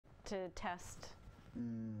to test.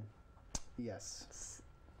 Yes.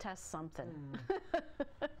 Test something.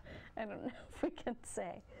 I don't know if we can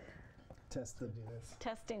say. Test the Do this.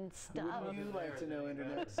 Testing stuff. Would you like to know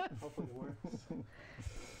internet? Hopefully it works.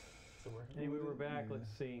 Anyway, we're back. Let's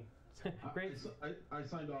see. Great. I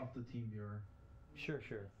signed off the team viewer. Sure.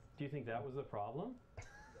 Do you think that was the problem?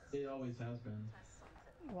 It always has been.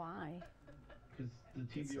 Why? Because the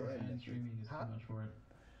team viewer and streaming is too much for it.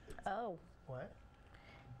 Oh. What?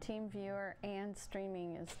 Team viewer and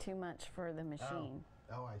streaming is too much for the machine.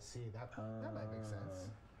 Oh, I see. That might make sense.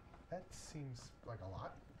 That seems like a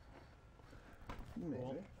lot. Maybe.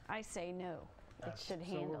 I say no. It should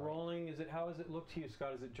handle So we're it. rolling. How does it look to you,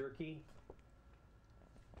 Scott? Is it jerky?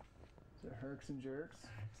 Is it herks and jerks?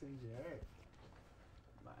 Jared.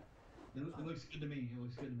 It looks good to me. It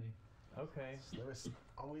looks good to me. Okay. Lewis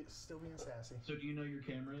always still being sassy. So do you know your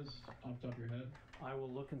cameras off the top of your head? I will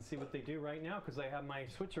look and see what they do right now because I have my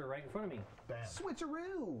switcher right in front of me. Bam.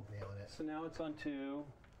 Switcheroo! Nailing it. So now it's on 2.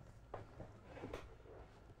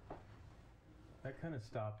 That kind of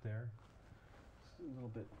stopped there. It's a little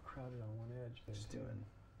bit crowded on one edge. Just doing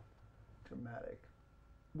dramatic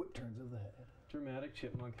whip turns of the head. Dramatic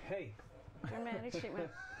chipmunk. Hey. Dramatic shipment.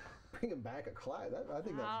 Bringing back a Clyde. I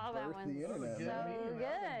think that's Oh, that birthed one's the internet. so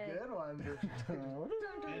good. Good one.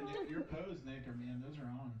 And your pose, Nick, man, those are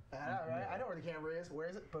on. All right, I know where the camera is. Where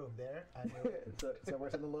is it? Boom, there. I knew it. So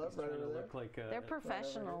where's in the love? Right Trying to over there. look like They're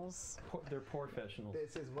professionals. They're professionals.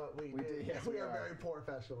 This is what we do. do, yes, we we are are. very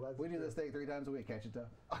professional. That's We do this thing 3 times a week, can't you tell?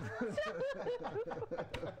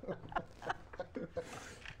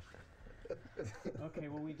 Okay,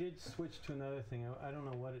 well we did switch to another thing. I don't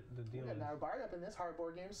know what the deal Yeah, is. now Bart up in this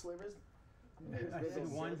hardboard game, Slivers. I said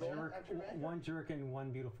one After jerk and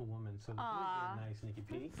one beautiful woman. So the Aw. nice, Nikki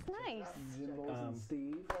P. It's nice. Jim Bowles and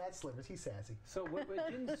Steve. Yeah, that's Slivers. He's sassy. So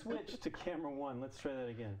it didn't switch to camera 1. Let's try that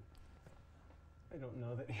again. I don't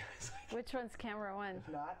know that. Which one's camera 1?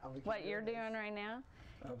 If not, I'll be What you're doing right now?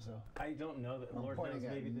 I hope so. I don't know that. I'm Lord pointing knows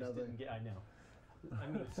at maybe this nothing. didn't get. I know. I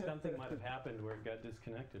mean, something might have happened where it got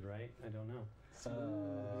disconnected, right? I don't know.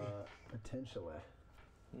 Potentially.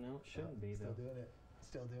 No, it shouldn't be Still though. doing it.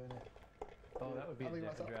 Still doing it. Oh, that would be I'll a leave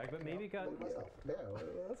deck myself. drag, but maybe it got. Myself. Yeah,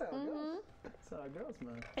 well, that's how it goes. That's how it goes,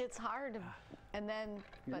 man. It's hard, and then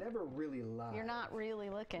You're but never really live. you're not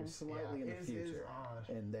really looking. You're slightly Yeah, in the it is future. odd.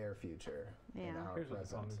 In their future. In Yeah. our Here's what the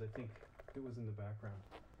problem present. is. I think it was in the background.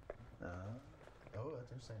 Oh,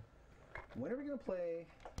 that's interesting. When are we going to play?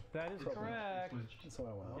 That is correct. Switch. That's what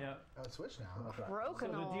I want. Yeah. Oh, switch now.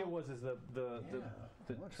 Broken So the all. deal was I'll the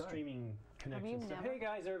try. streaming connection. So, never- hey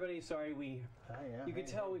guys, everybody, sorry we. Yeah, You can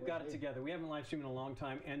tell we've got it together. We haven't live streamed in a long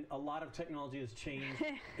time, and a lot of technology has changed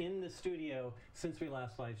in the studio since we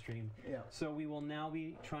last live streamed. Yeah. So we will now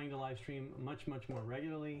be trying to live stream much more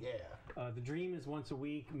regularly. Yeah. The dream is once a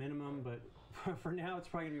week minimum, but for now it's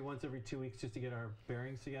probably going to be once every 2 weeks just to get our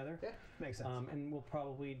bearings together. Yeah, makes sense. And we'll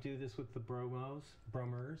probably do this with the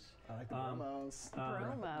Brummers. I like the Bromos.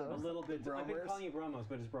 Bromos. A little bit. I've been Brummers? calling you Brummos,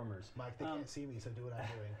 but it's Brummers. Mike, they can't see me, so do what I'm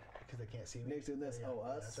doing because they can't see me. Nick's doing this. Yeah, Oh,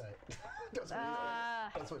 us? That's right.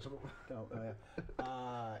 Don't switch them.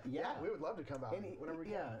 Yeah, we would love to come out whenever we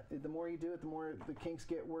can. The more you do it, the more the kinks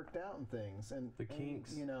get worked out and things. And The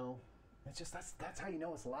kinks. and, you know, it's just that's how you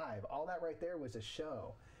know it's live. All that right there was a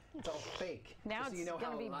show. It's all fake. Now Just so you it's know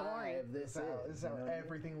gonna how be boring. live this This is is. how you know?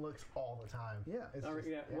 everything looks all the time. Yeah. It's All right, just-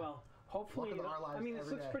 yeah. Well, hopefully. Welcome to our lives I mean, this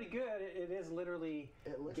every looks day. pretty good. It is literally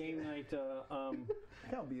It looks game good. night. Look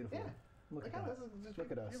how beautiful. Yeah. Look at how that. this is just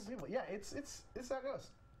Look at us. beautiful. Yeah, it's how it goes.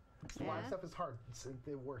 Yeah. Live stuff is hard. It's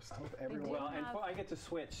the worst. Everyone. do Well, have- and I get to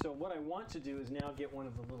switch. So what I want to do is now get one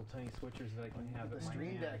of the little tiny switchers that I can have The at my Stream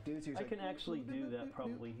hand. Deck, dude. So you're I like, can actually do that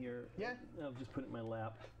probably here. Yeah. I'll just put it in my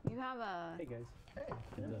lap. You have Hey guys. Hey.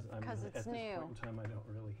 I'm 'Cause at it's this new. point in time, I don't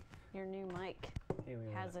really. your new mic Hey,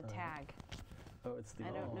 wait, has a wait, tag. Oh, it's the.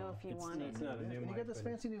 I don't know if you it's, want It's it. not a new And you mic, got this but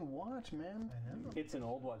fancy new watch, man. I know. It's an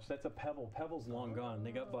old watch. That's a Pebble. Pebble's long gone.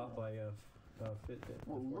 They got bought by Fitbit.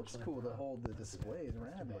 Well, it looks unfortunately. cool to hold the display. It's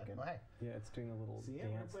rad looking. Well, hey. Yeah, it's doing a little See,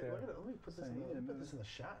 dance wait, there. look at it. Let me put this, put this in the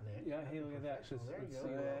shot, Nick. Yeah, hey, look at that. Professional. Just, There you let's go.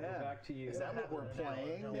 see, Yeah. go back to you. Is that what we're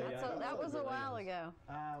playing? No, That's yeah, that was a while is. ago.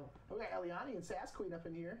 We got Eliani and Sass Queen up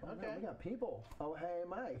in here. Okay. Okay. We got people. Oh, hey,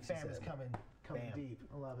 Mike. Sam is coming. Comes Bam. deep.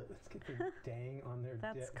 I love it. Let's get the dang on their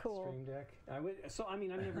That's cool. Stream Deck. I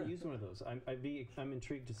mean, I've never used one of those. I'm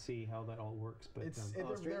intrigued to see how that all works. But Stream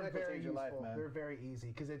They're Deck will very change your useful. life, man. They're very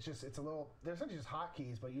easy because it's a little. They're essentially just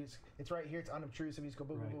hotkeys, but it's right here. It's unobtrusive. You just go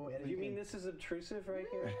boom, boom, boom. right. You mean this is obtrusive right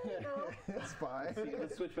here? That's fine.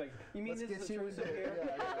 Let's switch back. You mean Let's this is get you obtrusive into here?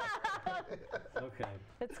 yeah. Okay.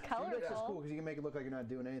 It's Stream Deck's just cool colorful. because you can make it look like you're not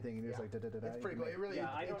doing anything, and you're just like da da da da. It's pretty cool. It really. Yeah,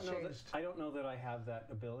 I it don't know that. changed. I don't know that I have that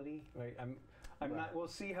ability. Right. I'm not. We'll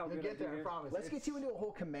see how You'll good get I do there. I here. promise. Let's get you into a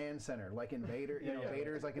whole command center, like Invader. You know,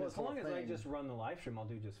 Vader's like in Well, his as whole long as I thing. just run the live stream, I'll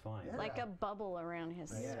do just fine. Yeah. Like a bubble around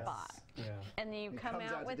his Yes. spot. Yeah. And then you He come comes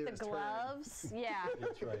out out to with do the his turn. gloves. Yeah.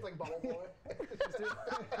 That's right. It's like Bubble Boy.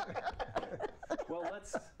 Well,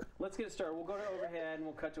 let's get started. We'll go to overhead and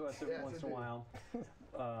we'll cut to us every Yes, once in a indeed. while.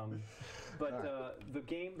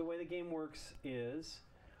 The way the game works is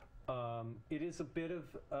it is a bit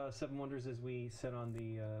of Seven Wonders, as we said on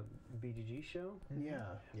the BGG show, Yeah.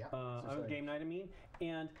 Yeah. on Game Night, I mean.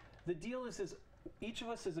 And the deal is each of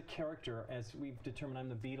us is a character, as we've determined. I'm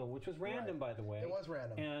the beetle, which was random, by the way. It was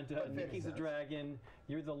random. And But it Nikki's the makes sense. dragon.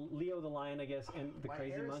 You're the Leo the lion, I guess, and the My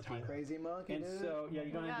crazy hair is monkey. tied up. Crazy monkey, And dude. so, yeah,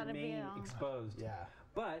 you don't have Gotta your be name on. exposed. Yeah.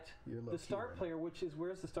 But You're the low-key start right. player,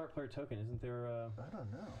 where's the start player token? Isn't there I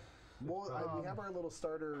don't know. Well, we have our little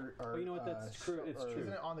starter. Our, you know what, that's true, it's true.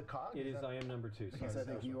 Isn't it on the cog? It is. I am number 2. Yes, I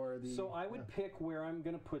think you are the. So I would pick where I'm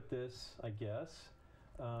going to put this, I guess,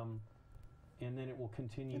 and then it will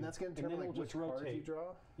continue. And that's going to and then determine it like will which just cards you rotate.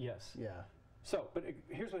 draw. Yes. Yeah. So, but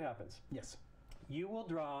here's what happens. Yes. You will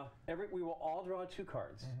draw we will all draw 2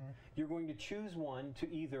 cards. You're going to choose one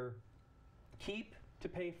to either keep to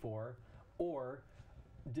pay for, or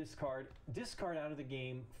discard out of the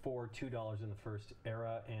game for $2 in the first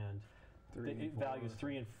era, and it values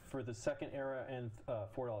 3 and for the second era, and $4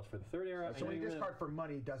 for the third era. So when you discard for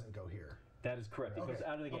money, it doesn't go here. That is correct. It Okay. goes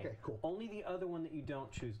out of the game. Okay, cool. Only the other one that you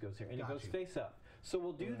don't choose goes here, and it Got goes you. face up. So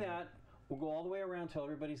we'll do that. We'll go all the way around till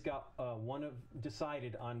everybody's got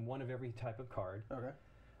decided on one of every type of card. Okay.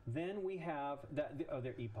 Then we have that.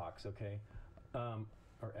 They're epochs, okay,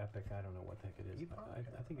 or epic. I don't know what the heck it is. Epoch?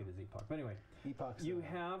 I think it is epoch. But anyway, Epoch's, you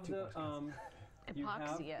have the you have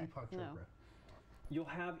Epoxia. Epoch No. Chopra.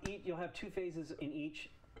 you'll have 2 phases in each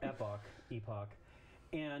epoch,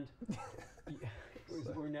 and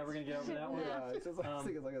we're never going to get over that one. Yeah, it's just like, I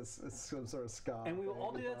think it's like some sort of ska. And we will thing,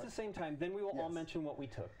 all do that at Epoch. the same time. Then we will all Yes. mention what we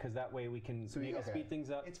took, because that way we can okay. speed things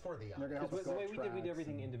up. It's for the They're gonna help Because us the way go we did tracks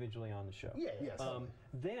everything and- individually on the show. Yeah, yeah. Yes. totally.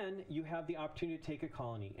 Then you have the opportunity to take a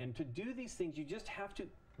colony, and to do these things, you just have to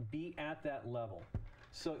be at that level.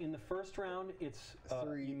 So in the first round, it's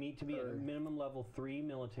you need to be at minimum level 3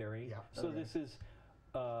 military. Yeah. So Okay. this is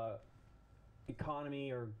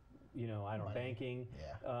economy, or I don't know, Money. banking.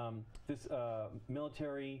 Yeah. This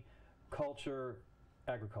military, culture,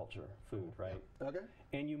 agriculture, food, right? Okay.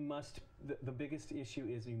 And you must. The biggest issue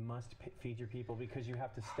is you must feed your people, because you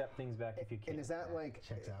have to step things back if you can. And is that like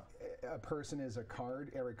Checks out. a person is a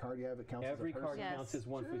card? Every card you have, it counts Every as a card person? Yes. counts as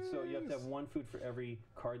 1 food, so you have to have 1 food for every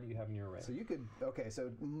card that you have in your array. So you could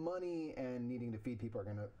so money and needing to feed people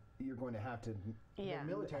you're going to have to Yeah. The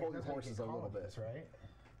military hold your that's how you horses get a little bit. colonies, right?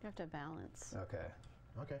 You have to balance. Okay.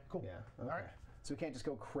 Okay, cool. Yeah. Okay. All right. So we can't just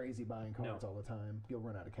go crazy buying cards No. all the time. You'll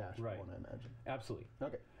run out of cash for Right. one, I imagine. Absolutely.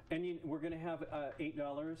 Okay. And we're going to have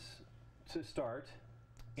 $8 to start,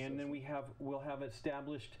 and then we'll have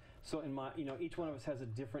established. So in each one of us has a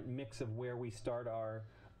different mix of where we start our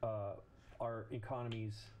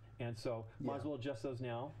economies, and so might as well adjust those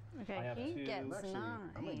now. Okay, I have he 2. gets I'm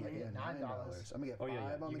gonna get $9. $9. I'm gonna get Oh yeah,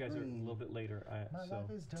 5 on you the guys are a green. little bit later. My So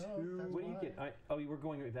life is dope. That's what do you why. get? We're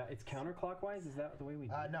going with that. It's counterclockwise. Is that the way we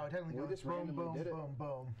do it? No, technically We goes just boom, randomly boom, did it. boom,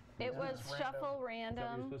 boom. It Yeah. was Random. shuffle Is that what you're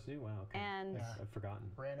random, supposed to do? Wow. Okay. and Yeah. I've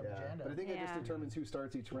forgotten. Random Yeah. agenda. But I think it just Yeah. determines who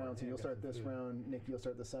starts each round. So Yeah, you'll got start some this food. round, Nick, you'll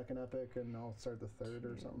start the second epic, and I'll start the third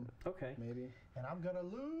or something. Okay. Maybe. And I'm gonna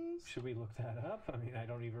lose. Should we look that up? I mean, I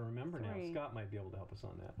don't even remember now. 3. Scott might be able to help us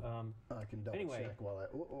on that. I can double Anyway. check while I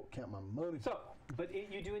count my money. So, but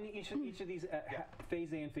you do in each of these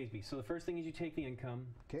phase A and phase B. So the first thing is you take the income.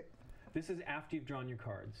 Okay. This is after you've drawn your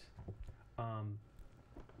cards. And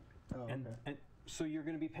so you're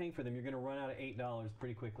going to be paying for them. You're going to run out of $8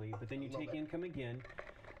 pretty quickly. But then you take income again.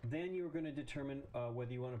 Then you're going to determine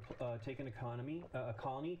whether you want to take a colony.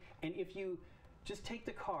 And if you just take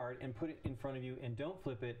the card and put it in front of you and don't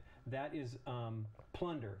flip it, that is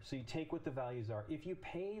plunder. So you take what the values are. If you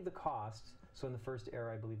pay the costs, so in the first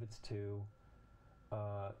era, I believe it's 2.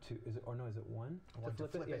 Is it 1? One to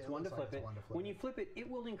flip it. It's It 1 to looks like flip it's it. one to flip When it. you flip it, it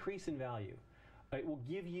will increase in value. It will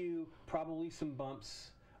give you probably some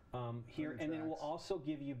bumps here, and then it will also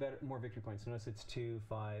give you more victory points. Notice it's 2,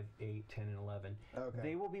 5, 8, 10, and 11. Okay.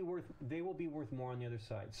 They will be worth more on the other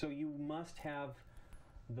side. So you must have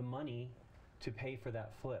the money to pay for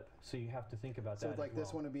that flip. So you have to think about that. So like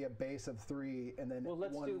this one would be a base of 3, and then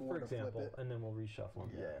let's one do more for to example, flip it. and then we'll reshuffle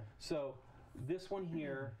them. Yeah. So this one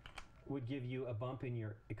here would give you a bump in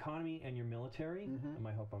your economy and your military.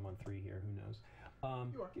 I hope I'm on 3 here. Who knows?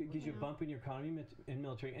 It gives you a bump in your economy and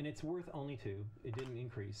military, and it's worth only 2. It didn't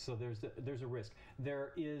increase, so there's a risk.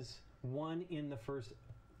 There is one in the first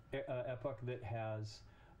epoch that has.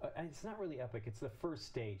 It's not really epic. It's the first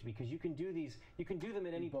stage, because you can do these. You can do them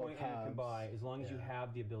at any point and you can buy, as long as you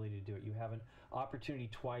have the ability to do it. You have an opportunity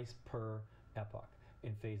twice per epoch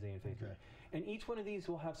in phase A and phase B. And each one of these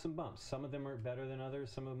will have some bumps. Some of them are better than others.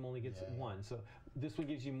 Some of them only get 1. So this one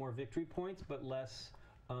gives you more victory points, but less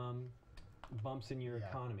bumps in your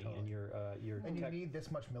economy and your. And you need this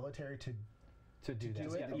much military to do that.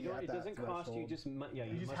 it? You don't, it doesn't cost you. Just you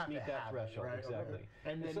must meet that threshold. Right? Exactly. Okay.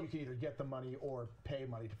 And then you can either get the money or pay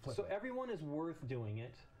money to flip it. So everyone is worth doing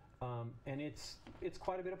it, and it's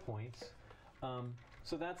quite a bit of points.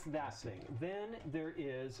 So that's that thing. Then there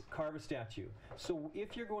is carve a statue. So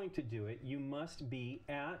if you're going to do it, you must be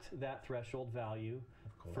at that threshold value.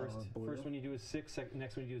 First one you do is 6.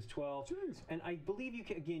 Next one you do is 12. Jeez. And I believe you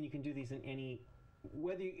can can do these in any.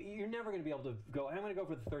 Whether you're never going to be able to go. I'm going to go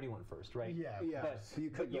for the 31 first, right? Yeah. But so you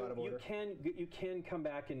could go out of order. You can come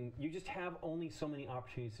back, and you just have only so many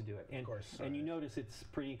opportunities to do it. And of course. And you notice it's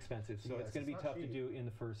pretty expensive, so it's going to be tough to cheap. do in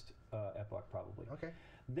the first epoch probably. Okay.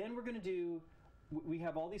 Then we're going to do. We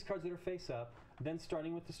have all these cards that are face up. Then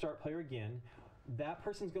starting with the start player again, that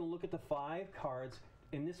person's going to look at the 5 cards.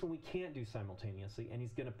 And this one we can't do simultaneously, and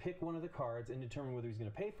he's going to pick one of the cards and determine whether he's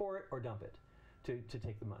going to pay for it or dump it to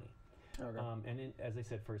take the money. Okay. And as I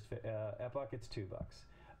said, first epoch, it's $2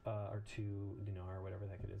 or 2 dinar or whatever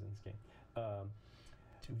the heck it is in this game.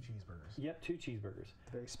 2 cheeseburgers. Yep, 2 cheeseburgers.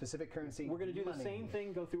 Very specific currency. We're going to do the same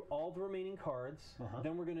thing. Go through all the remaining cards.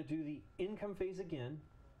 Then we're going to do the income phase again.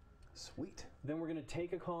 Sweet. Then we're going to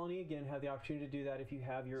take a colony again. Have the opportunity to do that if you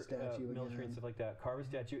have your military and stuff like that. Carve a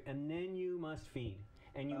statue, and then you must feed.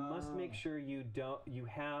 And you must make sure you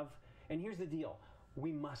have. And here's the deal.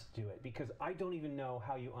 We must do it, because I don't even know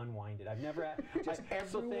how you unwind it. I've never.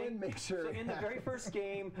 Make sure. So in the very first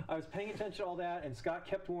game, I was paying attention to all that, and Scott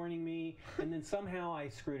kept warning me, and then somehow I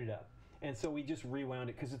screwed it up, and so we just rewound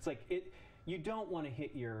it, because it's like it. You don't want to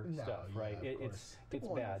hit your stuff, right? It's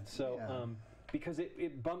bad. So because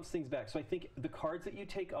it bumps things back. So I think the cards that you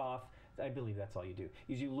take off, I believe that's all you do.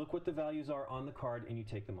 Is you look what the values are on the card and you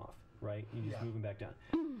take them off, right? You just move them back down.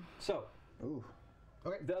 So. Ooh.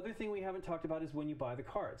 Okay. The other thing we haven't talked about is when you buy the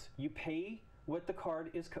cards. You pay what the card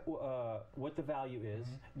is, what the value is.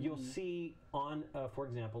 You'll see on, for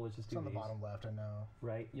example, let's just do it's on these. the bottom left, I know.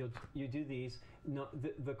 Right. You do these. No,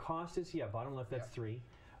 the cost is bottom left. That's 3,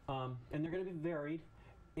 and they're going to be varied.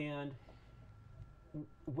 And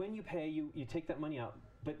when you pay, you take that money out.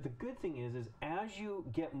 But the good thing is as you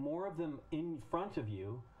get more of them in front of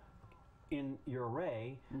you, in your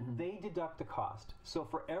array, they deduct the cost. So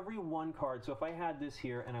for every 1 card, so if I had this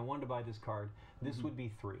here and I wanted to buy this card, this would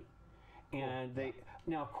be 3. And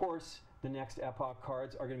now of course the next epoch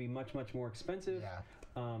cards are going to be much more expensive.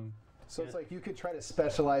 So it's like you could try to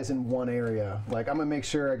specialize in one area. Like, I'm going to make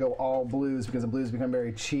sure I go all blues because the blues become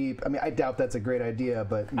very cheap. I mean, I doubt that's a great idea,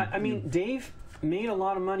 but... I mean, Dave made a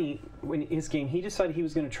lot of money in his game. He decided he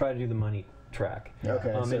was going to try to do the money track. Okay,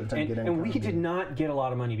 and we did not get a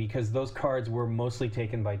lot of money because those cards were mostly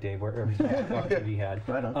taken by Dave wherever he had.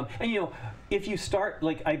 Right on. And if you start,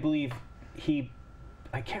 like, I believe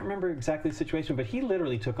I can't remember exactly the situation, but he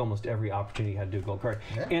literally took almost every opportunity he had to do a gold card.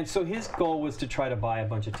 And so his goal was to try to buy a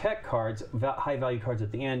bunch of tech cards, high value cards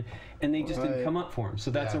at the end, and they just didn't come up for him.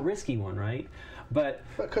 So that's a risky one, right? But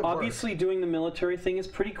obviously doing the military thing is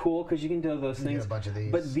pretty cool because you can do those things. A bunch of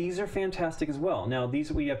these. But these are fantastic as well. Now,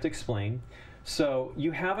 these we have to explain. So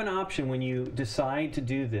you have an option when you decide to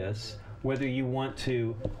do this, whether you want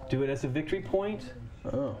to do it as a victory point,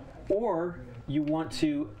 or you want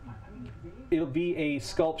to, it'll be a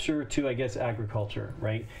sculpture to, I guess, agriculture,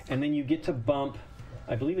 right? And then you get to bump,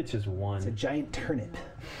 I believe it's just 1. It's a giant turnip.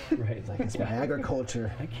 Right. It's my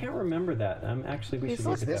agriculture. I can't remember that. Actually, we should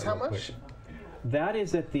look at this that how real much? quick. That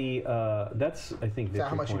is at the, that's, I think, Is that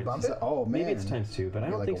how much you bump it? Oh, man. Maybe it's ×2, but I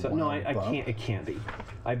don't Like think a so. No, wild I bump? can't, it can't be.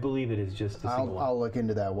 I believe it is just a single one. I'll look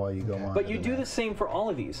into that while you go on. But you do the same for all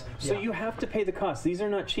of these. So you have to pay the cost. These are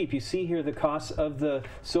not cheap. You see here the costs of the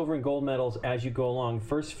silver and gold medals as you go along.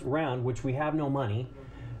 First round, which we have no money,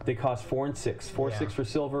 They cost 4 and 6. 4, 6 for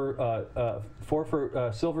silver, 4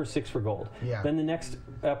 for silver, 6 for gold. Yeah. Then the next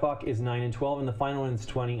epoch is 9 and 12, and the final one is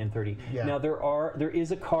 20 and 30. Yeah. Now there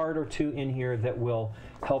is a card or two in here that will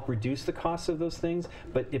help reduce the cost of those things,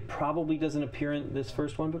 but it probably doesn't appear in this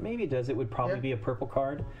first one, but maybe it does. It would probably be a purple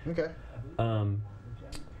card. Okay.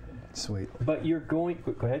 Sweet. But you're going.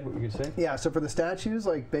 Go ahead. What were you gonna say? Yeah, so for the statues,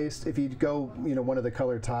 like based, if you go, one of the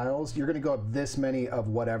colored tiles, you're going to go up this many of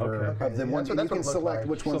whatever Okay. of the Yeah, ones. that's You what can it looked select like.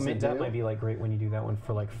 which So ones to that do. might be like great when you do that one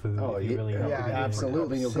for like food. Oh, if you really yeah,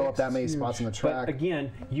 absolutely. You'll go up that many spots on the track. But again,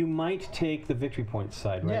 you might take the victory points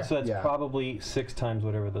side, right? Yeah. So that's Yeah. probably 6 times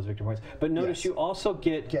whatever those victory points. But notice Yes. you also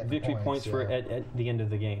get Get the victory points, points for yeah. at the end of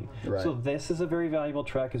the game. Right. So this is a very valuable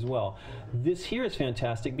track as well. This here is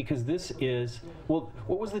fantastic because this is, well,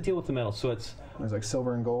 what was the deal with the medals? So it's, There's like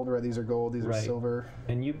silver and gold, right? These are gold, these are Right. silver.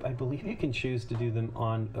 and I believe you can choose to do them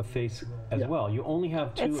on a face as Yeah. well. You only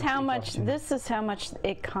have 2 It's of how each much. option. This is how much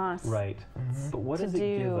it costs. Right. But what To does it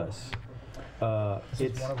give do- us?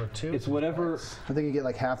 It's 1/2. It's whatever. I think you get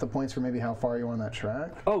like half the points for maybe how far you are on that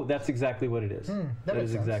track. Oh, that's exactly what it is. that That makes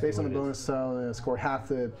is sense. exactly Based on what the it is. bonus tile, score half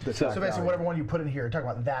the track. So basically, value. whatever one you put in here, talk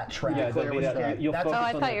about that track. Yeah, clear that'll be what you that- get. you'll That's- Oh, focus I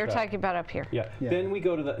on thought that you were track. talking about up here. Yeah. Yeah. Then we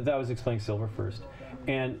go to that was explaining silver first,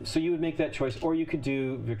 and so you would make that choice, or you could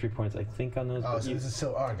do victory points. I think on those. Oh, but so you- this is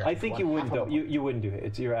so. Oh, I think you wouldn't though. You wouldn't do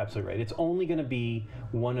it. You're absolutely right. It's only going to be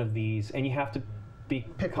one of these, and you have to be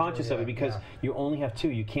Pick conscious one, of it yeah, because yeah. you only have 2.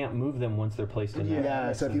 You can't move them once they're placed in there.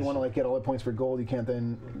 Yeah, so if you want to like get all the points for gold, you can't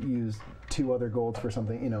then use 2 other golds for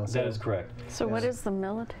something, So That is correct. So what is the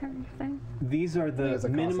military thing? These are it's the a cost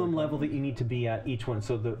minimum of level that you need to be at each one.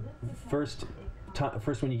 So the first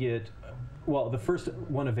one you get, well, the first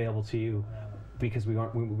one available to you, because we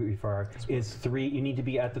far is 3. You need to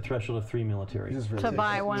be at the threshold of 3 military. Just really To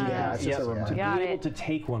buy one of Yeah, those. it's just a To reminder. Got be able it. to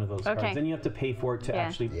take one of those Okay. cards, then you have to pay for it to Yeah.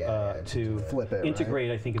 actually Yeah, to flip it, right? integrate.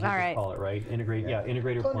 I think is what All they right. call it, right? Integrate, yeah,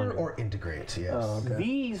 integrate or Plunder plunder. or integrate. Yes. Oh, okay.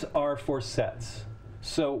 These are for sets.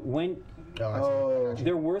 So when Oh, I see. Oh,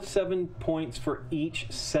 they're worth 7 points for each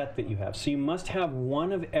set that you have. So you must have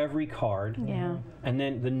one of every card. Yeah. And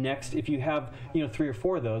then the next, if you have 3 or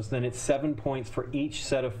 4 of those, then it's 7 points for each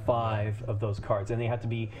set of 5 of those cards, and they have to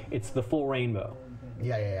be. It's the full rainbow.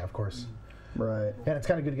 Yeah, of course. right. And it's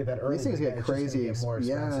kind of good to get that early. Things but get it's just gonna crazy get more ex-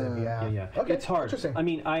 yeah. expensive. Yeah. Yeah. Okay. It's hard. Interesting. I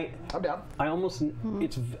mean, I'm down. I almost.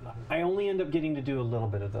 I only end up getting to do a little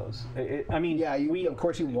bit of those. I mean, Yeah, of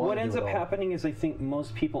course you want What to ends do up it all. happening is I think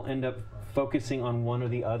most people end up focusing on one or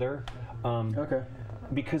the other. Okay.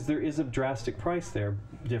 Because there is a drastic price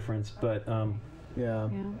difference, but Yeah.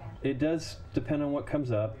 it does depend on what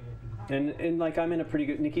comes up. And like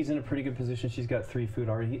Nikki's in a pretty good position. She's got 3 food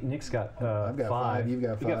already. Nick's got I've got 5. You've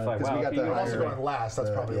got 5. You got 5. 'Cause Wow. we got okay, the you're You're also higher- going last. That's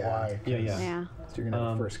probably yeah. why. Yeah. Yeah. So you're gonna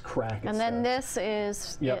have the first crack. At And then stuff. this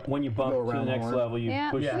is Yeah, it. when you bump Go to the around next more. level, you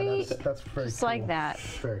Yeah. push. Yeah, Sweet. that's very Just cool. like that.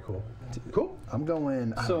 Very cool. Cool. I'm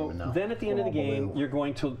going. I don't So even know. then at the end of the All game, blue.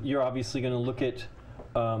 you're obviously going to look at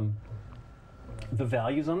the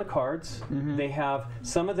values on the cards. They have,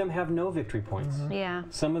 some of them have no victory points. Yeah.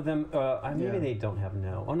 Some of them, maybe Yeah. they don't have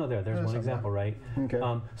no. Oh no, there's one some example, right? Okay.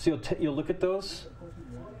 So you'll look at those.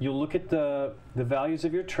 You'll look at the values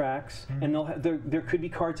of your tracks, and there could be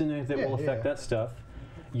cards in there that Yeah, will affect yeah. that stuff.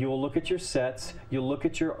 You'll look at your sets. You'll look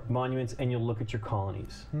at your monuments, and you'll look at your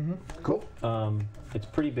colonies. Cool. It's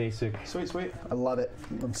pretty basic. Sweet. I love it.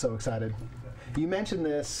 I'm so excited. You mentioned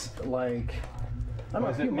this like I don't know,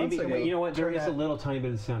 a Was few it months maybe, ago. you know what? There Turn is a that- little tiny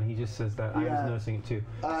bit of sound. He just says that. I Yeah. was noticing it too.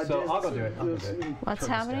 Just- So I'll go do it. I'll do it. What's Turn this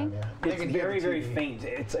happening? down, yeah. It's They can hear very, the very TV. faint.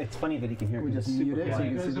 It's funny that he can hear it. We 'cause just it's super mute it so quiet.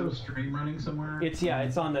 you You can guys see have the- a stream running somewhere?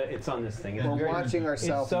 It's on this thing. It's We're very- watching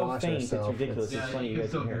ourselves It's so watch faint. ourselves. It's ridiculous. Yeah, It's funny you you can guys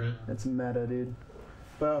still can hear hear it. it. It's meta, dude.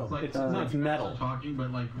 Boom. It's like It's like metal. you're talking,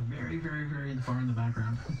 but like very, very, very far in the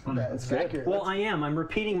background. It's funny. That's good. accurate. Well, I am. I'm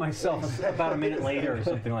repeating myself about a minute later or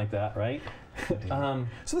something like that, right? So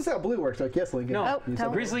this is how blue works. Like, yes, Lincoln. No. Oh, You said-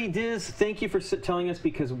 don't- Grizzly Diz, thank you for telling us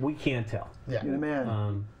because we can't tell. yeah. You're the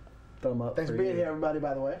man. Thumb up. Thanks for for being you. here, everybody,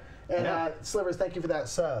 by the way. And Yeah. Slivers, thank you for that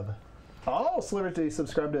sub. Oh, Sliver, to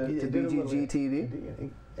subscribe to, He to did a little BGG bit.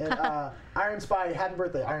 TV. And Iron Spy, happy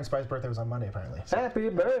birthday. Iron Spy's birthday was on Monday, apparently. So, Happy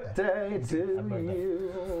birthday to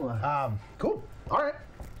you. cool. All right.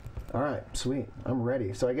 All right, sweet. I'm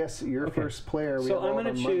ready. So I guess you're Okay. first player. We So have I'm all going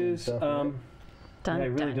the to money and choose. stuff, right? Dun, I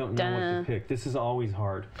really dun, don't know what dun. to pick. This is always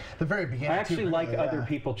hard. The very beginning. I actually too, like really, other yeah.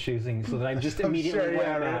 people choosing so that I'm just I'm immediately sure, where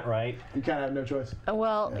yeah, I'm right. at, right? You kind of have no choice.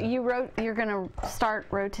 Well, you're going to start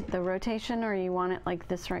the rotation, or you want it like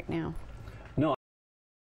this right now?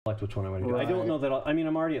 Select which one I want to do. I don't Right. know that I mean,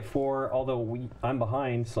 I'm already at 4, although I'm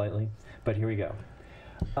behind slightly. But here we go.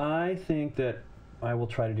 I think that I will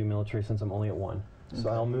try to do military since I'm only at 1. So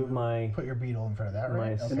I'll move my. Put your beetle in front of that,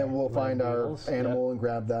 right? My- And then we'll My find our beetles, animal and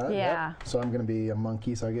grab that. Yeah. So I'm going to be a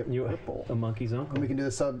monkey, so I get You purple. a monkey's uncle. And we can do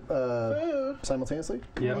this simultaneously?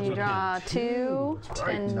 Yeah. You draw 2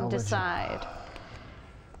 and Knowledge. decide.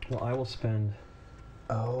 Well, I will spend.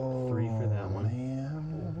 Oh. 3 for that one.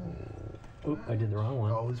 Man. Oop, I did the wrong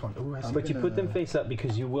one. Oh, this one. Ooh, I see. But you put them face up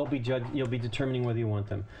because you will be you'll be determining whether you want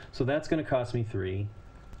them. So that's going to cost me 3.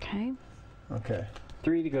 Okay. Okay.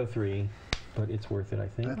 3 to go 3, but it's worth it, I I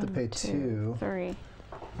think. have to pay 2. 3.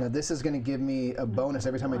 Now this is going to give me a bonus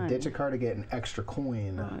every time I ditch a 1. card to get an extra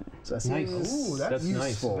coin. So that Nice. seems Ooh, that's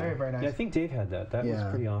useful. Very, very nice. Yeah, I think Dave had that. That was Yeah.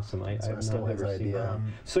 pretty awesome. I, So I I've stole not his ever seen idea. that.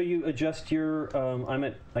 So you adjust your.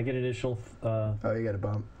 I get an additional. Oh, you got a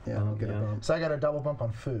bump. Yeah, I'll get a yeah. bump. So I got a double bump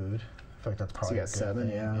on food. I feel like that's So probably you got a good 7,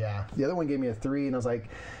 thing. yeah. Yeah. The other one gave me a 3, and I was like,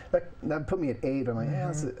 that put me at 8. But I'm like,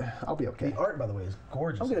 yeah, I'll be okay. The art, by the way, is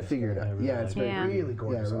gorgeous. I'm gonna figure it out. I really Yeah, it's like very it. Yeah. Really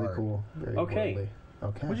gorgeous Yeah, really art. cool. Very Okay. worldly.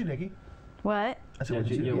 Okay. What'd you, Nikki? What? I said, Yeah,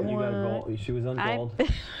 what'd you you, do? you got a gold. She was on I- gold.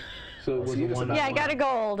 So it was so a you just 1. about Yeah, I got a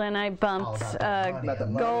gold, and I bumped about the money. About the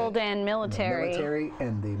gold and military. Military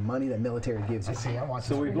and the money that military gives I you. see. I'm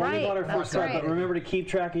watching. So we've only Right, got our that's first card, right. but remember to keep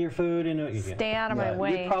track of your food and Stay out of my Yeah.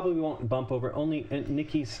 way. You probably won't bump over. Only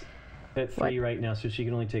Nikki's at 3 What? right now, so she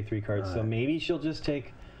can only take 3 cards. So maybe she'll just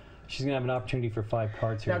take. She's gonna have an opportunity for 5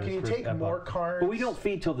 cards here. Now, in can you this first take epoch. more cards? But we don't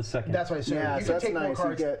feed till the second. That's what I said. Yeah, you so can that's take more nice. You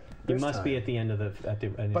cards. get You there's must be time. at the end of the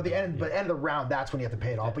But the end, but end of the round, that's when you have to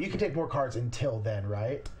pay it all. But you can take more cards until then,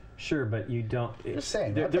 right? Sure, but you don't. Just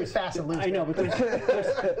saying. I play fast and loose. I know, but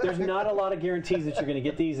there's not a lot of guarantees that you're going to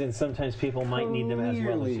get these, and sometimes people might need them as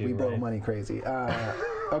well as Clearly, you. we blow right? money crazy.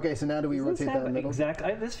 Okay, so now do we Does this rotate have down the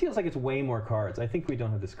middle? this feels like it's way more cards. I think we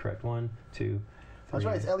don't have this correct. 1, 2. That's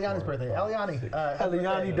right. It's Eliani's birthday. Eliani.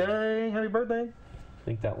 Happy birthday. Day, happy birthday! I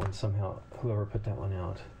think that one somehow. Whoever put that one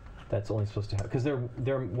out, that's only supposed to have because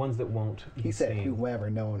they're ones that won't. He be said seen. whoever,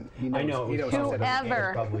 no one. He knows, I know. He knows Whoever.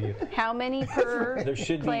 whoever. Probably you. How many per There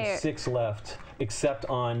should be player? 6 left, except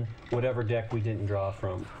on whatever deck we didn't draw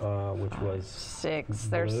from, which was. 6.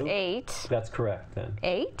 There's Blue. 8. That's correct then.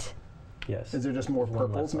 8? Yes. Is there just more One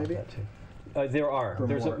purples, less like maybe? that, too. There are. Or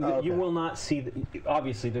There's more. Oh, You okay. will not see.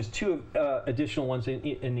 Obviously, there's 2 additional ones in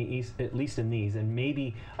the east, at least in these, and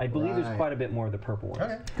maybe I believe there's Right. quite a bit more of the purple ones.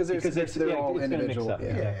 Okay. Because they're all it's gonna mix individual. up. Yeah.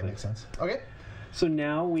 Yeah, it Exactly. makes sense. Okay. So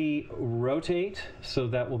now we rotate. So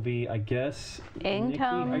that will be, I guess.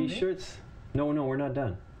 Income. Nikki, are you sure it's? No, we're not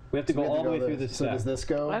done. We have to So we go have all to the way go through this So stack. does this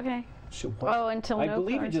go? Okay. What? Oh, until I no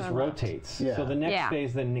believe it cards just are left. rotates. Yeah. So the next Yeah.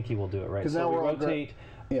 phase, then Nikki will do it, right? 'Cause So now we we're all rotate.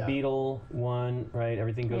 Yeah. Beetle 1, right?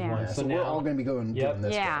 Everything goes Yeah. 1. Yeah, So so now we're all going to be going Yep. doing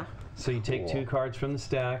this. Yeah. So you take Cool. 2 cards from the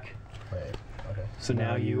stack. Wait. Okay. So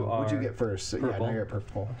now you are. What'd you get first? So, yeah, purple. now you're at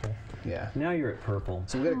purple. Okay. Yeah. Now you're at purple.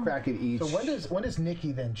 So we got to crack it each. So when does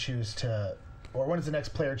Nikki then choose to, or when does the next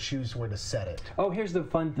player choose where to set it? Oh, here's the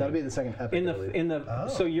fun thing. That'll be the second epic. in I believe. the Oh.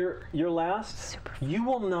 so your last. You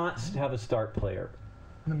will not have a start player.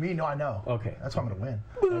 Me? No, I know. Okay. That's why I'm gonna win.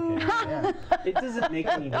 Okay. Yeah. It doesn't make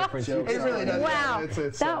any difference. You Jokes It really does. Wow, Yeah,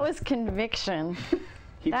 it's, that was conviction.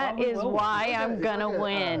 He That probably is will. why I'm It's gonna like a,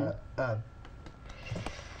 win.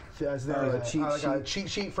 Is there a a cheat like a sheet? cheat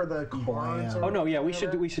sheet for the cards? Blam. or Oh no, yeah, we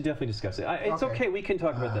should whatever? definitely discuss it. It's Okay. okay. We can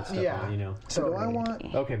talk about that stuff. Yeah. You know. So do I want?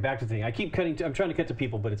 Okay, back to the thing. I keep cutting. I'm trying to cut to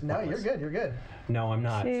people, but it's No, pointless. you're good. You're good. No, I'm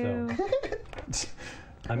not. 2. So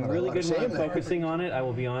I'm Well, really a lot good of when I'm shame there. focusing on it. I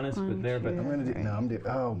will be honest, but there. But I'm gonna do. No, I'm doing.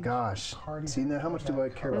 Oh gosh. See now, how much do I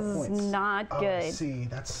care about This points? is not Oh, good. see,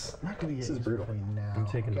 that's not gonna get This is easy brutal. for you now. I'm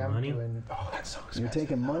taking the I'm money. doing- oh, that's so expensive. You're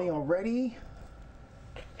taking money already?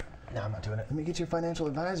 No, I'm not doing it. Let me get your financial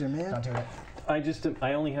advisor, man. Not doing it.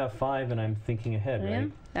 I only have 5, and I'm thinking ahead, Yeah.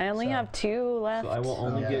 right? I only So- have 2 left. So I will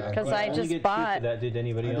only Yeah. get 'Cause I only just get 2 bought- for that. Did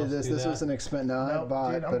anybody I else did this. do This that? was an expense. No, I No,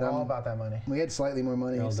 bought, dude, but I'm all about that money. we had slightly more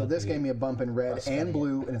money. Well, So this don't gave be- me a bump in red That's and funny.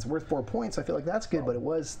 blue, and it's worth 4 points. I feel like that's good, but it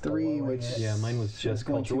was 3, lowering which it. Yeah, mine was It's just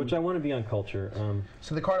going culture, to- which I want to be on culture.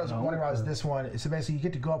 So the card I was wondering about is this one. So basically, you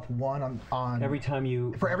get to go up 1 on Every time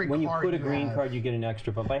you, For every when you card put a you green have. card, you get an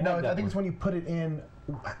extra bump. I No, had that I think it's one. when you put it in,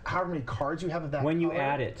 however many cards you have of that. When you color.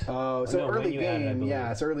 add it. Oh, so No, when early you add it, I game. believe.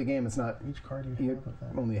 Yeah, it's early game. It's not. Each card you You have of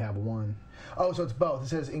that. only have 1. Oh, so it's both. It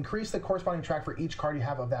says increase the corresponding track for each card you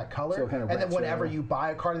have of that color, So kind of and then retro. whenever you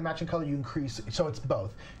buy a card of the matching color, you increase. So it's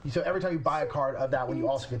both. So every time you buy a card of that one, you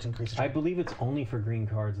also get to increase the I track. believe it's only for green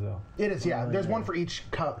cards, though. It is, yeah. There's one for each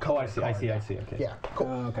color. Oh, I see. card, yeah. Okay. Yeah, cool.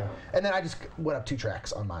 Okay. And then I just went up 2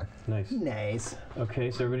 tracks on mine. Nice. Nice.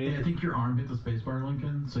 Okay, so I everybody. think your arm hit the spacebar,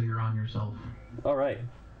 Lincoln, so you're on yourself. All right.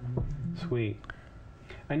 Sweet.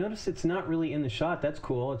 I noticed it's not really in the shot. That's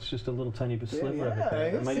cool. It's just a little tiny bit sliver of it.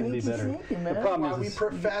 There. It might even be better. The problem Why we is,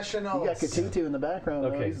 professionals? You got Katitu in the background.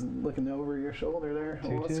 Okay. Though. He's looking over your shoulder there. Oh,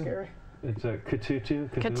 that's Tutu? scary. It's a Katutu.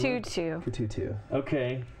 Katutu. Katutu.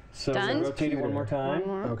 Okay. So Done? rotate it one more time. One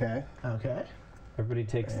more. Okay. Okay. Everybody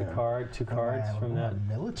takes the Yeah. card, two cards from that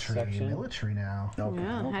military. section. Military now. Okay.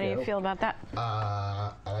 Yeah. How do you feel about that?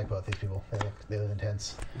 I like both these people. They look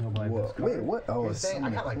intense. No buy Whoa. this card. Wait, what? Oh, Here's it's the so thing, I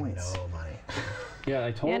many got like points. no money. Yeah,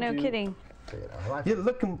 I told Yeah, no you. kidding. You're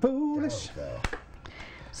looking foolish.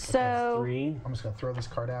 So 3. I'm just gonna throw this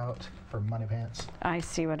card out for money pants. I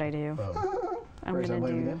see what I do. Boom. I'm Where's gonna that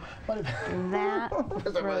money do again? Money pants.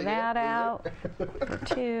 that. Throw that out for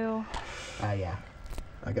 2. Yeah.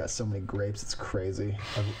 I got so many grapes, it's crazy.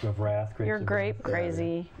 Of wrath. Grapes You're of grape Wrath.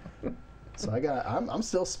 crazy. So I'm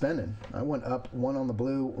still spending. I went up 1 on the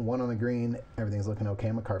blue, 1 on the green. Everything's looking okay.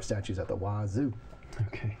 I'm gonna carve statues at the wazoo.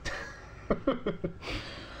 Okay.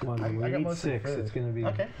 Well, we I got need most of 6. it. It's going to be.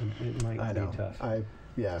 Okay. It might I be know. tough.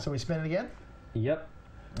 Yeah. So we spin it again? Yep.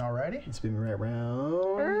 Alrighty. Spin me right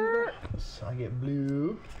round. So I get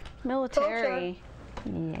blue. Military. Oh,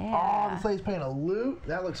 Yeah. this lady's playing a loot.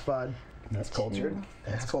 That looks fun. That's cultured.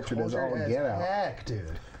 That's cultured as all as get out. heck, dude.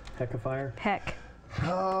 Heck of fire. Heck.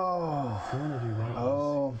 Oh. I want to do that.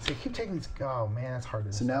 Oh. So you keep taking these. Oh man, that's hard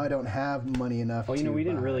to. So now I don't have money enough. Well, you know, to we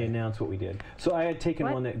didn't buy. really announce what we did. So I had taken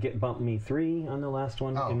What? one that bumped me 3 on the last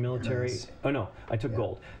one Oh, in military. nice. Oh no, I took Yeah.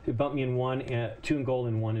 gold. It bumped me in 1, 2 in gold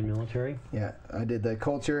and 1 in military. Yeah, I did the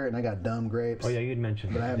culture and I got dumb grapes. Oh yeah, you'd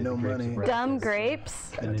mentioned. But I you have did no the grapes money. of wrath. Dumb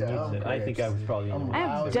grapes. And then Dumb you said, I think I was probably the only I one.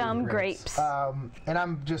 have Wow, dumb grapes. grapes. And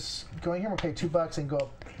I'm just going here. I'm gonna pay $2 and go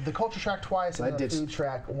up the culture track twice So and I the ditched- food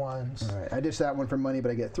track once. All right, I ditched that one for money, but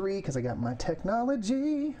I get 3 because I got my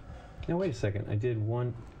technology. No, wait a second. I did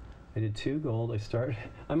 1. I did 2 gold. I started.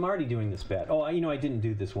 I'm already doing this bet. Oh, I didn't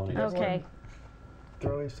do this one. Okay.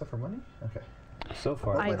 Throw away stuff for money? Okay. So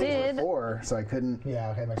far. I My things were did. 4, so I couldn't. Yeah.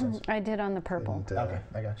 Okay, makes sense. I did on the purple. Couldn't, Okay,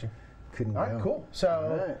 I got you. couldn't All go. right, cool. So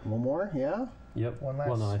All right, one more, yeah. Yep. One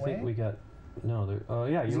well, no, last I think swing? we got. No, there. Oh,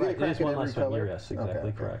 yeah, Did you're you right. get a There's crack one at every last one. color? Yes, Okay, exactly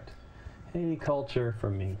okay. correct. Hey, culture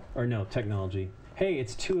from me. Or no, technology. Hey,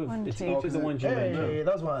 it's 2 of. One, It's two. each of the ones you hey, mentioned.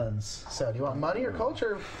 those ones. So do you want money or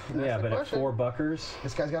culture? That's Yeah, the but at question. 4 buckers,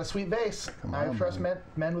 This guy's got a sweet vase. Come I on, trust man.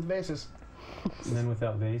 men with vases. men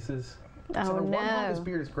without vases. Oh So the one half of his no.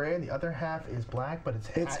 beard is gray and the other half is black, but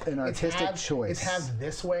it's an artistic halved- choice. It's halved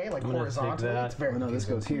this way, like I'm gonna take horizontally. that. It's very Oh no, this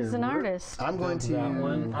confusing. goes here. He's an artist. I'm going to. That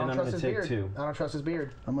one, I and don't I'm trust going to his take beard. 2. I don't trust his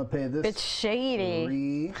beard. I'm gonna pay this. It's shady.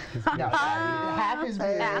 3. No, half his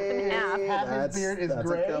beard. Half and half. Half That's- his beard is that's a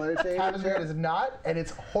gray. color change. Half his beard is not, and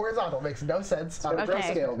it's horizontal. It makes no sense. Got a Okay.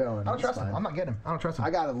 grayscale going. I don't trust It's him. fine. I'm not getting him. I don't trust him.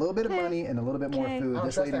 I got a little bit of Okay. money and a little bit more Okay. food. I don't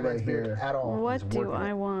This trust lady that man's right beard here. at all. What do working I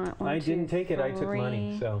it. want? One, I didn't two, take it. I took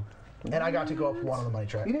money. 3. So And I got to go up 1 on the money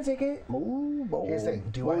track. You didn't take it? Ooh, bold. Here's the thing.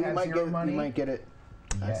 Do well, I you have might zero get it, money? You might get it.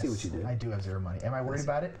 I see Yes, what you did. I do have 0 money. Am I worried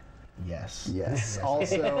about it? Yes. Yes.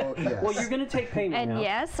 Also, yes. well, you're going to take payment And now.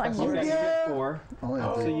 yes, I'm You got worried. to get 4. Only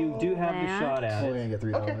So you do have the That. shot at only it. gonna get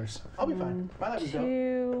 $3. I'll be fine. My life is dope.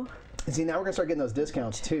 2. And see, now we're gonna start getting those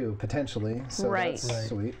discounts too, potentially. So Right. that's Right.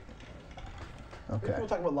 sweet. Okay. We're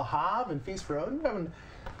talking about La Havre and Feast for Odin.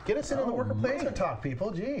 Get us into the Oh, worker man. placement talk,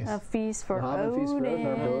 people. Jeez. A feast for Mohammed Feast for Odin,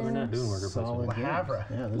 our Odin. We're not doing worker Solid placement. La Havre.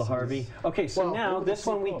 games. Yeah, this La Harvey. is- Okay, so Well, now what this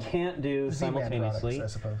would one we this be can't do Z-Man simultaneously.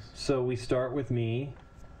 products, I suppose. So we start with me.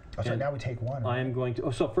 Oh, so And now we take 1. I am going to. Oh,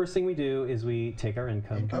 so first thing we do is we take our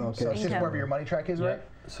income. Income. Okay. So it's just Income. wherever your money track is, Yeah. right?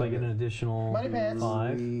 So I get an additional Money pants.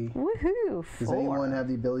 5, Woohoo! Does 4. anyone have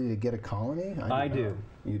the ability to get a colony? I do. do. not.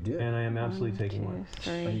 You do. and I am absolutely 1, taking 2, one.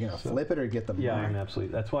 3. Are you gonna flip it or get the Yeah, I money? am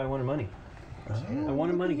absolutely. That's why I wanted money. I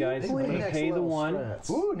wanted money, guys. Ooh, I'm gonna next pay the level 1, strats.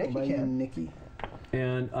 Ooh, What Nikki about you, can. Nikki.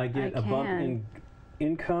 and I get I a bump can. in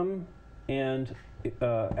income and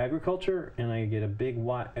agriculture, and I get a big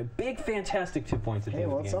fantastic 2 points at the Hey,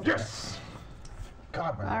 end well, of the that's game. something.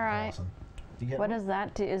 God, man, All right. awesome. Do you get What one? does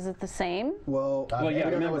that do? Is it the same? Well, Well, yeah, you don't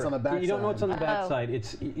know remember, what's on the back you don't know what's on the side. back Oh. side.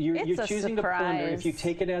 You're It's a choosing to plunder. If you surprise.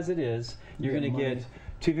 take it as it is, you're You going get to money. get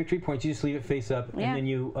 2 victory points. You just leave it face up, Yeah. and then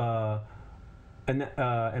you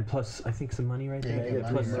and plus I think some money right Yeah, there. you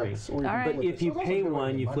get plus money, 3. Or you All can right. flip If it. you So it's pay also good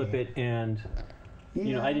 1, with you money. flip it, and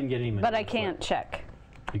you know I didn't get any money. But I can't check.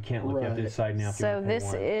 You can't look at Right. this side now. If So you're gonna pay this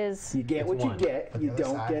 1. is. You get It's what you one. get. But the You other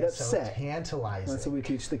don't side get is so upset. tantalizing. That's what we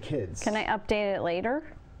teach the kids. Can I update it later?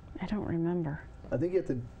 I don't remember. I think you have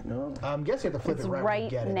to. No. I'm guessing you have to flip It's it right, when right you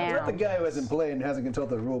get it. now. Let the guy who hasn't played and hasn't controlled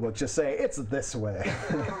the rule book just say it's this way.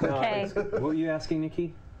 No, Okay. What were you asking,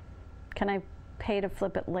 Nikki? Can I pay to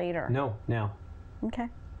flip it later? No. Now, Okay.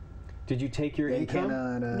 did you take your you income?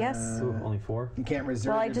 cannot. Yes. Ooh, only 4. You can't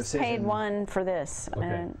reserve Well, I your just decision. paid 1 for this.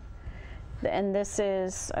 Okay. And this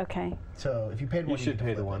is, okay. So if you paid 1, You should get to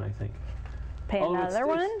pay the flip 1, it. I think. Pay Oh, it's-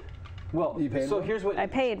 another it's- one? Well, You paid so one? here's what I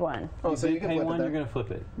paid 1. Oh, you so did you can pay flip it 1. then. You're gonna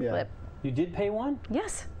flip it. Yeah. Flip. You did pay 1?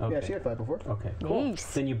 Yes. Okay. Yeah, she had 5 before. Okay, cool.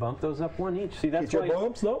 Nice. Then you bump those up 1 each. See, that's Get your why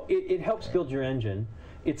bumps, though. it helps build your engine.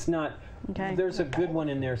 It's not. Okay. There's a good one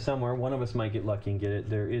in there somewhere. One of us might get lucky and get it.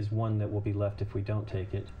 There is one that will be left if we don't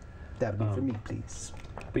take it. That'd be for me, please.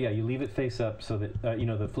 But yeah, you leave it face up so that you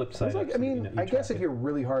know the flip side. It's like, up I so that mean, you I guess track if it. you're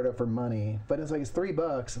really hard up for money, but it's like it's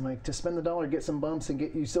 $3. I'm like, to spend the $1, get some bumps, and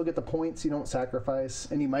you still get the points. You don't sacrifice,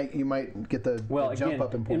 and you might get the jump again,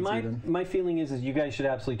 up in points. my feeling is you guys should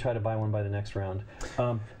absolutely try to buy one by the next round,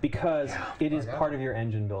 because it is part of your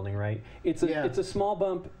engine building, right? It's a small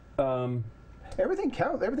bump. Everything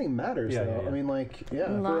counts. Everything matters, Yeah, though. yeah, yeah. I mean, like, for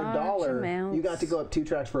Large $1, amounts. you got to go up 2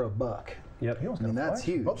 tracks for $1. Yep. You almost I mean, got that's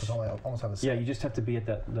flash. huge. Both of us almost have the same. Yeah, you just have to be at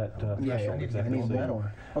that threshold. Exactly. I need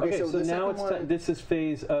more. Okay, so the now second one- this is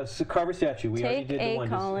phase carve a statue. We already Take did the a one.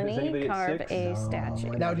 colony, Does anybody at carve 6? a statue.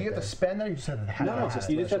 Now, do you have to spend that? Or you just have to No, have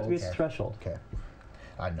you just have to be at the Okay. threshold. Okay.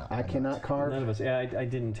 I'm not. I cannot carve. None of us. Yeah, I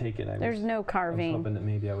didn't take it. There's no I was carving. hoping that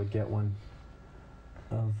maybe I would get one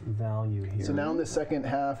of value here. So now in the second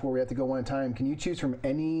half, where we have to go one at a time, can you choose from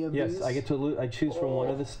any of these? Yes, I get to. I choose from one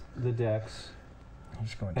of the decks, I'm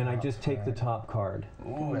just going and I top. just take the Alright. top card.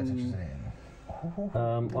 Ooh, that's interesting.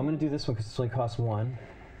 I'm going to do this one because it only costs 1.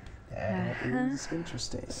 Yeah. That is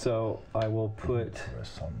interesting. So I will put.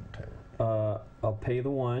 I'll pay the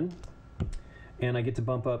 1, and I get to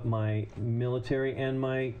bump up my military and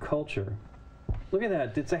my culture. Look at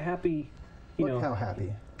that! It's a happy. Look how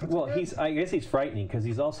happy. Well, I guess he's frightening because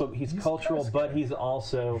he's cultural, kinda but scary. he's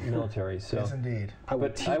also military. So. Yes, indeed. I will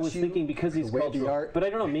But I teach was you thinking because he's the way of the cultural, art but I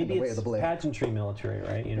don't know. and Maybe the way of it's the blade. pageantry military,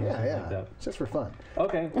 right? You know, Yeah, something yeah. like that. It's just for fun.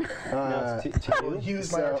 Okay. Now it's I two. will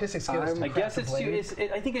use my So artistic skills. I'm- to I guess craft it's a two.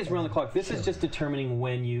 blade. I think it's around the clock. This is just determining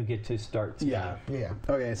when you get to start. Yeah. Yeah.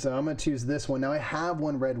 Okay, so I'm gonna choose this one. Now I have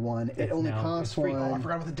one red one. It It's only now- costs Free. Oh, I one.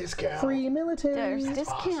 forgot about the discount. Free military. There's awesome. I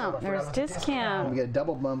discount. forgot There's about the discount. We discount. get a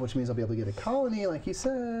double bump, which means I'll be able to get a colony, like you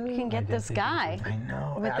said. You can get this guy. I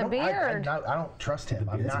know. With the beard. I don't trust him.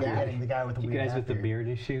 I'm not guy. getting the guy with the You weird guys with the hat beard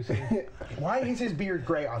issues? Why is his beard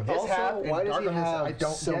gray on this Also, hat? and why does dark he on this? I have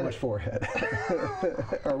don't so get much it. forehead?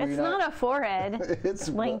 Are we It's not a forehead, It's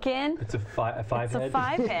Lincoln. It's a five It's a head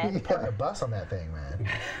 5 head. Park a bus on that thing,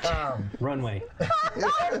 man. runway.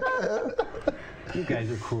 You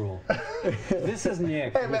guys are cruel. This is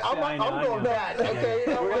Nick. Hey man, I'm going back. Okay,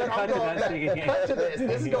 We're gonna cut I'm to going that thing back. again. Cut to this.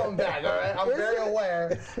 This is going back. All right. I'm very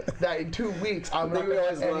aware that in 2 weeks I'm not going to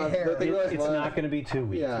have any hair. It's not going to be 2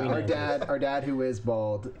 weeks. Yeah, We our know. dad who is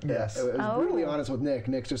bald. Yes. was Oh. brutally honest with Nick.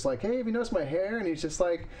 Nick's just like, hey, have you noticed my hair? And he's just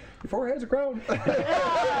like, your forehead's grown.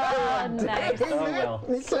 Oh, nice. Oh well.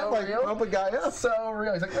 He can't like real. bump a guy up. So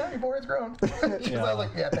real. He's like, your forehead's grown. So I was like,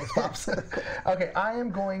 yeah, thanks, pops. Okay, I am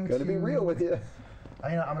going Gotta be real with you.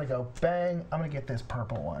 I'm gonna go bang. I'm gonna get this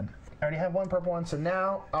purple one. I already have one purple one, so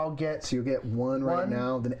now I'll get. So you get one right One.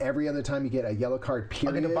 now. Then every other time you get a yellow card. I'm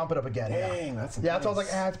Period. gonna bump it up again. Dang, that's yeah. That's why I was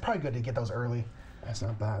like, nice. it's probably good to get those early. That's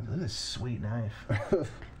not bad. Look at this sweet knife.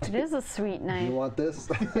 It is a sweet You knife. want this?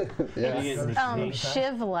 Yeah.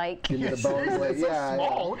 Shiv-like. Give me the bones. Like, yeah.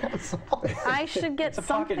 Small. Look how small. I should get a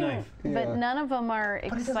pocket something, knife. but Yeah. none of them are it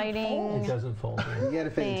doesn't exciting It doesn't fold. You gotta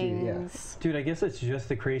fit into yeah. things. Dude, I guess it's just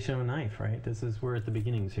the creation of a knife, right? We're at the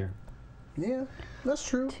beginnings here. Yeah, that's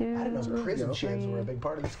true. I didn't know There we prison go. shivs were a big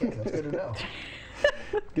part of this game. That's good to know.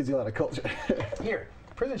 Gives you a lot of culture. Here,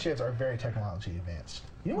 prison shivs are very technologically advanced.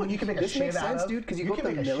 You know what? You can make a This shiv makes out sense, of, dude, 'cause you go can to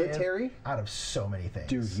the make a shiv military. out of so many things.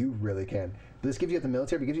 Dude, you really can. This gives you at the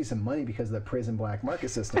military, but it gives you some money because of the prison black market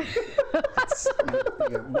system. you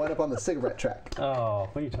get one up on the cigarette track. Oh,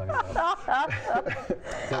 what are you talking about?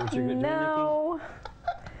 Is that what you're doing, No,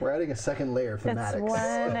 We're adding a second layer of it's thematics. 1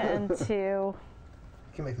 and 2. You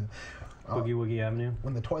can make them. Boogie Woogie Avenue?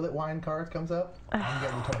 When the toilet wine card comes up, I'm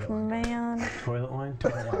getting the toilet wine. Man, Toilet wine?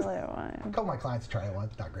 Toilet wine. blue A one. couple of my clients tried it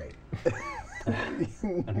once. Not great. I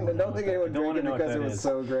don't think anyone don't wanna drank it know what because that it was is.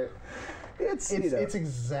 so great. It's you know, It's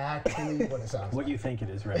exactly what it sounds What like. you think it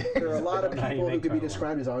is, right? there are a lot of How you people who make could be toilet wine.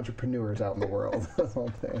 described as entrepreneurs out in the world. That's all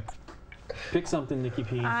I'm saying. Pick something, Nikki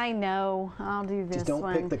P. I know. I'll do this Just don't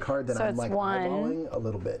one. pick the card that so I'm it's like 1. eyeballing a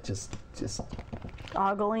little bit. Just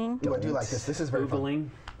Ogling. Do I do like this? This is very fun. Googling.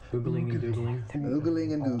 Googling and doodling.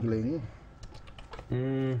 googling and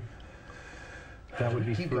googling. That would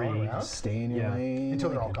be Keep free. going around? Stay in your Yeah. lane. Until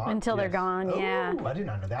they're all gone. Until they're Yes. gone, yeah. Ooh, I did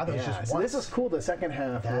not know that. That was Yeah, just so once. this is cool. The second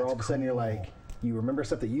half, where That's all of a sudden you're cool. like, you remember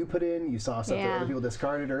stuff that you put in, you saw stuff that Yeah. other people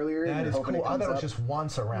discarded earlier. and That you're is hoping cool. it I comes thought it was up. just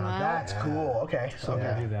once around. Wow. That's cool. Okay. So I'm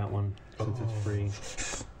going to do that one since it's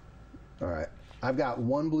free. All right. I've got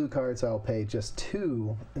one blue card, so I'll pay just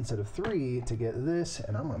 2 instead of 3 to get this,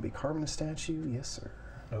 and I'm going to be carving a statue. Yes, sir.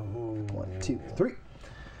 Ooh. 1, 2, 3.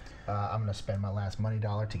 I'm going to spend my last money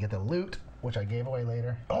dollar to get the loot. which I gave away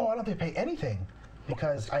later. Oh, I don't have to pay anything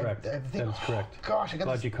because Correct. I think. That is correct. Oh, gosh, I got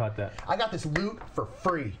Glad this. you caught that. I got this loot for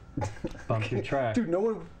free. Bump your track. Dude, no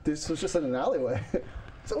one. This was just in an alleyway.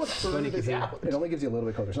 So what's Funny through this 'cause apple? It only gives you a little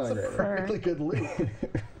bit colder. It's not It's a great. really good loot.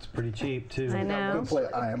 It's pretty cheap too. I know. Don't play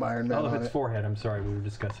I Am Iron Man Oh, if on it's it. forehead, I'm sorry, we were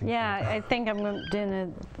discussing. Yeah, I think I'm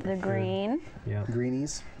doing the green. Yeah.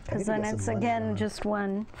 Greenies. I Because need to then get it's some money again on. just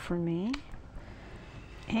one for me.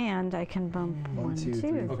 And I can bump one, two, two.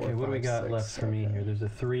 three, four. Okay, what do we 5, got 6, left for me okay. here? There's a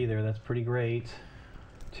 3 there. That's pretty great.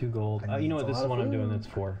 2 gold. I You know need what? a This is lot what of I'm doing. food. That's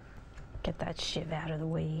 4. Get that shiv out of the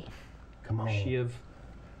way. Come on. Shiv.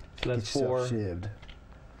 So that's Get 4. yourself shivved.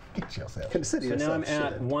 Get yourself. Consider So now I'm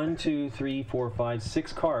yourself at shivved. 1, 2, 3, 4, 5,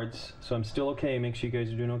 6 cards. So I'm still okay. Make sure you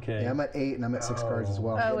guys are doing okay. Yeah, I'm at 8 and I'm at 6 cards as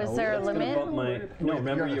well. Oh, I'm is getting there a old. That's gonna limit? bump my, no,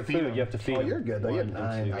 remember you your have to feed food. them. You have to feed Oh, them. you're good, though. You have 1,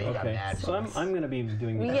 9. 2, Oh, you got okay. mad So I'm ones. going to be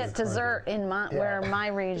doing We the get other card dessert in my where my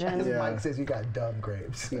As region. Mike says, you got dumb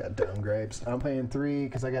grapes. You got dumb grapes. I'm paying 3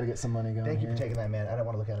 because I got to get some money going. Thank you here. for taking that, man. I don't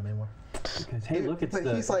want to look at him anymore. here. Okay. Hey, look, it's But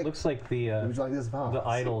the, he's like- it looks like the, Would you like this vase? the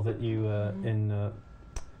idol that you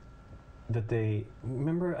that they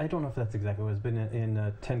remember. I don't know if that's exactly what it's been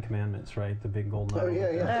in 10 Commandments, right? The big golden Oh, idol. yeah,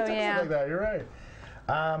 yeah. Oh, Something yeah. like that. You're right.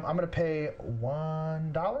 I'm gonna pay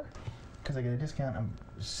 $1 because I get a discount. I'm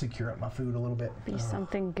secure up my food a little bit. Be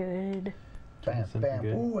something good. Bam, Something bam.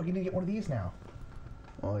 good. Ooh, I need to get one of these now.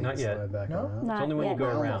 Oh, you Not can yet. slide back No? around. Not It's only when you yet. go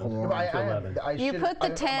Around the around. horn. But to 11. You put the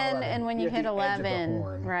 10 and when you You're hit at the edge of the 11,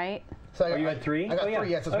 horn. right? So Are you at 3? I got oh, yeah. 3.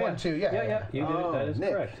 Yes, it's oh, 1, 2. Yeah, Yeah. You did it. That is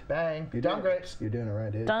Nick. correct. Bang. You're Dumb doing grapes. You're doing it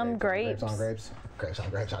right, dude. Dumb Grapes on grapes. grapes. Grapes on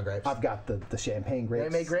grapes on grapes. I've got the champagne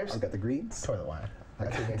grapes. made grapes? I've got the greens. Toilet wine. I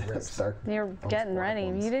got 2 big grapes. Dark. You're almost getting black ready.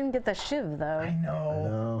 ones. You didn't get the shiv though. I know.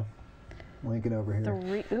 No. Lincoln over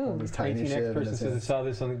here. All Ooh. these tiny 18X shit in person his says I hands. saw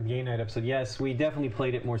this on the Game Night episode. Yes, we definitely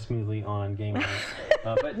played it more smoothly on Game Night.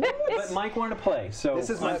 But Mike wanted to play, so This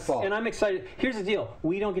is my fault. And I'm excited. Here's the deal: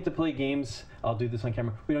 we don't get to play games. I'll do this on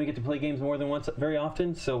camera. We don't get to play games more than once very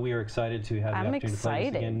often, so we are excited to have the I'm opportunity to play this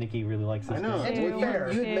excited. again. Nikki really likes this I know. game. And to be Well,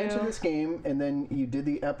 fair, you had mentioned Two. this game, and then you did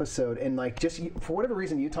the episode, and like for whatever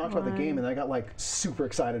reason, you talked about the game, and I got like super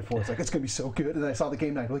excited for it. It's like it's gonna be so good, and I saw the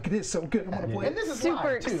game night, like it is so good. I want to play And it. this is Super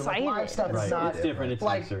live too. Like, live excited. stuff is Right, not it's different. It's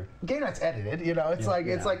like nicer. Game Night's edited. You know, it's Yeah. like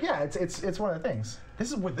Yeah. it's one of the things.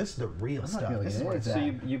 This is the real not stuff. gonna This get is where it's it.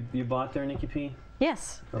 at. So you bought there, Nikki P?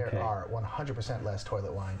 Yes, There Okay. are 100% less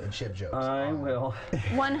toilet wine and shib jokes. I will.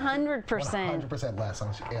 100%. 100% less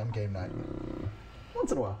on Game Night.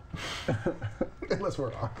 Once in a while. Unless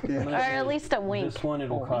we're on. Yeah. Or at least a wink. This one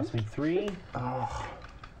it'll cost me 3. Oh,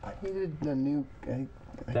 I needed a new. I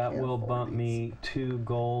That can't will afford bump these. me 2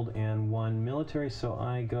 gold and 1 military, so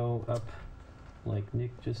I go up like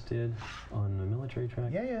Nick just did on the military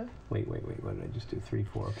track. Yeah. Wait. What did I just do? 3,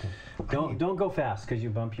 4. Okay. Don't go fast because you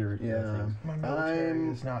bump your Yeah. things. My military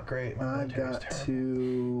is not great. My I've military is got terrible.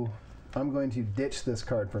 to. I'm going to ditch this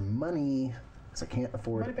card for money because I can't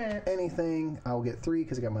afford Money pants. anything. I'll get 3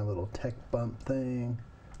 because I got my little tech bump thing.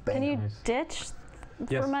 Bam. Can you Nice. ditch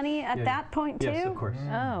Yes. for money at Yeah. that point too? Yes, of course.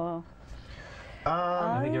 Oh,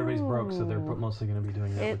 I think everybody's broke, so they're Oh. mostly going to be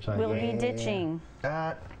doing that, it which I will like. be ditching.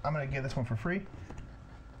 I'm gonna give this one for free.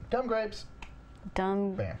 Dumb grapes.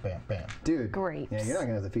 Dumb Bam, bam, bam. Dude. grapes. Yeah, you're not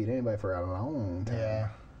gonna have to feed anybody for a long time. Yeah.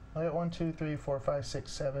 I got 1, 2, 3, 4, 5,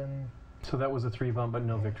 6, 7. So that was a 3 bump, but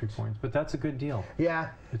no victory points. But that's a good deal. Yeah.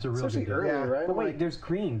 It's a real Especially good deal. early, Yeah. right? But I'm wait, like, there's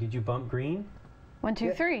green. Did you bump green? 1, 2,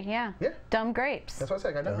 Yeah. 3. Yeah. Yeah. Dumb grapes. That's what I said.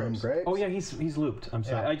 I got dumb dumb grapes. grapes. Oh yeah, he's looped. I'm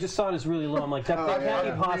sorry. Yeah. I just saw it as really low. I'm like, that, Oh, that yeah, can't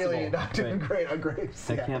be I'm possible. Really not doing Right. great on grapes.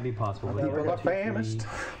 That Yeah. can't be possible. But People here, got 2, 3, famished.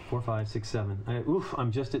 4, 5, 6, 7. Oof,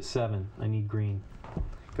 I'm just at 7. I need green.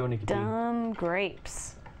 Go, Nikki P. Dumb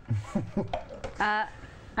grapes.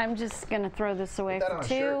 I'm just gonna throw this away Put that for on a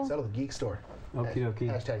shirt. 2. Settle the geek store. Okie dokie.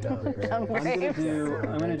 Hashtag dumb grapes. Dumb Grapes.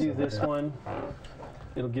 I'm gonna do this Okay. one.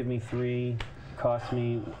 It'll give me 3. Cost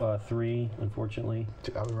me 3, unfortunately.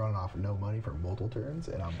 Dude, I've been running off no money for multiple turns,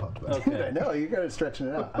 and I'm pumped about it. Okay. I know, you're kind of stretching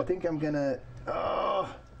it out. I think I'm gonna.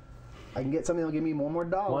 I can get something that'll give me one more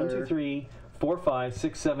dollar. 1, 2, 3, 4, 5,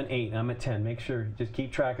 6, 7, 8. I'm at 10. Make sure. Just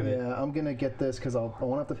keep track of it. Yeah, I'm gonna get this because I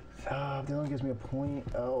won't have to. The other one gives me a point.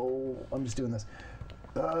 Oh, I'm just doing this.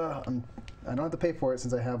 I don't have to pay for it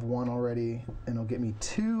since I have 1 already, and it'll get me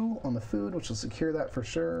 2 on the food, which will secure that for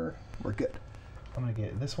sure. We're good. I'm gonna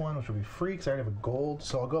get this one, which will be free because I already have a gold.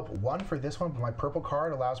 So I'll go up 1 for this one, but my purple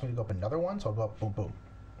card allows me to go up another one. So I'll go up boom, boom.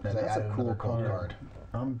 Man, 'Cause I that's a added cool another gold card.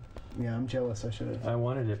 I'm jealous. I should have. I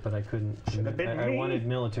wanted it, but I couldn't. Should've been I me. wanted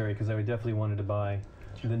military because I would definitely wanted to buy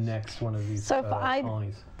the next one of these So if I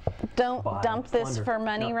colonies. Don't Buy, dump this plunder. for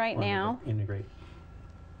money Not right plunder, now. but integrate.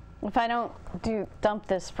 If I don't dump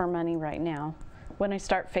this for money right now, when I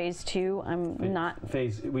start phase 2, I'm not.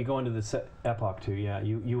 Phase. We go into the epoch 2. Yeah,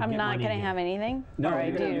 you. I'm get not money going to again. have anything. No, or I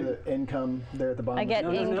you're gonna do. The income there at the bottom. I get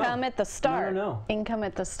No, no, no. income at the start. No. Income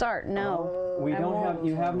at the start. No. We I don't won't. have.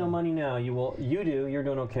 You have no money now. You will. You do. You're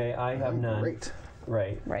doing okay. I have none. Great.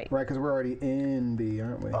 Right. Right. Right, because we're already in B,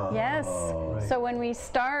 aren't we? Yes. Right. So when we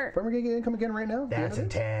start But we're going to get income again right now? That's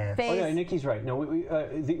intense. Oh yeah, phase, Nikki's right. No, we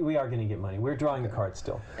are going to get money. We're drawing the cards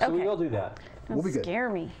still, so we Okay. will do that. We'll be good. scare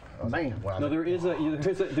me. Man. Wow. No, there is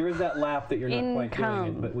that lap that you're not quite doing Income.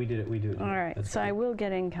 it, but we did it. We do it. All right. That's So I good. will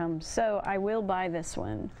get income. So I will buy this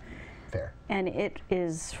one, Fair. and it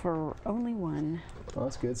is for only one. Oh,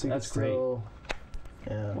 that's good. So you That's can still,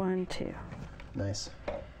 yeah, 1, 2. nice.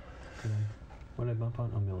 What did I bump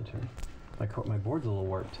on? Oh, military. My board's a little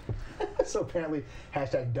warped. So apparently,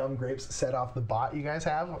 hashtag dumb grapes set off the bot you guys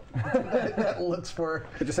have that looks for.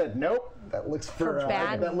 It just said nope. That looks for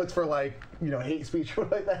bad- that looks for like hate speech or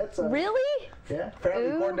like that. So Really? yeah,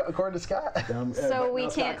 apparently Ooh. according to Scott. Dumb, So but we no,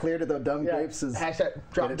 it's not can't- clear to the dumb Yeah. grapes is Hashtag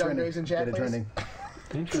drop get it dumb trending. grapes in chat, Get it please. trending.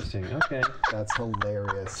 Interesting. Okay. That's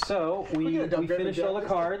hilarious. So we get a dumb grape in finished all the chat,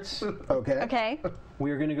 cards. Okay. Okay.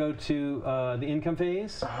 We are going to go to the income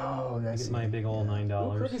phase. Oh, I Get see. my big old Ooh, $9.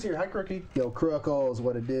 Crookie's here. Hi, Crookie. Yo, Crookles,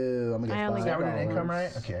 what it do? I'm gonna I get only $5. got Got an income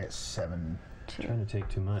right? Okay, I got 7. Trying to take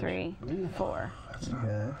too much. 3, 4.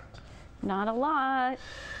 Okay. Not a lot.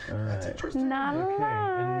 All right. Interesting. Not a Okay,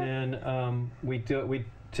 lot. and then we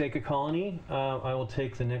take a colony. I will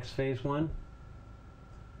take the next phase 1,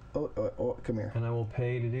 Oh, come here. and I will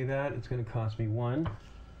pay to do that. It's going to cost me 1.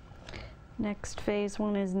 Next phase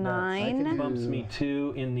 1 is can 9. do- Bumps me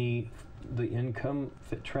 2 in the income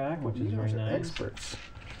fit track, which You is very guys are nice. experts.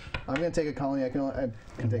 I'm gonna take a colony. I can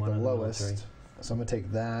And take one the on the lowest. military. So I'm gonna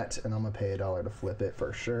take that, and I'm gonna pay $1 to flip it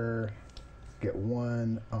for sure. Get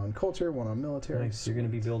 1 on culture, 1 on military. Nice. You're going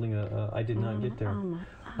to be building I did not get there.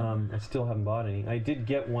 I still haven't bought any. I did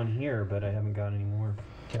get one here, but I haven't got any more.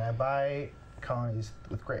 Can I buy colonies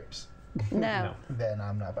with grapes? No. Then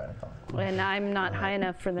I'm not buying a colony. And I'm not high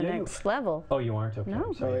enough for the Yeah, you- next level. Oh, you aren't? Okay. No.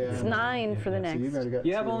 I'm sorry. Oh, yeah. It's 9 for the So next. you've already got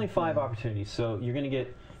You have 2. only 5 Yeah. opportunities, so you're going to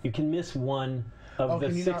get. You can miss one of Oh, the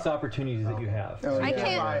can you 6 not- opportunities that you have. Oh, I yeah.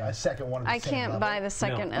 can't- buy a second one. At the I same can't level. buy the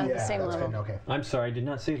second No. at Yeah, the same that's level. good. Okay. I'm sorry, I did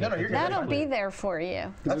not say that. No, you're good. That'll That's be fine. there for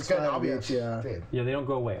you. That's Just good. 5 I'll be each, yeah. Dude. Yeah, they don't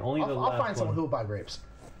go away. Only the I'll last find someone one. who will buy grapes.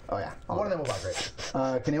 Oh yeah. One of them will buy grapes.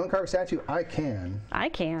 Can anyone carve a statue? I can. I I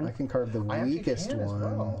can. can carve the I actually weakest can as one.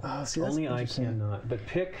 well. Oh, see, that's Only I interesting. cannot. But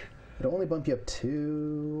pick. It'll only bump you up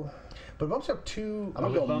 2. But bumps up 2. I'm I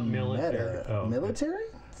gonna would go bump military. meta. Oh, okay. Military?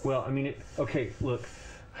 Well, I mean, okay, look.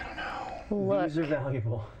 Look. These are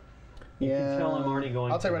valuable. You Yeah. can tell I'm already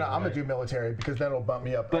going. I'll tell you for right now, I'm it, gonna do military because that'll bump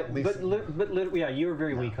me up. But at least. yeah, you were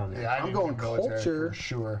very weak on that. Yeah, I I'm need to going do military culture. for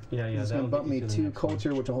sure. Yeah, It's that'll gonna bump get me you to the 2 next one,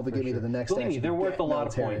 culture, which will hopefully for get me to sure. the next Believe me, action. they're worth a lot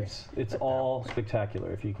of Military. points. It's all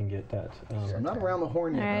spectacular if you can get that. I'm not around the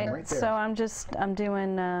horn All yet. right. I'm right there. So I'm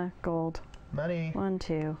doing gold. Money. 1,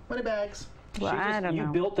 2. Money bags. Well, I don't you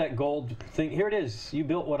know. built that gold thing. Here it is. You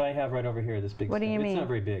built what I have right over here. This big. What do thing. you It's mean? not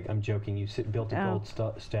very big. I'm joking. You built a Oh.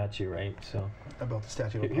 gold statue, right? So I built a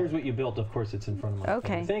statue. Of here's what you built. Of course, it's in front of my.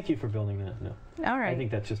 Okay. phone. Thank you for building that. No, All I right.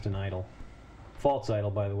 think that's just an idol. False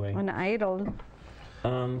idol, by the way. An idol. You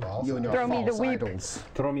and your Throw me the false weep. idols.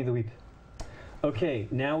 Throw me the weep. Okay,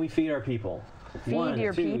 now we feed our people. Feed 1,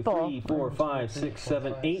 your 2, people. 3, 4, 5, 6,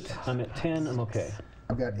 7, 8. I'm at 10. I'm okay.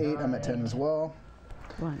 I've got 8. I'm at 10 as well.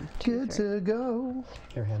 1, 2, Good 3. to go.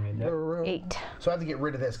 Here, hand me The that. road. 8. So I have to get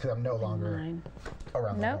rid of this because I'm no longer 9.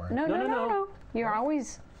 around the No, horn. no, No, no, no, no, no. no. You're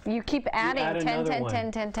always. You keep adding add 10, another 10, one.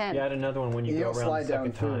 10, 10, 10. You add another one when you You go don't around slide the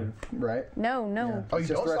down second time. food, right? No, no, Oh, you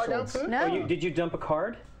Just don't slide down thresholds. food? no, Oh, did you dump a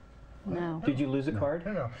card? no. Did you lose a card?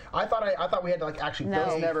 No. I thought we had to like actually No.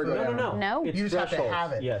 pay Never go food. down. No. No? It's You just have to thresholds.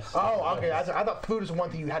 have it. Yes. Oh, okay. I thought food was the one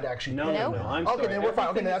thing you had to actually No, pay. no, Nope. no. I'm Okay, sorry. then we're fine. Okay,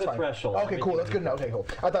 Everything that's is a fine. threshold. Okay, cool. Everything That's is good.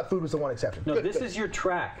 Okay, cool. I thought food was the one exception. No, Good, this good. is your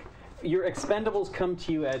track. Your expendables come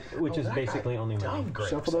to you at, which is that basically guy- only money. Dumb grapes.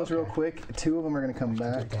 Shuffle those real okay. quick. 2 of them are going to come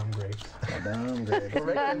back. Dumb grapes. Dumb grapes. We're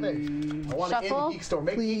making a thing. I want an Shuffle, indie geek store.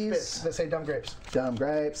 Make geek please. bits that say dumb grapes. Dumb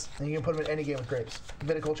grapes. And you can put them in any game with grapes.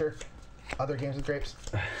 Viticulture, other games with grapes.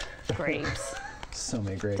 Grapes. So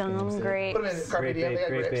many great Dumb games. there. grapes. Put them in Carpe Grape Diem. They got ape,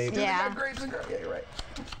 grape grapes. ape. They Yeah. got grapes and grapes. Yeah, you're right.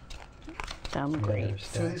 Dumb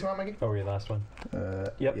grapes. 2 of these, you want, Mikey? Oh, your last one. Yeah,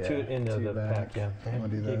 Yep, 2 in the 2 back. pack. Yeah, I'm gonna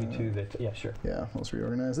do gave that. you 2 that. Yeah, sure. Yeah, let's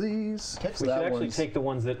reorganize these. Okay. So We that should actually one's- take the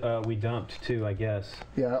ones that we dumped too, I guess.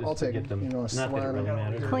 Yeah, just I'll to take get them. you know, Not that it slide really them.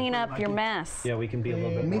 matters. Clean up your mess. Yeah, we can be a little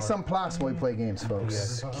bit Give me more. some plus while we play games,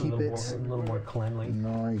 folks. Yeah, Keep a it little more cleanly.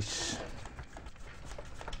 nice.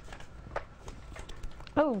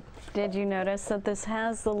 Oh, did you notice that this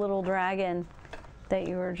has the little dragon that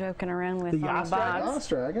you were joking around with The on Yas the dragon? box? Lost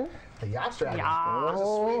Dragon. The Yas Dragon. Yas.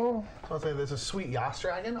 So I'll say there's a sweet Yas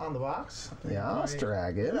Dragon on the box. Yas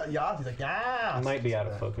Dragon. Yas. He's like, Yas. It might be out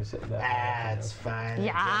of focus at that. That's fine.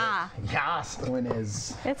 Yeah. Yas. When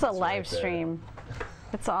is? It's a right live there. stream.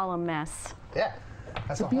 It's all a mess. Yeah.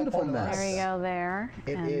 That's a the whole beautiful point of mess. There we go, there.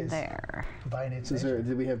 It and is. there. By its So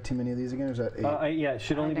did we have too many of these again? Or is that 8? Yeah, it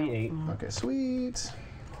should only be 8. Okay, sweet.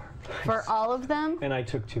 For all of them? And I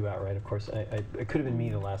took 2 outright, of course. It could have been me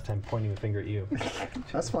the last time pointing the finger at you.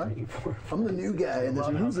 That's fine. 3, 4, I'm the new guy in this.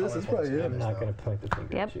 love Who's how this? It's colorful probably this him. is. I'm not going to point the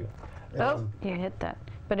finger Yep. at you. Oh, you hit that.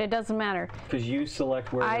 But it doesn't matter. Because you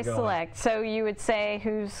select where I we're going. select. So you would say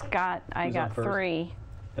who's got, I Who's on got first? 3.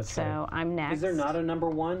 That's So fine. I'm next. Is there not a number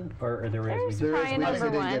 1? Or there is? There's We There just, is. Try We just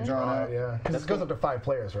number didn't get one. drawn out. Yeah. Because it goes up to 5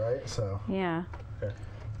 players, right? So. Yeah.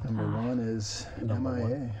 Number 1 is Number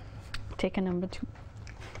MIA. Take a number 2.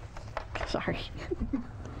 Sorry.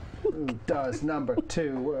 Who does number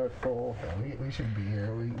 2 work for? Yeah, we shouldn't be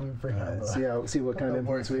here. We bring out See what kind of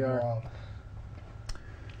influence we are.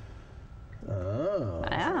 Oh.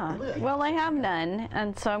 Yeah. Well, I have none,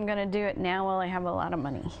 and so I'm going to do it now while I have a lot of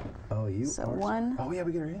money. Oh, you So are. 1, Oh, yeah,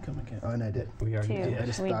 we get our income again. Oh, and I did. we already 2. did. I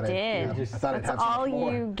just We thought did. I thought I'd That's have so all much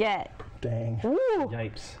more. you get. Dang. Ooh.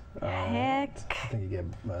 Yipes. Heck. I think you get.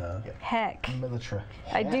 Heck. Military.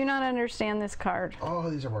 I do not understand this card. Oh,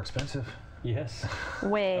 these are more expensive. Yes.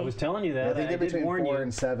 Way. I was telling you Yeah, that. they I did did between warn 4 you.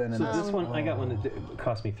 and 7. So And this one, I got one that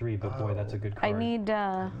cost me 3, but boy, that's a good card. I need,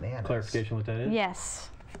 Man. clarification what that is? yes.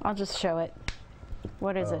 I'll just show it.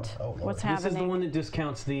 What is it? oh, Lord. What's This is the happening? one that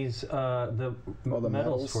discounts these, the medals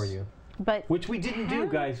medals. for you. But Which we didn't do,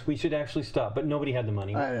 guys. We should actually stop. But nobody had the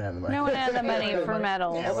money. I didn't have the money. no one had the money for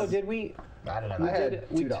medals. Oh, did we? I don't I know. had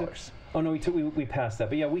we $2. took- Oh no, we passed that.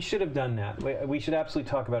 But yeah, we should have done that. We should absolutely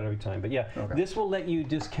talk about it every time. But yeah, Okay. this will let you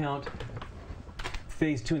discount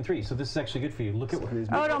phase 2 and 3. So this is actually good for you. Look at what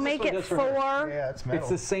Oh, it'll this make one it does for her. 4. Yeah, it's metal. It's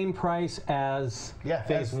the same price as yeah,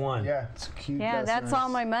 phase 1. Yeah. It's cute. Yeah, that's all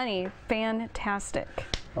nice. my money. Fantastic.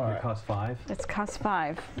 All It right. costs 5. It's cost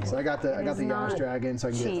 5. So I got the is Yas not Dragon, so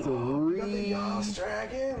I can cheap. get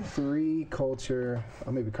Dragon. 3 culture.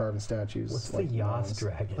 Oh, maybe carving statues. What's the like Yas those.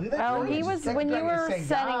 Dragon? Look at that Oh, dragon. he was, That when you dragon is were saying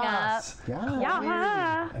setting up. yas. Yeah.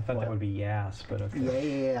 Yeah. I thought that would be Yas, but okay.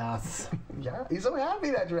 Yes. Yeah. He's so happy,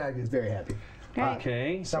 that dragon. He's very happy. Right.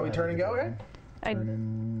 Okay. So we turn and go, right? I,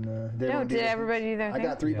 Turning, no, everyone do did their everybody do their I thing?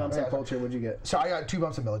 got 3 bumps Yeah. on culture. What'd you get? So I got 2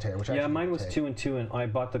 bumps in military, which I Yeah, actually mine didn't was take. 2 and 2, and I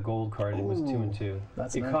bought the gold card. It was 2 and 2.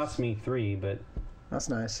 That's it nice. cost me 3, but That's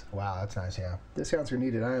nice. Wow, that's nice, yeah. Discounts are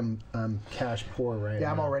needed. I'm cash poor right now.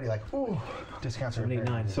 Yeah, I'm already like, ooh, discounts are very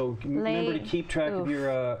 789. needed. So remember to Late. keep track of Oof.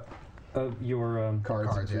 your cards and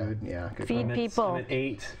Cards, yeah. food. Yeah. Good Feed call. I'm people. at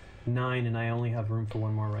 8, 9, and I only have room for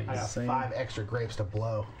 1 more right I now. got Same. 5 extra grapes to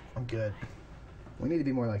blow. I'm good. We need to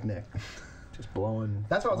be more like Nick. Just blowing.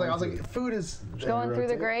 That's what I was like, food is... Going through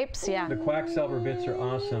the rotate. grapes? Yeah. The Quacksalver bits are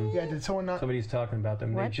awesome. Yeah, did someone not... Somebody's talking about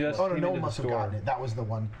them. They What? just Oh, no, came no into one the must have store. gotten it. That was the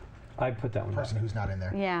one I put that one person back. who's not in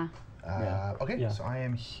there. Yeah. Okay, Yeah. so I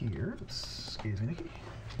am here. Excuse me, Nikki.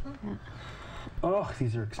 Oh,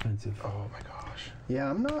 these are expensive. Oh my gosh. Yeah,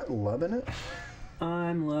 I'm not loving it.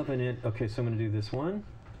 I'm loving it. Okay, so I'm going to do this one.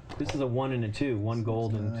 This is a 1 and a 2. 1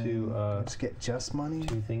 gold and 2 Just get just money.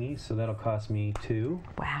 2 thingies. So that'll cost me 2.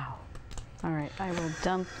 Wow. All right, I will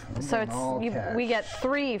dump. So going all it's cash. we get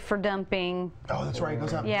 3 for dumping. Oh, that's right. It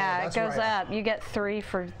goes up. Yeah, that's it goes right. up. You get 3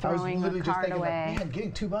 for I was throwing the literally just card thinking, away. like, man,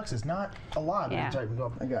 getting $2 is not a lot. But Yeah. it's right, we go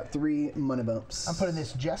up. I got 3 money bumps. I'm putting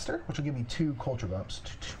this Jester, which will give me 2 culture bumps.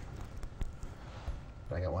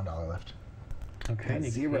 But I got $1 left. Okay, Nikki.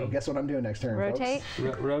 0. Guess what I'm doing next turn, Rotate.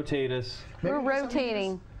 folks? Rotate us. We're Maybe something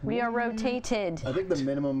rotating. We are rotated. I think the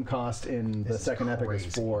minimum cost in the This is second epic is crazy.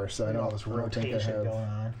 4, so I Look at don't, all this I don't think I rotation have. going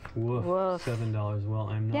on. Woof. Woof. $7. Well,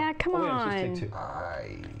 I'm not. Yeah, come oh, yeah, on. just take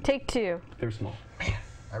 2. Take 2. They're small.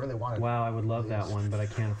 I really wanted. Wow, I would love that one, but I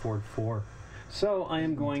can't afford 4. So I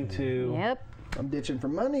am going to. Yep. I'm ditching for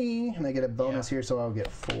money, and I get a bonus here, so I'll get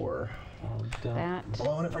 4. I'll dump That.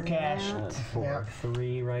 Blowing it for cash. That. Yeah.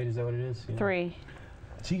 3, right? Is that what it is? Yeah. 3.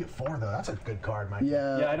 So you get 4 though. That's a good card, Mike.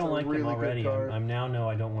 Yeah, Yeah, I it's don't a like really him good already. card. I'm now know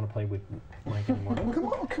I don't want to play with Mike anymore.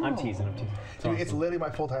 Come I'm on. teasing. I'm teasing. Dude, it's awesome. literally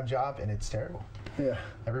my full-time job, and it's terrible. Yeah.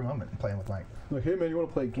 Every moment I'm playing with Mike. Like, hey man, you want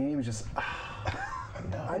to play games? Just,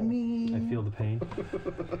 No. I mean, I feel the pain.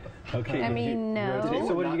 Okay. I did mean, you no. rotate?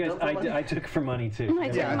 So what did you Not guys? dump for money? I took for money too. I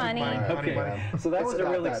took Yeah, I took money. mine. Okay. Money. So that It's was a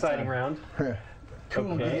about real that exciting time. round.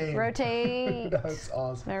 Cool Okay. game. Rotate. That's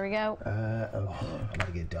awesome. There we go. I'm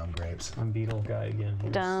gonna get dumb grapes. I'm Beetle guy again.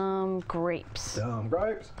 Here. Dumb grapes. dumb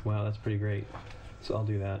grapes. Wow, that's pretty great. So I'll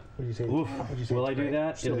do that. What'd you say? Oof. What'd you say? Will I It's do great.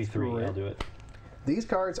 that? It'll be It's 3. great. I'll do it. These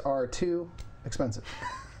cards are too expensive.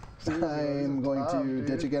 I'm going to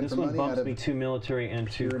ditch again This for one money bumps out me of 2 military and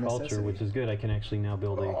 2 pure culture, necessity. which is good. I can actually now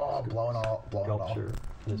build a blowing all. sculpture.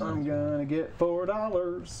 This I'm next gonna get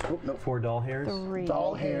 $4. Oh, no. 4 doll hairs. 3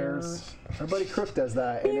 Doll hairs. Our buddy Crook does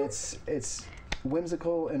that, and it's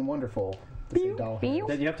whimsical and wonderful. To say doll hairs.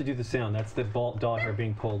 That you have to do the sound. That's the doll hair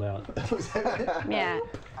being pulled out. Yeah.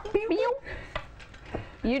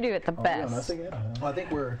 You do it the Are we on us best. again? Well, I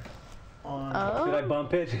think we're on. Did I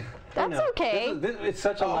bump it? That's okay. It's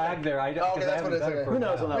such a lag there. okay, that's what it is. Okay. Who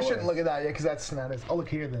knows when that We shouldn't was? look at that yet because that's not as. Oh, look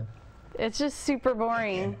here then. It's just super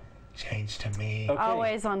boring. Change to me. Okay.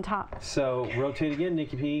 Always on top. So rotate again,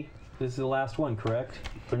 Nikki P. This is the last one, correct?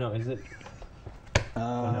 Or no, is it?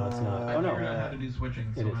 Oh, no, it's not. I Oh, no. figured out how to do switching,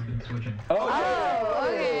 so It is. I've been switching. Oh,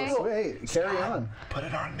 okay. Wait, carry on. Put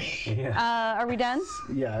it on me. Yeah. Are we done?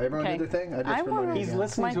 Yeah, everyone Okay. did their thing. I just I remembered wanna- it He's again.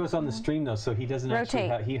 listening to us on the stream though, so he doesn't actually.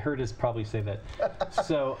 Rotate. He heard us probably say that.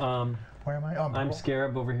 So Where am I? Oh, I'm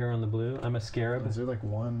Scarab over here on the blue. I'm a Scarab. Is there like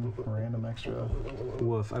one random extra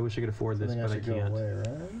Woof. I wish I could afford this, thing I but I should go can't. away,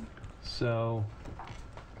 right? So.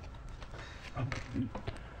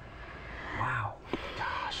 Wow.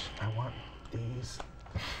 Gosh, I want these.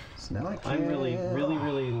 So now I can. I'm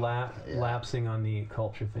really lapsing on the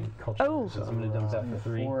culture thing. Culture. Oh. So I'm gonna dump that for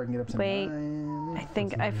 3. 4, I can get up to Wait. 9. I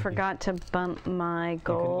think I forgot to bump my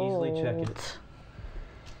gold. can easily check it.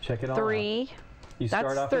 Check it all out. 3, You That's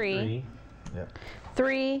start off 3. at 3. Yeah.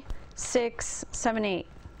 3, 6, 7, 8.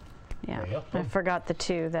 Yeah, There you go. I forgot the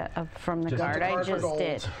 2 that from the Just guard. the I cards are just gold.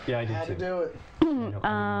 did. Yeah, I did Had too. to do it. I didn't want to do that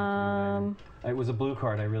either. It was a blue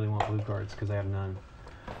card. I really want blue cards because I have none.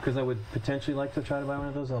 Because I would potentially like to try to buy one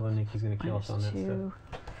of those, although Nikki's going to kill us on that stuff. 2,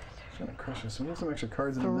 It's gonna crush us. We have some extra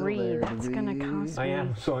cards in the 3. middle there. That's gonna cost I me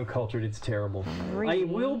am so uncultured, it's terrible. 3. I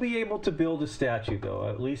will be able to build a statue, though.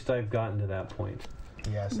 At least I've gotten to that point.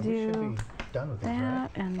 Yeah, so we should be done with these, right?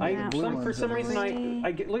 that and I, that. for some reason, Three.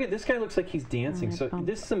 I get, look at this guy. Looks like he's dancing. And I So bump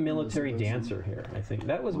this is a military those dancer here. I think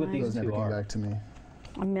that was what One. these Those never two came are. back to me.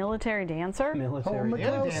 A military dancer? Military Oh my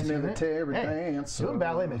Yeah, gosh, dancing, military Hey, dancer. doing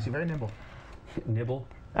ballet makes you very nimble. nibble.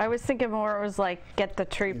 I was thinking more it was like get the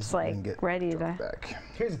troops And like get ready dropped to. back.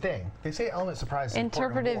 Here's the thing. They say element surprise is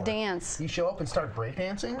important in Interpretive war. dance. You show up and start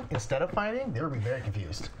breakdancing instead of fighting, they would be very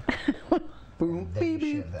confused. Boom, Then you beep,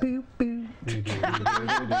 shiv beep, them. boop,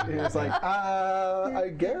 boop. It was like, I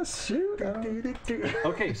guess, shoot.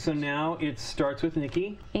 Okay, so now it starts with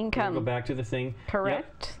Nikki. Income. We'll go back to the thing. Yep.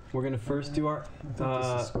 Correct. We're gonna first do our. I think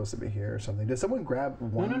this is supposed to be here or something. Did someone grab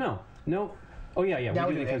one? No. Oh yeah. Now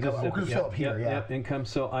we we do do the income. We'll fill up here, yeah. Yep, income.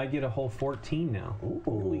 So I get a whole 14 now.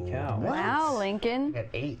 Holy cow. Wow, Lincoln. At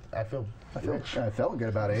 8, I feel rich. I felt good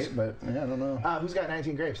about 8, but yeah, I don't know. Who's got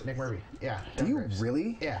 19 grapes? Nick Murphy. Yeah. Do dumb you grapes.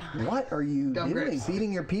 really? Yeah. What are you Dumb doing? grapes.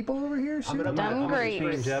 Feeding your people over here? Shoot. gonna- Dumb I'm gonna grapes.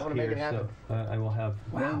 change I up wanna make here, it happen. so I will have.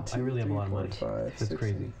 Wow, One, I really have a lot of 2, money. 3, 4, 5, That's 6,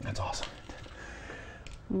 crazy. That's awesome.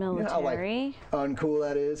 Military. Uncool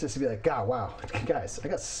that is, just to be like, God, wow, guys, I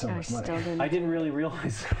got so I much money. still didn't. I didn't really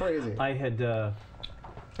realize. Crazy. I had.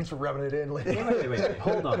 Thanks for rubbing it in. Wait.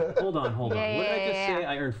 Hold on. Yeah, What did I just say? yeah.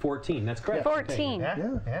 I earned 14. That's correct. 14. Yeah,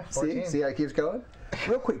 Yeah. 14. See how it keeps going?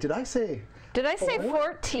 Real quick, did I say Did I say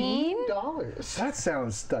 14? $14? that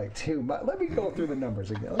sounds like too much? Let me go through the numbers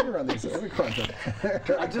again. Let me run these. Let me crunch them.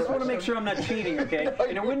 I just want to make sure I'm not cheating, okay?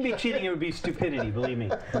 And it wouldn't be cheating; it would be stupidity. Believe me.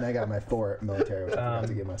 And I got my 4 military, which I forgot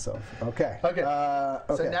to give myself. Okay. Okay.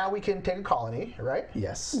 Okay. So now we can take a colony, right?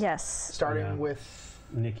 Yes. Yes. Starting Yeah. with.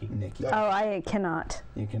 Nikki. Nikki, Oh, I cannot.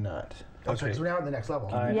 you cannot. Oh, sorry, Okay. 'cause we're now at the next level.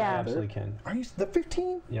 I Yeah. absolutely can. Are you the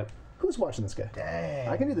 15? Yep. Who's watching this guy? Dang.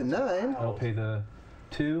 I can do the 9. I'll pay the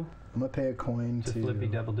 2 I'm gonna pay a coin to to Flippy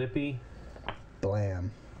Double Dippy.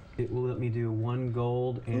 Blam. It will let me do 1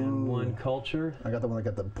 gold and Ooh. 1 culture. I got the one that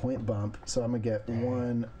got the point bump, so I'm gonna get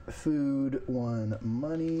 1 food, 1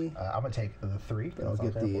 money. I'm going to take the 3. I'll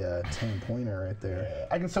get the 10 pointer right there.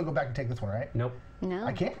 I can still go back and take this one, right? Nope. No.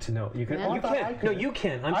 I can't? No, you can. No. You I thought I can. could. No, you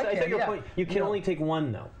can. I I can, thought your yeah. point. You can No. only take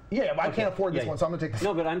 1 though. Yeah, but I Okay. can't afford this Yeah. one, so I'm going to take this.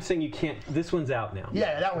 No, but I'm saying you can't. This one's out now.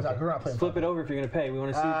 Yeah, that one's out. We're not playing. Flip it over if you're going to pay. We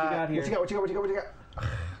want to see what you got here. What you got? What you got? What you got? What you got?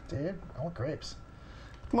 Dude, I want grapes.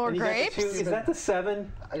 More And you got the grapes? 2 Is that the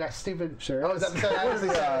 7? I got stupid. Sure Oh, is that the 7? What are the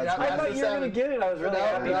odds? I thought you were going to get it. I was really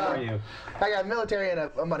happy no. for you. I got military and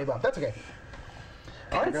a money bump. That's okay.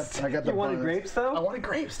 I got the You wanted bonus. grapes I though? wanted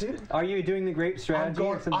grapes, dude. Are you doing the grape I'm strategy?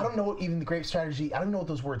 going. or something? I don't know even the grape strategy. I don't know what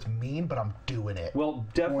those words mean, but I'm doing it. Well,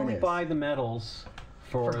 definitely Point is- buy the medals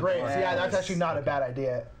for For grapes, yeah, that's Yes. actually not a bad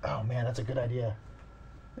idea. Oh man, that's a good idea.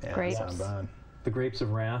 Yeah, Grapes. sound bad. The Grapes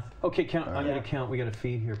of Wrath. Okay, count. I'm gonna count. We got to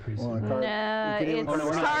feed here pretty soon. No, You can even it's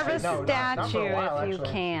carve a carve a statue. No, not for a while, statue if you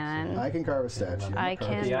actually. can. I can carve a statue. I Carve-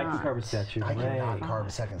 can. Yeah, I can carve a statue. I cannot Yay. carve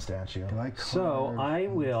a second statue. Do I So, carve I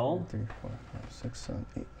 1, will- 2, 3, 4, 5, 6, 7,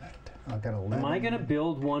 8, 9, 10. I've got 11. Am I gonna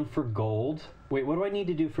build one for gold? Wait, what do I need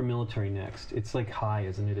to do for military next? It's like high,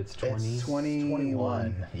 isn't it? It's 20. It's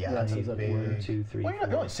 21. Yeah, that it's sounds like big. 1, 2, 3, Well, you're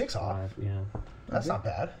 4, only 6 off. 5, yeah. That's not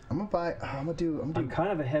bad. I'm gonna buy. I'm gonna do I'm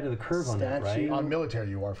kind of ahead of the curve on that, right? Statue. On military,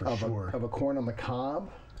 you are for of sure. a corn on the cob.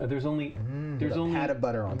 There's only With a pat of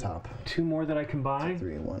butter on top. 2 more that I can buy.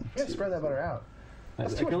 3, 1, Yeah, 2. spread that butter out. I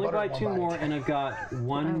That's too can much only butter buy in one 2 bite. more, and I've got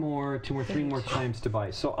 1 more, 2 more, 3 more times to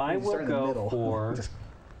buy. So I You will start in the go middle. for Just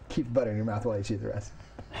keep butter in your mouth while you chew the rest.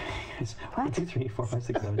 1, 2, 3, 4, 5,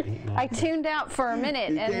 6, 7, 8, 9. I tuned out for a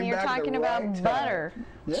minute, You and came you're back at the talking about right time. butter,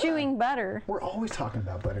 Yeah. chewing butter. We're always talking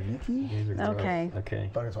about butter, Nikki. These are gross. Okay. Okay.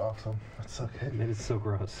 Butter's awesome. That's so good. That is so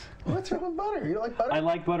gross. What's wrong with butter? You don't like butter? I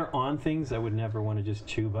like butter on things. I would never want to just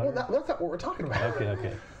chew butter. Well, that's not what we're talking about. Okay,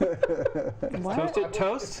 okay. What? Toasted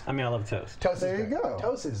toast? I mean, I love toast. Toast There is you good. go.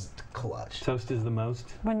 Toast is clutch. Toast is the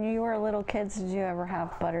most. When you were little kids, did you ever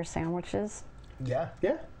have butter sandwiches? Yeah.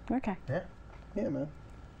 Yeah, Okay. Yeah. yeah, man.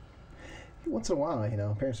 Once in a while,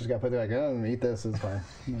 parents just got to put there like, oh, eat this, it's fine.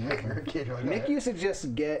 You're a kid. You're like, Nick "Oh, used to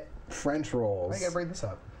just get French rolls. I gotta bring this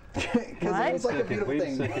up. Because What? it was like a Second, beautiful wait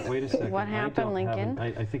thing. a second, wait a second. What I happened, don't have Lincoln?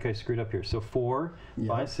 I think I screwed up here. So 4, Yeah.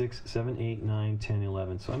 5, 6, 7, 8, 9, 10,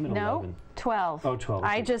 11. So I'm at No, 11. 12. Oh, 12.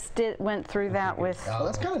 I okay. just went through that good. with. Well,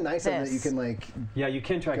 that's kind of nice that you This. can like. Yeah, you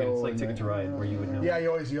can track it. It's Go like and Ticket to Ride, where you would know. Yeah,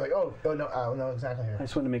 you're like, oh no, exactly here. I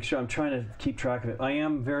just wanted to make sure. I'm trying to keep track of it. I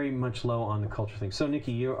am very much low on the culture thing. So,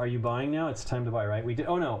 Nikki, are you buying now? It's time to buy, right? We did.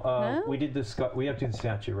 Oh no, No. we did this. We have to do the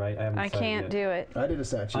statue, right? I haven't I decided can't yet. do it. I did a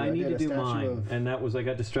statue. I need did to a do statue mine, of- and that was I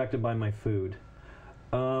got distracted by my food.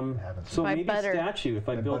 So My maybe butter. statue. If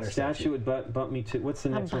I My build butter statue, statue. it would bump me to what's the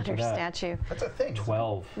A next one for butter that? statue. That's a thing.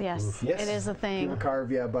 12. Yes, Oof. Yes. it is a People thing. carve,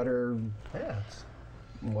 butter, Yeah. it's-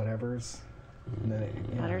 whatever's. And then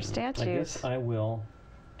Butter I guess statues. I will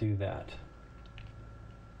do that.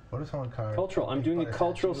 What does someone carve? Cultural. I'm doing a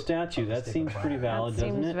cultural statue. That seems pretty valid, That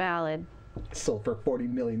doesn't seems it? valid. sold for $40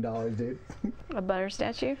 million, dude. A butter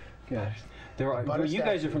statue? Yeah. There are. butter Well, you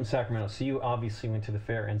guys statue. are from Sacramento, so you obviously went to the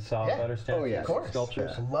fair and saw Yeah. butter statues, Oh, yeah. Of course.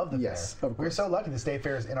 sculptures. I love the Yes, fair. of We're course. so lucky the state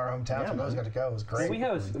fair is in our hometown, Yeah, so we always man. got to go. It was great. We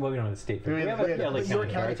have. Well, we don't have the state fair. We We have- have we a have- LA Your Your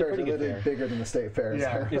County county fair. It's a fair is pretty good literally fair. bigger than the state fair.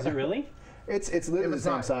 Yeah. Is it really? It's literally the It's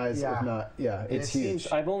same not- size, yeah. if not, yeah, it's It's-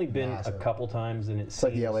 huge. I've only been Massive. a couple times, and It's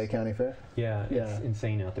like the LA County Fair. Yeah, it's Yeah.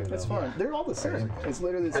 insane out there. It's though. fun. They're all the same. It's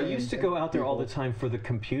literally the I same. used to go out there all the people. time for the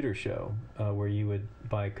computer show, where you would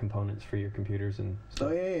buy components for your computers and stuff.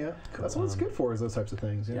 Oh yeah. That's what it's good for, is those types of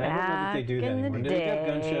things. I Yeah. don't know that they do that Back in the anymore. They have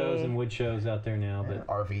gun shows day. and wood shows out there now, but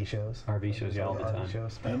RV shows. RV shows, yeah, all the RV time.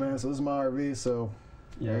 shows. Hey man, so this is my RV. So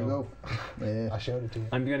there you go. I Yeah. showed it to you.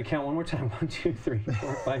 I'm going to count one more time. 1, 2, 3,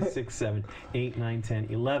 4, 5, 6, 7, 8, 9, 10,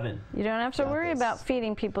 11. You don't have to Got worry this. about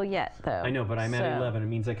feeding people yet, though. I know, but I'm at So, 11. It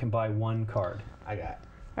means I can buy one card. I got.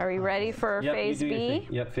 Are we ready for Yep, phase you do your B?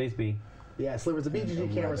 thing. Yep, phase B. Yeah, Slivers. The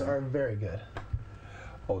BGG cameras are very good.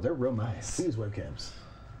 Oh, they're real nice. These webcams.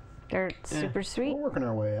 They're super We're sweet. working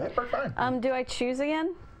our way up. They're fine. Do I choose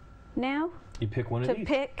again now You pick one to of these.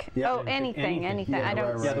 pick? Yeah, oh, you pick anything. anything. Yeah, I don't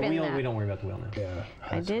right, Yeah, the spin wheel, that. we don't worry about the wheel now. Yeah.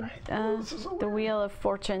 I did the Wheel of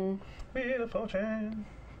Fortune. Wheel of Fortune.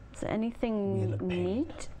 Is anything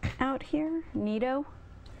neat out here? Neato?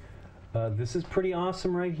 This is pretty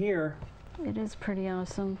awesome right here. It is pretty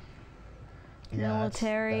awesome. Yeah,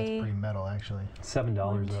 Military. That's pretty metal, actually. $7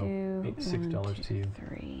 One, though. two, Maybe $6 1, to you. 2,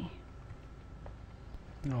 3.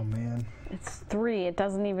 Oh man. It's 3. It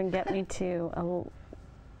doesn't even get me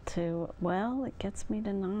well, it gets me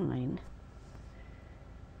to 9.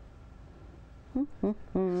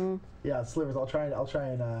 Yeah, Slivers. I'll try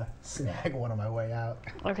and snag one on my way out.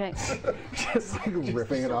 Okay. Just like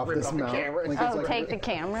ripping it off Rip this off the mount. camera. Like, it's Oh, like, take the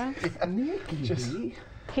camera. Nikki. Just-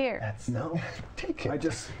 Here. That's No. Take it. I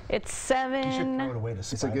just. It's You should throw 7 it away to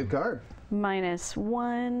It's a good card. minus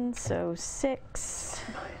 1, so 6.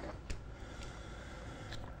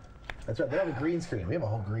 That's right. They have a green screen. We have a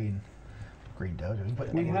whole green dojo. You can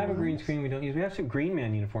put We anything have a on green this. screen we don't use. We have some Green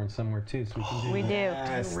Man uniforms somewhere too, so we can do We that. do.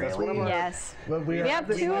 Yes, that's one of our. Yes. Well, We have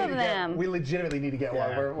we 2 need of to get- them. We legitimately need to get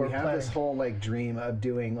one. We're we have this planning. whole like dream of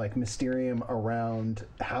doing like Mysterium around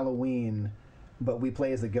Halloween, but we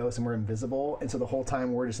play as the ghost and we're invisible, and so the whole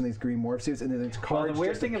time we're just in these green morph suits, and then it's Well, cards. the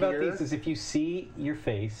weird just thing about appear. these is if you see your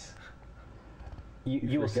face,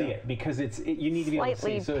 you will freak see out. it because you need to be able to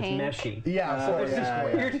Slightly see, so pink. it's meshy. Yeah, So there's yeah,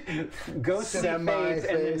 this weird ghost face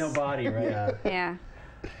and then no body, right? Yeah.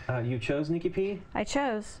 Yeah. You chose Nikki P. I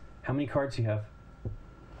chose How many cards do you have?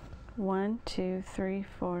 1, 2, 3,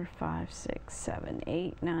 4, 5, 6, 7,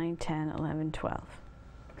 8, 9, 10, 11, 12.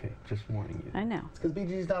 Okay, just warning you. I know. It's because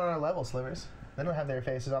BG's not on our level, Slivers. They don't have their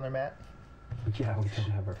faces on their mat. Yeah,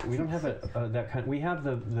 we don't have that kind. We have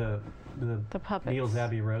the puppets. Beals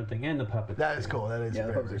Abbey Road thing and the puppets. That is cool. That is Yeah,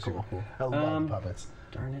 the very, puppets very are super cool. cool. I love the puppets.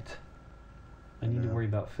 Darn it! I need to worry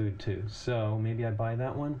about food too. So maybe I buy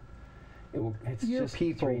that one. It's Your just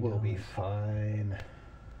people will be $3. fine.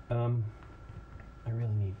 I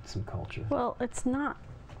really need some culture. Well, it's not.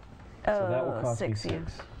 So that will cost me 6, yeah.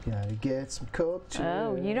 6. Gotta get some culture.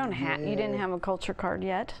 Oh, you don't have. You didn't have a culture card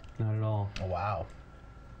yet. Not at all. Oh, wow.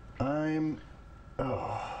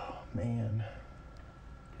 Oh, man.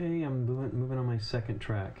 Hey, I'm moving on my second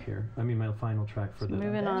track here. I mean, my final track for the.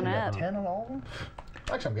 Moving on You got up. 10 on all of them?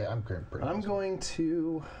 Actually, I'm pretty I'm close. going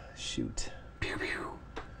to shoot.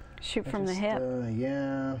 Shoot from the hip.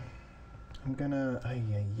 Yeah. I'm gonna.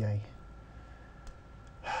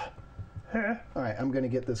 All right, I'm gonna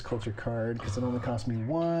get this culture card because it only cost me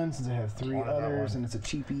 1 since I have 3 wanted that others, one. and it's a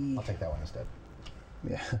cheapie. I'll take that one instead.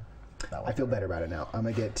 Yeah. That I feel better about it now. I'm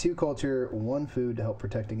gonna get 2 culture, 1 food to help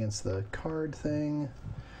protect against the card thing.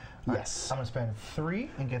 Yes. I'm going to spend 3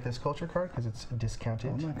 and get this culture card because it's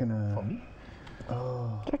discounted. I'm not for gonna. me.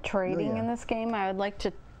 Oh. They're trading in this game. I would like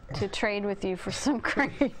to trade with you for some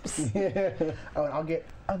grapes. Yeah. Oh, and I'll get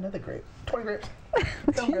another grape. 20 grapes.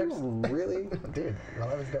 20 grapes. Really? Dude, well,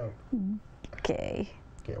 that was dope. Okay.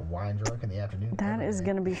 Get wine drunk in the afternoon. That every is day.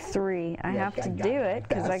 going to be 3. I Yeah, have to I got do it. it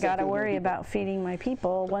because I That's got to it. worry about feeding my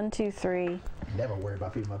people. 1, 2, 3. Never worry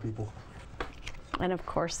about feeding my people. And of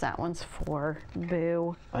course, that one's 4.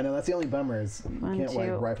 Boo. I know that's the only bummer is you 1, can't 2.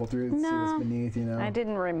 like rifle through and see No. what's beneath. You know. I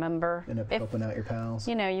didn't remember. End up If, helping out your pals.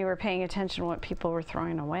 you know, you were paying attention to what people were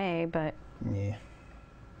throwing away, but Yeah.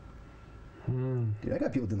 Dude, I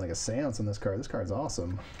got people doing like a seance on this card. This card's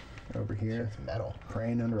awesome. Over here, It's metal.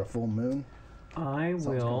 praying under a full moon. I Something's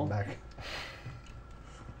will. coming back.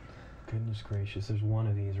 Goodness gracious, there's one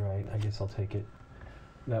of these, right? I guess I'll take it.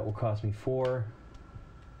 That will cost me 4.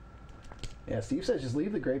 Yeah, Steve says just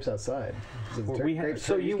leave the grapes outside. We have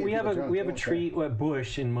a tree, a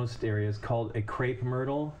bush in most areas called a crepe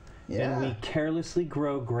myrtle, Yeah. and we carelessly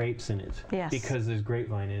grow grapes in it. Yes. Because there's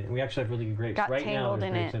grapevine in it. We actually have really good grapes. Got right now, tangled there's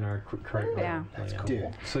in grapes it. in our crepe Yeah. myrtle plant. Dude.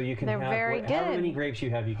 So you can They're have very however good. many grapes you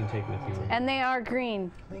have, you can take with you. and they are green.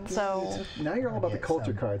 So Now you're all about the Get culture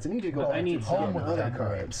some. cards. I need you to go But I back need to some. some Home other with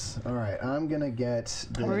cards. All right, I'm gonna get this.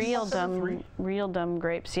 real dumb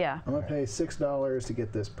grapes. Yeah. I'm gonna pay $6 to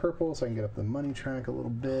get this purple, so I can get up the money track a little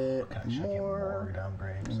bit Gotta check in more dumb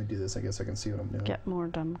grapes. Let me do this. I guess I can see what I'm doing. Get more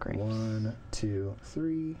dumb grapes. 1, 2,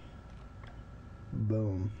 3.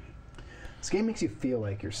 Boom. This game makes you feel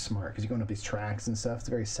like you're smart because you're going up these tracks and stuff. It's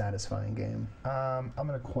a very satisfying game. I'm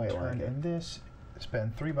gonna Quite turn like it. in this.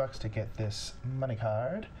 Spend $3 to get this money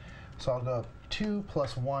card. So I'll go up 2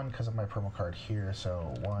 plus 1 because of my promo card here.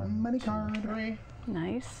 So 1, Money 2, card. 3.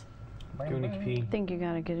 Nice. Do an XP. I think you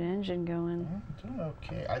got a good engine going. Doing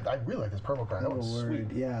okay. I really like this promo card. That Oh, was word.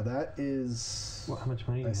 sweet. Yeah, that is. Well, how much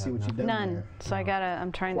money do I you see have what now? you've done None. there. So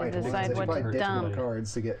I'm trying to Quite a lot. decide I should what probably to ditch dump. my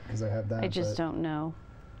cards to get because I have that. I just but- don't know.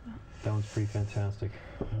 That one's pretty fantastic.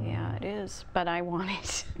 Yeah, it is. But I want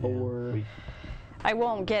it. Yeah. Or- We I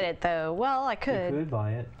won't get it though. Well, I could. could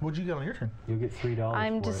buy it. What'd you get on your turn? You'll get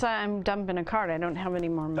 $3 I'm dumping a card. I don't have any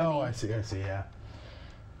more money. Oh, I see, yeah.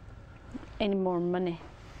 Any more money.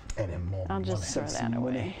 And then more I'll just money. throw Some that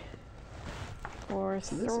money. away. 4,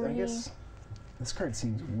 So this, 3. I guess, this card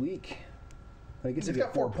seems weak. But I guess It's if you got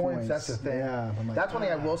get 4 points, that's the thing. Yeah, I'm like, That's one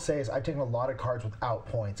thing I will say is I've taken a lot of cards without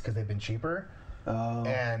points because they've been cheaper.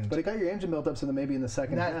 And but it got your engine built up, so then maybe in the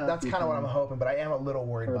second half. that's you kind of what can- I'm hoping, but I am a little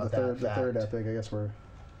worried Or about the third, that. the third fact. epic. I guess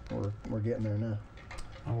we're getting there now.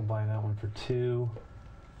 I will buy that one for 2.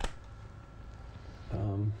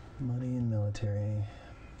 Money and military.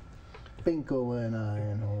 Finkel and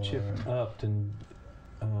iron ore. Chip upped and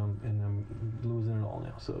I'm losing it all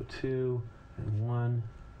now. So 2 and 1.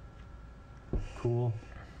 Cool.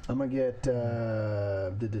 I'm gonna get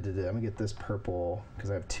I'm gonna get this purple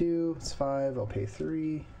because I have 2. It's 5. I'll pay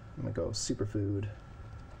 3. I'm gonna go superfood.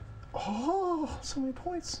 Oh, so many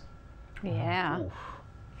points. Yeah. Oof.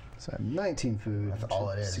 So I have 19 food. That's which all will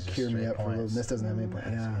it is. just Secure me straight up for a little. points. This doesn't have any points.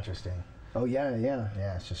 That's Yeah. interesting. Oh yeah.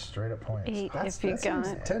 Yeah, it's just straight up points. 8 That's, if you that got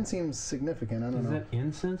seems, it. 10 seems significant. I don't Is know. that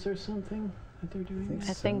incense or something that they're doing? think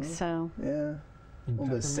I think so. Yeah. A And little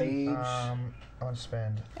bit of sage. I want to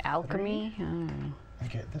spend Alchemy? I don't know. and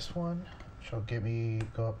get this one. She'll get me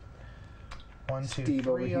go up 1, 2, Steve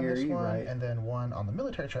over 3 on here, this you're one, right. and then 1 on the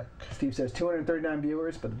military check. Steve says 239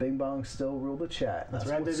 viewers, but the Bing Bong still rule the chat. That's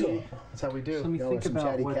right, what's baby. up. That's how we do. So let me Y'all are think some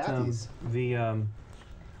about chatty what Cathys.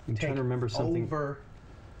 I'm trying to remember something. Over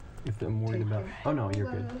If I'm worried about. Oh no,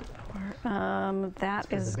 you're good. That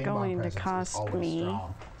is The Bing Bong going to presents is cost always me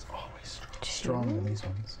strong. It's always strong. Stronger than these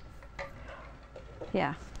ones.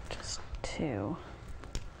 Yeah, just 2.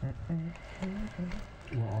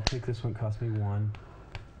 Well, I'll take this one. Cost me 1.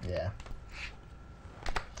 Yeah.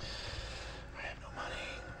 I have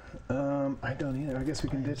no money. I don't either. I guess we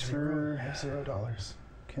can ditch for. I have $0.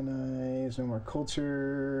 Can I? There's no more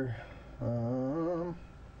culture.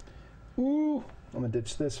 Ooh, I'm gonna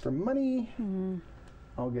ditch this for money.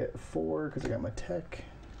 I'll get 4 because I got my tech.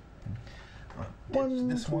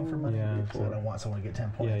 This one for money. Yeah, I don't want someone to get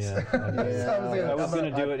 10 points. Yeah, yeah. I was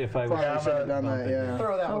gonna do it if I was. I should have done that. Yeah.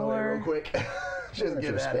 Throw that one away 4. real quick. Just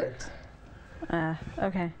get at it.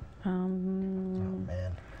 Okay. Oh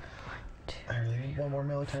man. I really need one more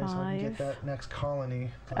military so I can get 5. that next colony.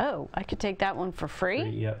 Oh, I could take that one for free?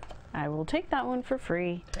 Yep. I will take that one for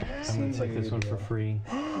free. I'm gonna take this one for free.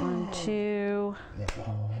 1, 2, Yeah.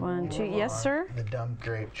 1, 2. Yes, sir. The dumb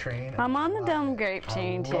grape train. I'm on the love dumb it. grape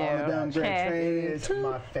train too. love the dumb grape Okay. train. It's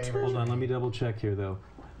my favorite. Hold on, let me double check here though.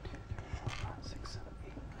 6, 7,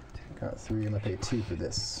 8, 9, Got 3. I'm gonna pay 2 for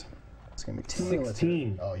this. It's gonna be 2 10. military.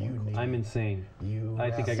 16. Oh, you need. I'm insane. You. I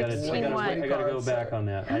think I gotta 16 what? go back on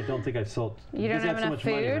that. I don't think I've sold. You don't because have I so enough much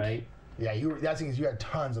money, food? right? Yeah, you. That's because you had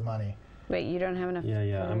tons of money. Wait, you don't have enough.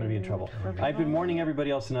 Yeah, I'm gonna be in trouble. I've been warning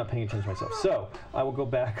everybody else and not paying attention to myself. So I will go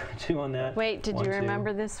back 2 on that. Wait, did 1, you 2.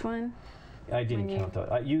 remember this one? I didn't when you- count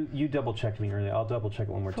that. You double checked me earlier. I'll double check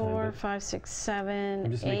it one more 4, time. 5, 6, 7,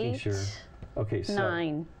 I'm just 8, making sure. Okay, so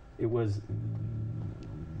 9. it was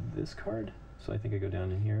this card. So I think I go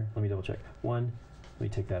down in here. Let me double check. 1. Let me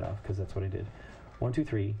take that off because that's what I did. 1, 2,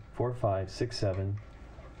 3, 4, 5, 6, 7,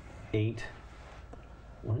 8.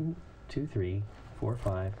 1, 2, 3, 4,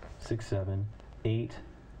 5, 6, 7, 8,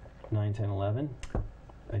 9, 10, 11.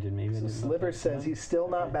 I did maybe. I So did Sliver says he's still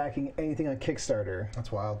not backing anything on Kickstarter.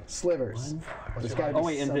 That's wild. Slivers. There's gotta be Oh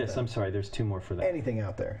wait, and this. something. I'm sorry. There's 2 more for that. Anything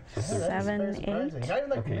out there. So Yeah, 13. that is 7, very surprising. 8. Not even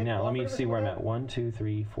like Okay, mid now let me cooperative see where I'm like at. 1, 2,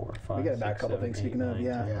 3, 4, 5, We got a 6, back couple 7, things, 8, speaking of, 9,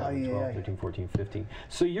 yeah. 10, 11, 12, 13, 14, 15.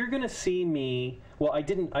 So you're gonna see me. Well,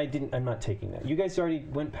 I'm not taking that. You guys already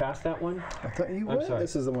went past that one. I thought you I'm would. sorry.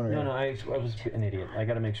 This is the one we're No, I was an idiot. I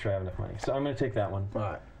got to make sure I have enough money. So I'm gonna take that one. All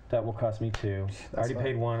right. That will cost me 2. I already fine.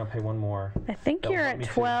 paid 1. I'll pay 1 more I think That'll you're help at me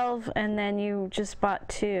too. 12, and then you just bought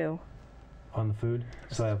 2. on the food.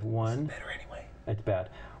 So I have 1. Better anyway. It's bad.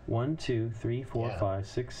 1, 2, 3, 4, Yeah. 5,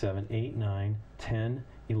 6, 7, 8, 9, 10,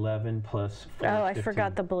 11 plus 4. Oh, I 15.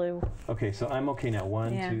 forgot the blue. Okay, so I'm okay now.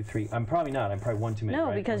 1, Yeah. 2, 3. I'm probably not. I'm probably 1 too many. No,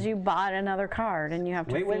 right? because you bought another card, and you have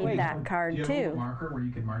to Wait, wait, feed wait. that Do card you have a little too. marker where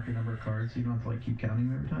you can mark your number of cards so you don't have to like keep counting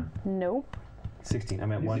them every time? Nope. 16.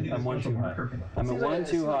 I'm at You 1. need a I'm 1 special too high. marker for that. I'm at 1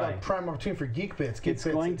 too high. Prime opportunity for Geek Bits. Geek It's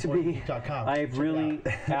going to be. I've really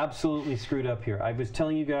absolutely screwed up here. I was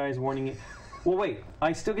telling you guys, warning you. Well, wait.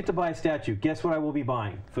 I still get to buy a statue. Guess what I will be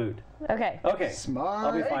buying? Food. Okay. Okay. Smart.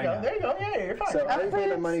 I'll be There you fine go. now. There you go. Yeah, you're fine. So I paid the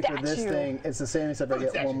food money for this statue. thing. It's the same except I Food get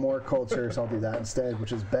statue. one more culture, so I'll do that instead,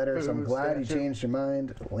 which is better. So I'm Food glad you statue. changed your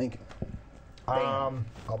mind, Lincoln.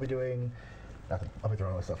 I'll be doing nothing. I'll be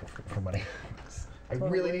throwing away stuff for money. I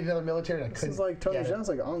really need another military, and I This couldn't. is like Tony get it. Jones,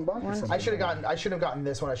 like Ong Bak or something. I should have gotten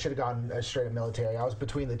this one. I should have gotten a straight up military. I was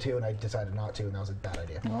between the 2, and I decided not to, and that was a bad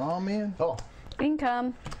idea. Oh man. Oh,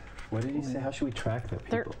 Income. What did he say? How should we track that?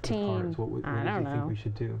 People, the 13. cards? What I does don't he think know. we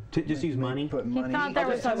should do? Just use money? Put He money. thought there I'll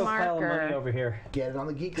was just have a a pile of money marker. over here. get it on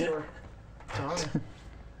the Geek Store.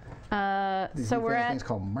 These So new we're things at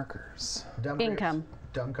called markers. Dumb grapes, income.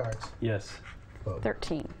 Dumb cards. Yes. Whoa.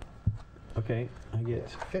 13. Okay. I get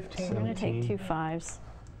 15. I'm gonna take 17. 2 5s.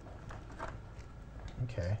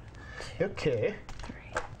 Okay. Okay. 3.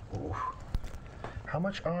 Ooh. How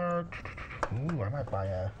much are? Ooh, I might buy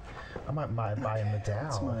a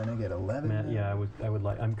That's medal. mine. I get 11. Matt, yeah, I would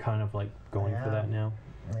like. I'm kind of like going for Yeah. that now.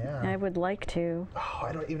 Yeah. I would like to. Oh,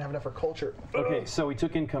 I don't even have enough for culture. Okay, so we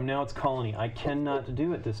took income. Now it's colony. I cannot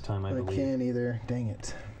do it this time. I I believe. can't either. Dang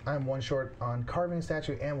it. I'm 1 short on carving a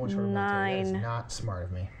statue and 1 short on military. That is 9. not smart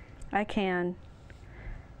of me. I can.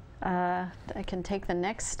 I can take the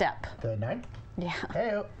next step. The 9? Yeah.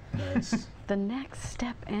 Hey, Nice. The next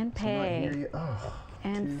step and So not here pay. yet. Oh,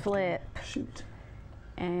 And flip. shoot.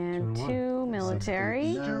 And 2 and 2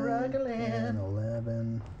 military. 9, Struggling. 10,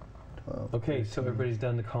 11, 12. Okay, so 13. everybody's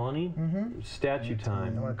done the colony. Statue I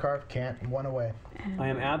time. want to carve, can't, 1 away. I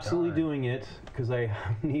am absolutely Darn. doing it because I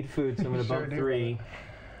need food. So I'm going to Sure bump do, 3.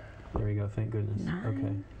 There we go. Thank goodness.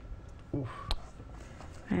 9. Okay. Oof.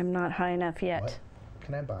 I am not high enough yet. What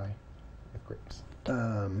can I buy with grapes?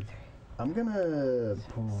 I'm gonna.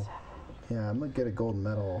 Yeah, I'm gonna get a gold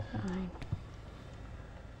medal. 9.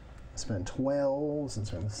 Spend 12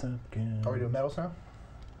 since we're in the second. Are we doing medals now?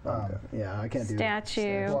 Okay. Yeah, I can't do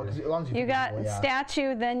Statue. Well, 'cause as long as you You feed got people, yeah.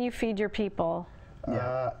 statue, then you feed your people.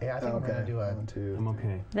 Yeah, I think I'm gonna do a 1, 2, I'm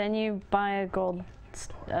okay. Then you buy a gold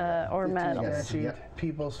or 15, metal. yes. statue. Yep.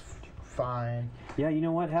 People's fine. Yeah, you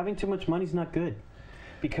know what? Having too much money's not good.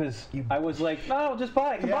 Because I was like, oh, just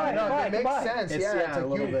buy it, buy it, no, buy it it, makes buy it. sense. It's, Yeah, yeah, it's like a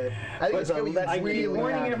little bit. I think it's But good when that's I really keep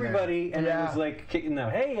warning bad, man. everybody, and I Yeah. was like, kicking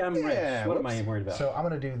them. Hey, I'm rich. Yeah, What am I whoops. worried about? So I'm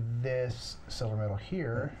gonna do this silver metal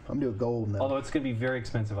here. I'm doing gold now. Although it's going to be very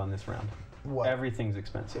expensive on this round. What? Everything's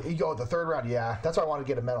expensive. You go the third round, yeah. That's why I want to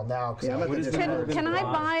get a medal now. Yeah, I'm at What the is the different medal? Can I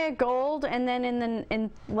Bronze. buy a gold and then in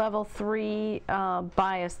level 3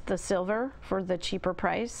 buy the silver for the cheaper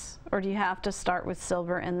price? Or do you have to start with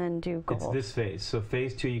silver and then do gold? It's this phase. So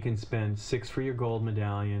phase 2, you can spend 6 for your gold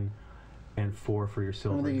medallion and 4 for your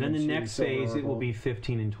silver. think you Then can the choose next silver phase, or it will gold. be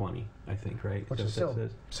 15 and 20, I think, right? Which Is is that what still it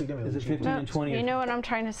says? significantly Is it cheaper. 15 and 20? You know what I'm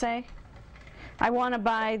trying to say? I want to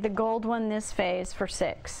buy the gold one this phase for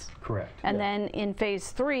 6. Correct. And then in phase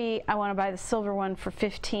 3, I want to buy the silver one for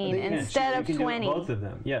 15 You can instead you of can 20. do both of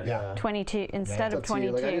them. Yes. Yeah. 22 instead It's of up to you.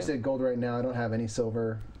 22. Like I just did gold right now. I don't have any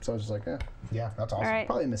silver, so I was just like, eh. Yeah, that's awesome. All right,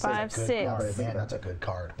 Probably a mistake. 5, Good 6. card. Oh, think man, about that's a good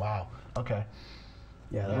card. Wow. Okay.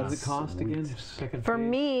 Yeah, What does that's it cost sweet. again? Second For phase?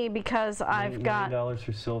 me, because I've got $9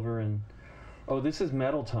 for silver and... Oh, this is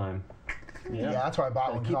metal time. Yeah, that's why I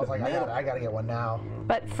bought one. 'Cause I was keep it like, metal. I gotta get one now.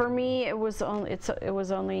 But for me, it was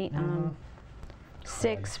only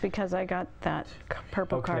 6 because I got that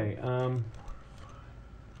purple Okay, card.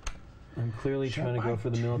 I'm clearly Should I trying to go buy for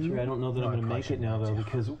the military. 2? I don't know that No, I'm I going to probably make it now, though, shouldn't,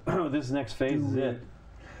 because this next phase is it.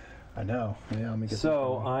 I know. Yeah, let me get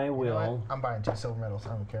So some. I You know what? will... I'm buying 2 silver medals. I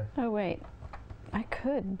don't care. Oh wait, I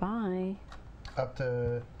could buy. Up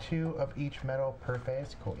to 2 of each medal per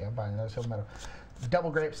phase. Cool. Yeah, I'm buying another silver medal. Double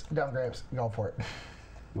grapes, dumb grapes. Go for it.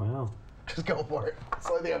 Wow. Just go for it. That's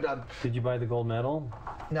the only thing I've done. Did you buy the gold medal?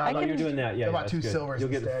 No, I Oh, can- you're doing that. Yeah, I bought that's 2 good. silvers You'll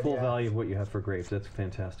get the instead, full yeah. value of what you have for grapes. That's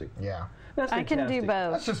fantastic. Yeah. That's I fantastic. can do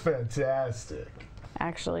both. That's just fantastic.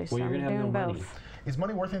 Actually, so Well, you're I'm gonna have doing no money. both. Is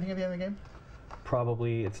money worth anything at the end of the game?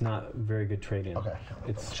 Probably it's not very good trade-in. Okay.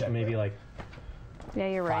 It's Check maybe that. like Yeah,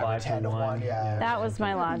 you're 5 right. or 10 to 1. Yeah. That was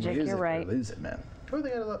my logic. Use You're it or right. Lose it, man. Another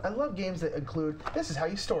thing I love games that include, this is how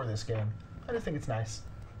you store this game. I just think it's nice.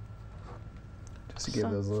 Just to give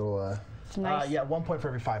those little. It's nice. Yeah, 1 point for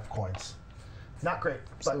every 5 coins. Not great,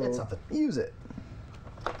 but it's something. Use it.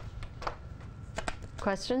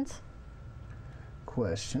 Questions?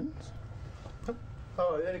 Questions.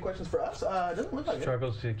 Oh, any questions for us? Doesn't look like it.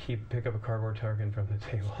 struggles to pick up a cardboard token from the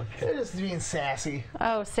table. They're just being sassy.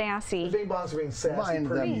 Oh, sassy. Bing bongs are being sassy. Mind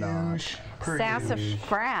per them not. use. Per use.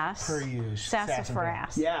 Sassafras. Per use.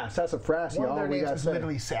 Sassafras. Yeah, sassafras, One of y'all. their We names got is say.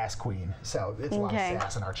 literally Sass Queen, so it's a lot Okay. of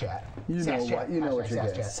sass in our chat. You Sass know chat. what? You know what Hashtag you're sass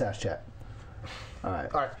getting. chat. Sass chat. All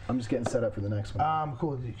right. All right. I'm just getting set up for the next one.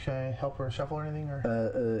 Cool. Can I help her shuffle or anything?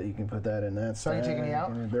 Or You can put that in that. So are you taking me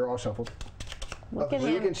out? They're all shuffled. Look at You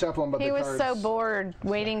him. can shuffle them, but He the was cards. so bored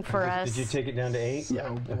waiting for us. Did you take it down to 8? Yeah,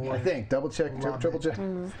 boy. I think. Double check, Love triple it. check.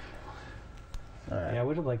 Mm-hmm. All right. Yeah, I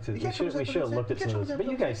would have liked to. We get should yours have up, looked at get some of yours those. up,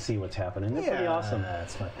 But you guys see what's happening. They're pretty awesome.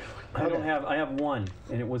 That's fine. I don't have. I have one,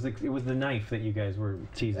 and it was the knife that you guys were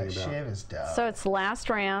teasing that about. shiv is dope. So it's last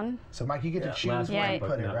round. So Mike, you get to last choose where round, you but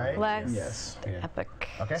put it, not right? Lex. Yes. Yeah. Epic.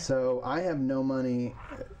 Okay. So I have no money,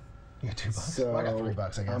 You got $2. so Well, I got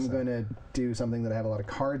 $3, I guess. I'm going to do something that I have a lot of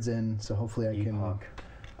cards in, so hopefully I can Epoch.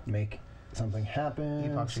 make something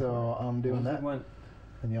happen. Epoch So I'm doing that, One.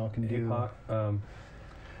 and y'all can do. Epoch,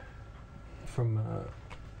 from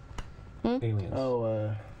Aliens.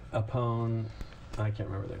 Oh, Apone. I can't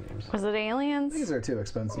remember their names. Was it aliens? these are too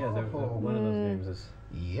expensive. Yeah, one of those names is.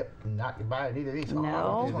 Yep. Not buying either of these.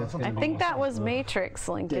 No. that's I gonna think be that was awesome. Matrix,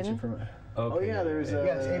 Ditching Lincoln. from. Okay, Oh yeah, there's Yeah,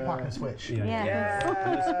 it's Apoc and Switch. Yeah. Yes. I'm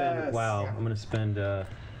gonna spend. Wow, Yeah. I'm gonna spend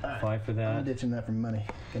 5 for I'm that. ditching that for money.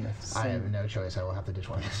 Gonna I have send no choice. I will have to ditch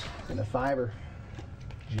one of these. a fiver.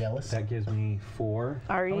 Jealous. That gives me 4.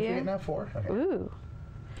 Are How much you you? get now? 4? Okay. Ooh.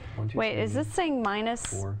 1, 2, Wait, 3, is this saying minus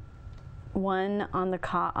 4. 1 on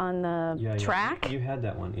the Yeah, track? You had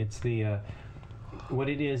that one. It's the. What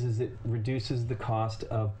it is it reduces the cost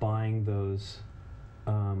of buying those.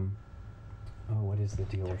 What is the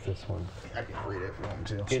deal with this one? I can read it if you want me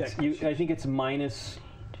to. It's I think it's minus.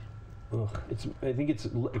 I think it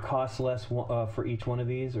costs less for each one of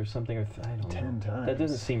these or something. Or I don't know. 10 times. That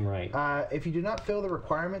doesn't seem right. If you do not fill the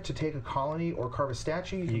requirement to take a colony or carve a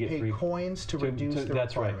statue, you can get pay 3 coins to reduce the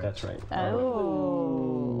That's right. requirement. That's right.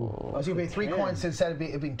 Oh. So you pay 3 coins instead of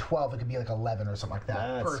it being 12, it could be like 11 or something like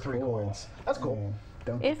that per 3 cool. coins. That's cool.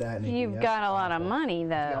 Don't get If that. Nikki. you've That's got a lot of money,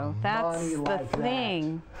 though, got that's money the like that.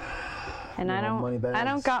 thing. And You I know, money don't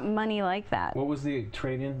bags. got money like that. What was the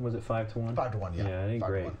trade-in? Was it 5 to 1? 5 to 1, yeah. Yeah, it ain't 5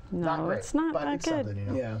 to great. 1. No, Not great, it's not but that it's good. something,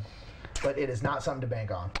 you know. Yeah. But it is not something to bank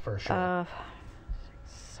on, for sure.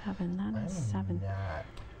 7. That is 7. Not.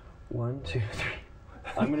 1, 2, 3.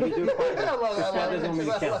 I'm gonna be doing quite a I love bit. it, I This guy love doesn't want me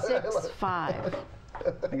to count. 6, 5.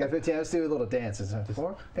 I got 15. Let's do a little dance. It's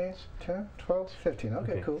 4, 8, 10, 12, 15.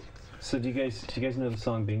 Okay, cool. So do you guys know the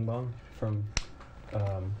song Bing Bong from?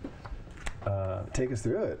 Take us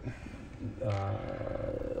through it.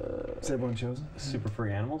 Is everyone chosen? Super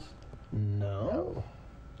Furry Animals. No.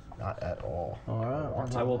 Not at all. All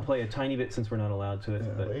right. I will play a tiny bit since we're not allowed to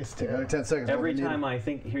it. But Take another 10 seconds. every time I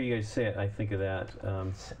hear you guys say it, I think of that.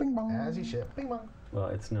 Bing bong. As you should. Bing bong. Well,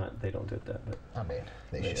 it's not. They don't do it that, but I mean,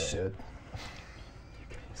 they They should. should.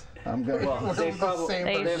 I'm going. well, they probably.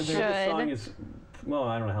 They The song should. is. Well,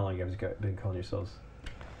 I don't know how long you guys been calling yourselves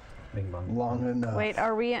Bing Bong. Long enough. Wait,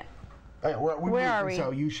 are we? Okay, Where are we?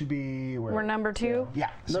 So you should be. Where? We're number 2.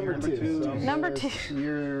 Yeah. So Number you're 2. So Number 2.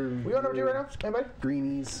 You're. we on number 2 right now? Anybody?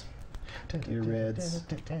 Greenies. Your reds.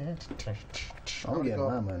 I'm getting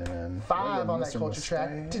my money, man. 5 on that Mr. culture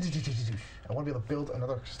track. Mustache. I want to be able to build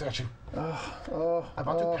another statue. Oh, I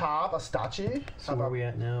want to carve a statue. So where are we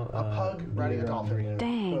at now? A pug riding a dolphin.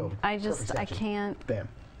 Dang. Boom. I Perfect statue. can't. Bam.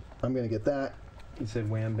 I'm gonna get that. You said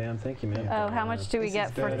wham bam. Thank you, man. Oh, how much do we This get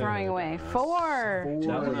is for better. throwing away? 4. That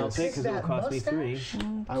one I'll take because it will That cost me 3. mustache?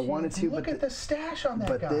 I wanted to, Look but at the stash on that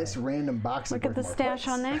guy. but this random box. is Look at worth the more stash points.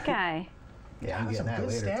 on that guy. Yeah, I'm That's getting some that good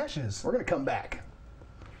later. stashes. We're gonna come back.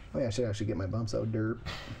 Oh yeah, I should actually get my bumps out derp.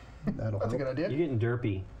 That'll That's a help. good idea. You're getting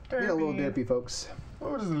derpy. Get a little derpy, folks.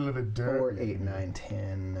 What is a little bit dirty? 4, 8, 9,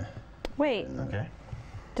 10. Wait, Okay.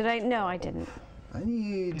 did I? No, I didn't. I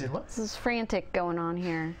need. Did what? This is frantic going on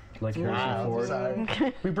here. Like Harrison Ford.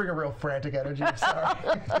 Sorry. We bring a real frantic energy. Sorry.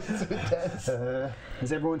 It's intense.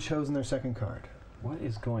 Has everyone chosen their second card? What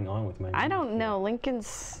is going on with my? I don't know.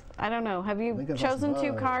 Lincoln's. I don't know. Have you Lincoln's chosen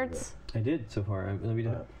awesome. 2 cards? I did so far. Let me do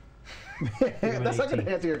it. That's not gonna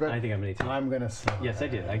answer your I question. think I'm an 18. I'm gonna. Yes, I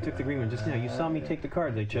did. I took the green one just now. You saw me take the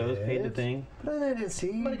cards. I chose, paid the thing. But I didn't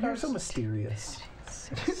see. You're cards. so mysterious.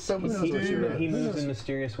 So knows what you're He moves in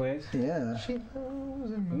mysterious ways. Yeah.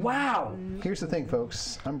 Wow. Here's the thing,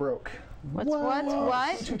 folks. I'm broke. What?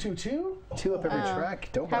 222? 2 up every track.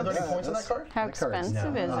 Don't How Are there any ex- points on that card? How That card's-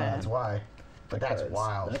 expensive is That's it? why. But that's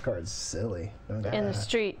wild. That card's silly. Don't get In the that.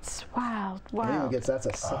 streets. Wow. Anyone Wow. gets that's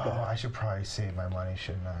a sucker. Oh, I should probably save my money,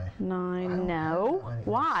 shouldn't I? 9. No.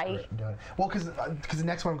 Why? Well, because the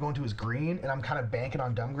next one I'm going to is green, and I'm kind of banking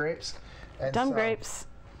on dumb grapes. And Dumb so, grapes.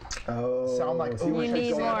 Oh. So I'm like, so ooh, you I You should need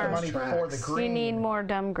save the more. money for the green. You need more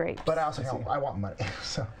dumb grapes. But I also I want money,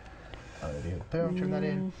 so I'm gonna do boom, turn that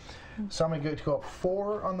in. So I'm gonna go up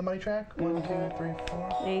 4 on the money track. 1, 2, 3,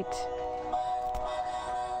 4. 8.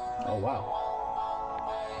 Oh wow.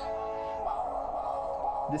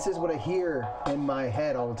 This is what I hear in my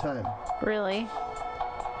head all the time. Really?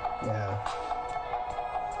 Yeah.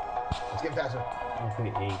 Let's get faster. I'll pay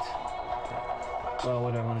 8. Well,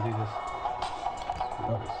 what do I want to do this?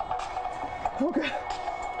 Okay.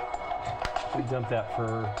 We dump that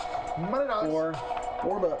for Money dollars.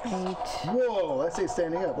 4. $4. 8. Whoa, that's it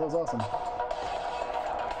standing up. That was awesome.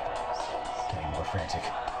 Getting more frantic.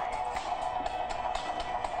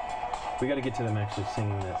 We got to get to them actually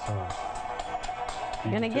singing that song.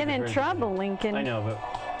 You're gonna get in trouble, Lincoln. I know,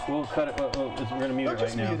 but we'll cut it. We're gonna mute Don't it right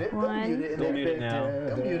just now. mute it. Don't One, mute it in Don't there. mute it now.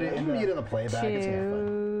 Don't mute it in Mute the- it on the playback. It's more fun.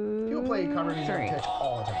 2. People play cover music on 3. pitch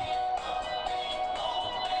all the time.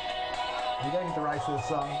 You gotta get the rights to this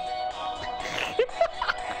song.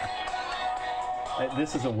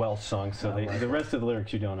 This is a Welsh song, so the rest of the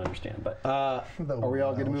lyrics you don't understand. But Are we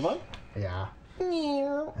all good to move on? Yeah.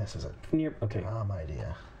 This is a okay. dumb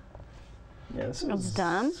idea. Yeah, this It's is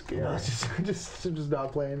dumb. scary. No, it's just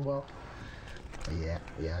not playing well. Yeah,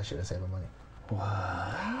 I should have saved my money. What?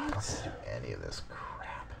 I don't do any of this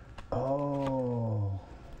crap. Oh.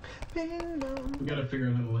 Bing bong. We gotta figure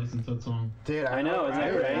out how to license that song. Dude, I know, isn't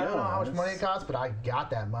that I right? don't know how much money it costs, but I got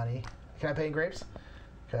that money. Can I pay in grapes?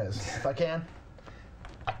 Because if I can,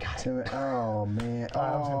 I got it. Oh man.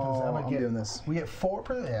 I'm just gonna put this- I'm gonna I'm get- doing this. We get 4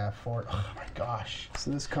 per. Yeah, 4. Oh my gosh.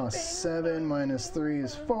 So this costs 7 minus 3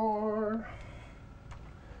 is 4.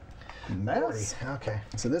 Nice. 40. Okay.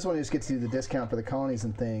 So this one just gets you the discount for the colonies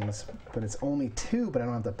and things, but it's only 2, but I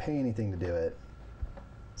don't have to pay anything to do it.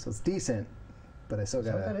 So it's decent, but I still Is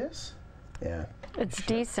that gotta. what that is? Yeah. It's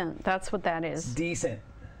decent. That's what that is. Decent.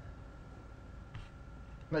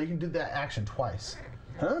 No, you can do that action twice.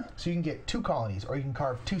 Huh? So you can get 2 colonies, or you can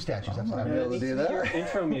carve 2 statues. That's what I Be mean. able to do that.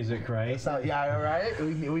 Intro music, right? So, yeah, all right.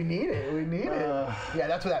 We need it. We need it. Yeah,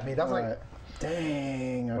 that's what that means. That's All like. right.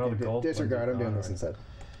 Dang. Well, Okay. the gold Disregard. ones I'm are doing this gone instead.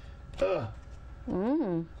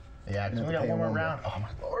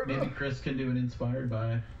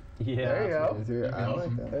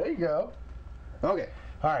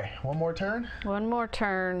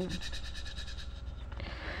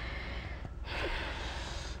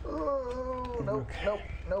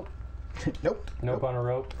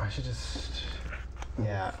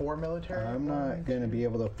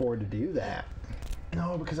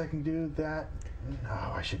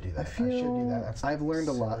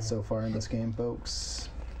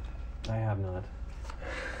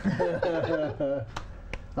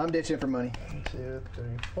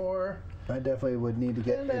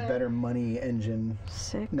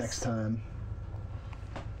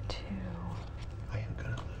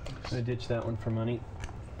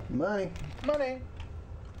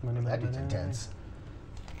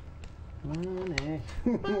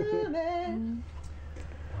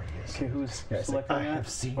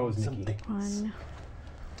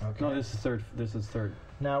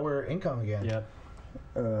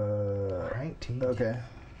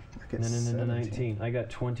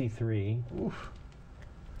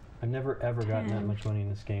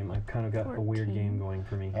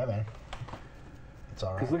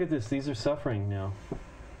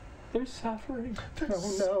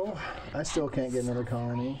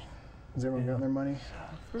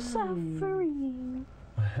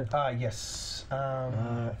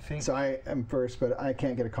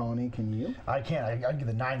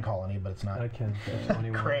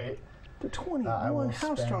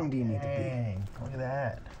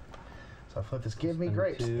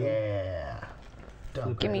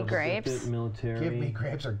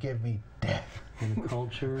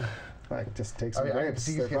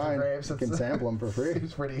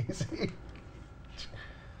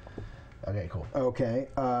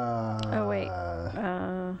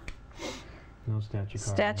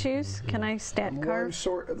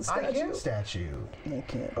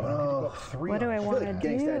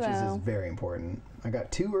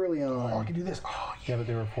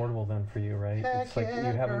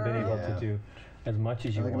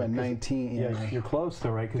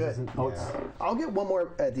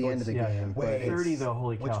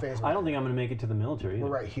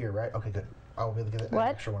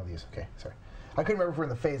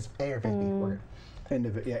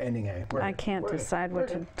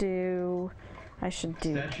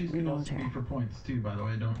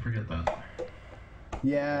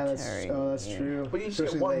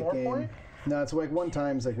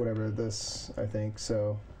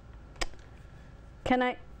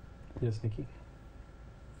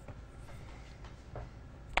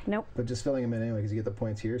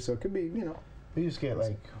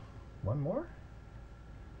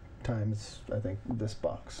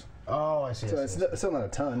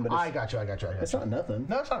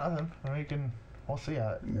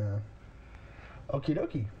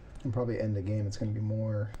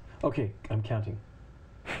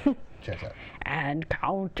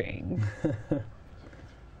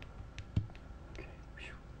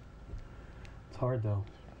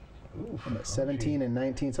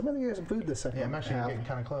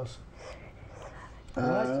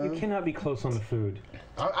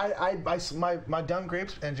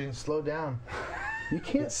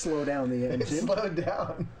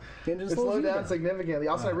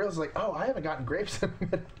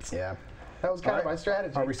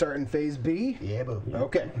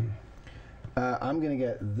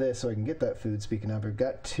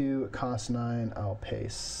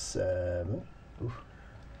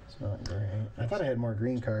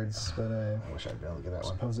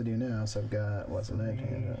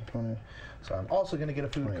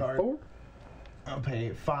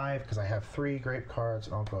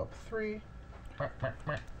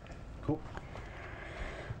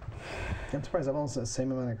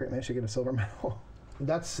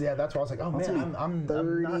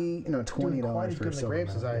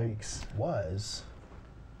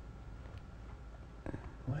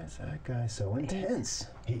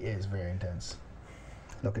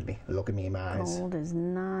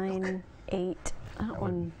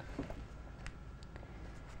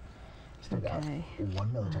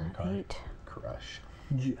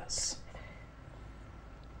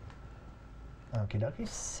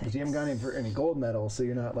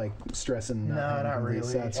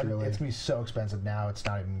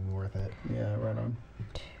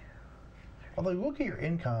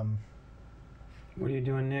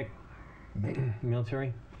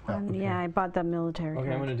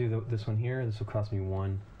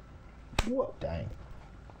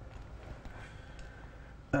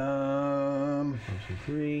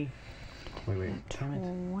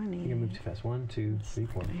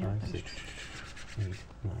 8, 9,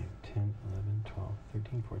 10, 11, 12,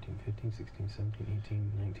 13, 14, 15, 16, 17,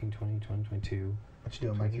 18, 19, 20, 21, 22, What you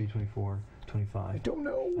doing, 23, Mikey? 24, 25. I don't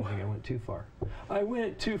know. I think I went too far. I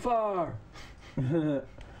went too far! Is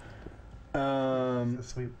this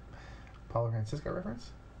sweet Paulo Francisco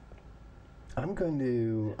reference? I'm going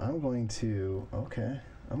to. Okay.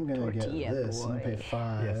 I'm gonna get Tortilla this and pay boy.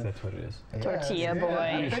 5. Yes, that's what it is. Tortilla boy.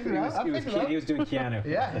 I picked it up. I picked it up. He was doing Keanu.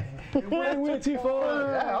 Yeah. I went too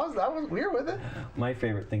far! Yeah, I was weird with it. My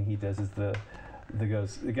favorite thing he does is the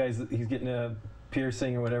guy's he's getting a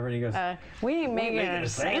piercing or whatever, and he goes, We ain't making a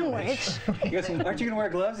sandwich. he goes, aren't you gonna wear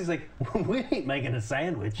gloves? He's like, we ain't making a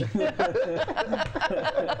sandwich.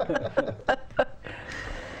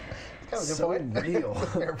 Kind of a good So point. real.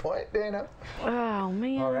 Fair point, Dana. Oh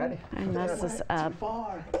man. Alrighty. I messed this up.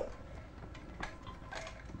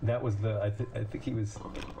 That was the I think he was.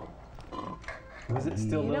 Was it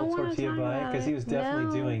still You don't Little wanna Tortilla talk Pie? about Because he it. was definitely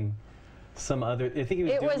No. doing some other. I think he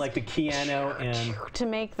was It doing was like the Keanu and to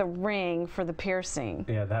make the ring for the piercing.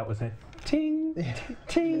 yeah, that was it. Ting,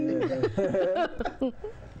 ting.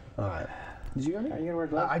 All right. Did you go? Are you gonna wear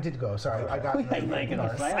gloves? I did go. Sorry, I got ain't making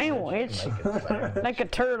a Sandwich. Like a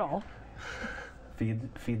turtle. Feed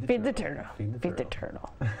the Feed the turtle. turtle. Feed the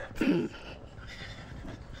turtle.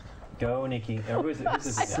 Go, Nikki. Who is it?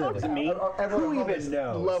 Is it me? Everyone Who always even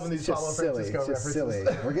knows? loving these It's just Paulo silly. Francisco It's just references.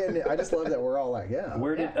 silly. We're getting. I just love that we're all like, yeah.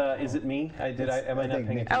 Where did? Is it me? Am I I not think paying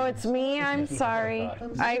Nikki. attention? Oh, it's me. I'm sorry.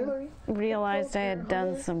 I'm I sorry. realized I had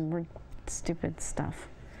done some stupid stuff.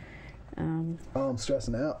 Oh, I'm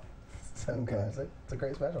stressing out. Okay. It's a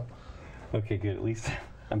great special. Okay, good. At least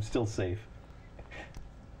I'm still safe.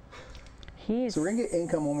 He's So we're gonna get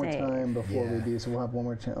income one more safe. time before we Yeah. do. So we'll have one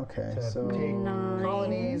more chance. Okay. To So take Nine.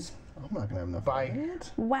 colonies. I'm not gonna have enough. Bye. of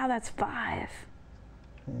that. Wow, that's 5.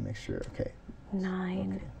 Let me make sure. Okay.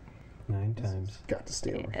 9, 9 times. Got to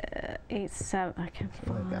stay over. 8, 7. I can I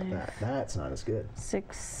got that. That's not as good.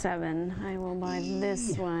 6, 7. I will buy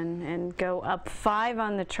this one and go up 5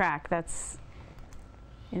 on the track. That's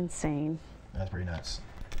insane. That's pretty nuts.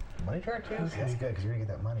 Money track too? That's good because you're gonna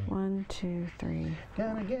get that money. 1, 2, 3.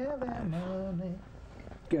 Gonna get that money.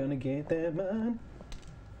 Gonna get that man.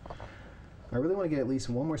 I really want to get at least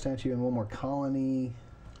one more statue and one more colony.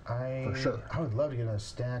 For sure. I would love to get a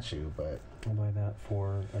statue, but I'll buy that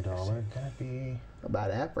for it's $1. gonna be. About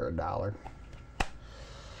that for $1.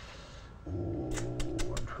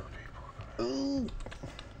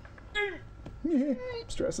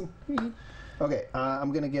 Stressing. Okay,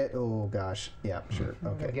 I'm gonna get. Oh gosh, yeah, sure.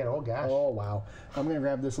 I'm gonna Okay. get. Oh gosh. Oh wow, I'm gonna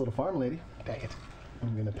grab this little farm lady. Dang it.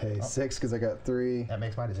 I'm gonna pay 6 because I got 3, That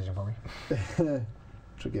makes my decision for me.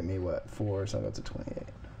 which will get me what 4, so I go to 28.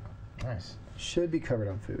 Nice. Should be covered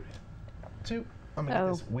on food. 2. I'm gonna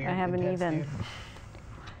get this Oh, weird. I haven't intense even. dude.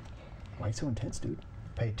 Why you so intense, dude?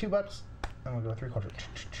 Pay $2. I'm gonna go 3/4.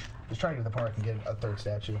 Just trying to get to the park and get a third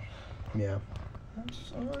statue. Yeah.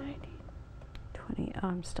 20. Oh,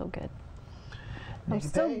 I'm still good. I'm Nikki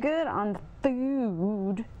still Pay. good on the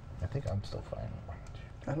food. I think I'm still fine.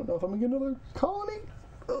 I don't know if I'm gonna get another colony.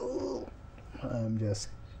 Oh, I'm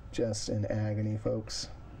just in agony, folks.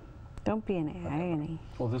 Don't be in agony.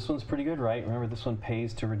 Well, this one's pretty good, right? Remember, this one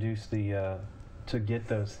pays to reduce the to get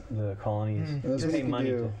the colonies. And that's You what pay you can money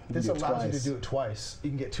do. to- You This can do it allows you twice. to do it twice. You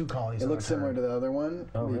can get 2 colonies. It on looks a similar turn. to the other one.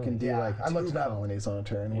 Oh, You really? can do Yeah, like I looked 2 it up. colonies on a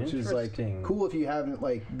turn, which is like Interesting. cool if you haven't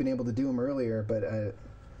like been able to do them earlier. But I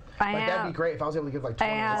Like, that'd have. be great if I was able to give like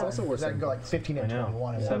 20. have- It's also worth I can go like 15 I and know.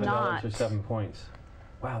 21. and $7 Not. or 7 points.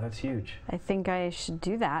 Wow, that's huge. I think I should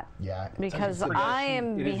do that Yeah. because it's I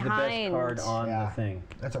am It is the best behind card on Yeah. the thing.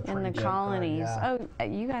 That's a in pretty the good card, colonies. yeah. Oh,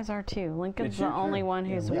 you guys are too. Lincoln's It's the your only turn. one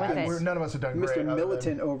who's Yeah, with We're- it. none of us have done great. Mr. other than-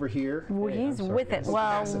 Militant over here. Well, Hey, he's I'm sorry, with it. guys.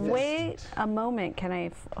 Well, Pacifist. wait a moment. Can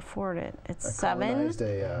I afford it? It's I 7. colonized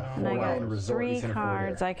a And I Hawaiian got resort. 3 You can afford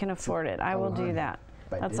cards. it. I can afford it. I will do money. that.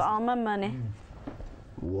 By That's Disney. all my money.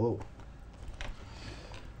 Whoa.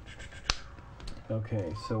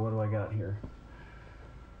 Okay, so what do I got here?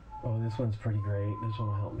 Oh, this one's pretty great. This one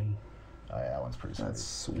will help me. Oh, yeah, that one's pretty sweet. That's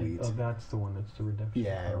sweet. Oh, that's the one. That's the reduction.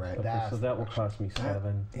 Yeah, cost. right. Okay, That's so the that will cost me That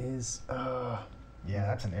 7. is Yeah,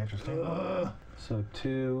 that's an interesting one. So 2,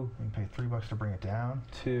 You can pay $3 to bring it down.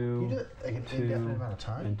 2, You do it like an 2, indefinite amount of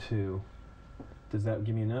time. and 2. Does that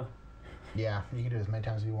give me enough? Yeah, you can do it as many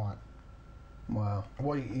times as you want. wow.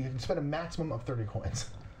 Well, you can spend a maximum of 30 coins.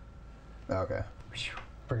 Okay.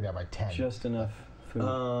 Bring it down by 10. Just enough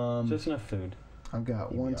food. Just enough food. I've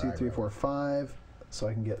got You'd 1, be 2, alright, 3, bro. 4, 5, so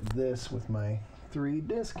I can get this with my 3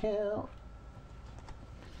 discount.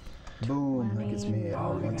 Boom! That gets me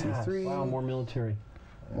Oh, 1, 2, 3. Wow, more military.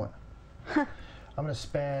 What? I'm going to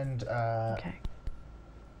spend Okay.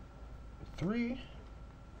 3,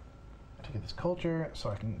 to get this culture so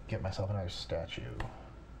I can get myself another statue.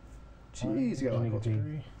 Jeez, you got a lot of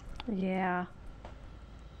culture. Yeah.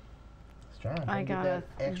 John, I get got. that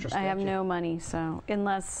extra I have statue. no money, so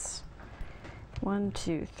unless 1,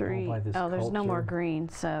 2, 3. buy this Oh, there's no more culture. green,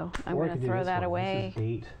 so I'm Or I gonna could do throw this that one. away. This is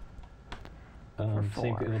 8. For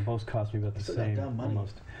Same, 4. it'll both cost me about the Still got same, dumb money.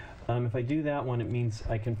 almost. If I do that one, it means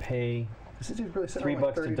I can pay This is really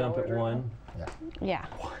 $3 to dump at one. Yeah.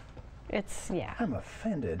 It's yeah. I'm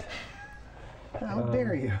offended. How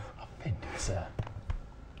dare you? Offended, sir.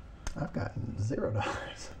 I've got $0.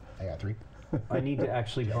 I got 3. I need to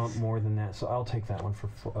actually bump more than that, so I'll take that one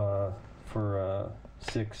for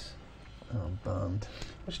 6. Oh, I'm bummed.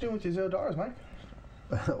 What you doing with your $0, Mike?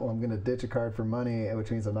 Well, I'm gonna ditch a card for money,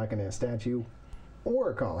 which means I'm not gonna get a statue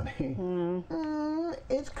or a colony.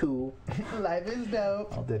 It's cool. Life is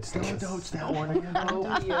dope. I'll ditch Don't this. ditch that one again. Oh,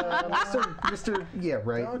 yeah, Mr. Yeah,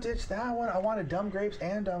 right. Don't ditch that one. I wanted dumb grapes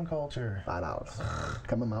and dumb culture. $5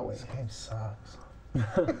 coming my way. This game sucks.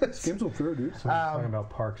 This game's so fair, dude. So we're talking about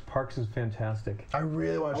Parks. Parks is fantastic. I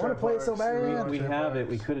really want to I try wanna play it so Parks. bad. Really wanna We try have it.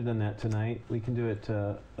 Parks. We could have done that tonight. We can do it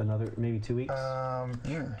another, maybe 2 weeks. Yeah,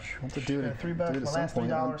 want to do it. $3. Do it at My some last point.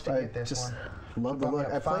 $3 to I get this just one. love the Bump me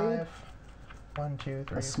look. up I played 5. 1, 2,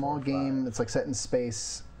 3, a small 4, game 5. that's like set in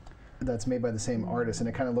space that's made by the same artist, and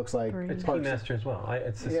it kind of looks like It's Parks. Keymaster as well.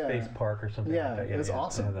 It's a Yeah. space park or something Yeah, like that. it was I have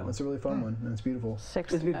awesome. that. It's a really fun one, and it's beautiful.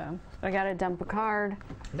 6. It's good. I gotta dump a card.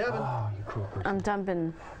 Devin. Oh, you cool person. I'm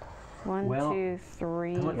dumping 1, Well, 2,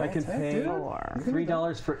 3, I can pay 4.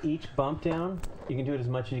 $3 for each bump down. You can do it as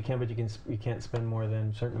much as you can, but you can't spend more than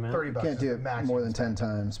a certain amount. $30 Can't is do the it max more you than can 10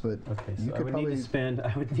 times, but Okay, you so I could would need probably. to spend.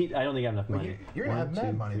 I don't think I have enough money. you're gonna have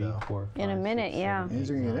mad money, though. 4, In a 5, minute, 6, yeah. 7, These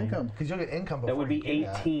are gonna get 8, 9. income. Because you'll get income before That would be you do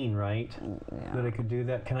that. 18, right? Yeah. That I could do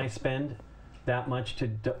that. Can I spend that much to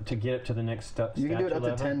get it to the next You can do it statue up to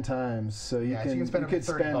level? 10 times, so you Yeah, so can you can spend up to could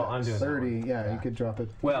 30 spend Oh, I'm doing that 30. one. Yeah, Yeah. you could drop it.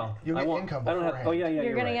 Well, You'll I get won't, income I don't have. Oh beforehand. yeah,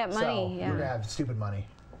 You're gonna right. get money, So yeah. you're gonna have stupid money.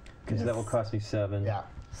 Because that will cost me 7. Yeah.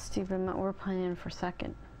 Stupid. We're playing for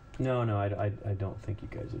second. No, I don't think you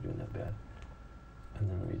guys are doing that bad. And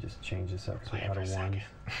then let me just change this up so we're out of ones.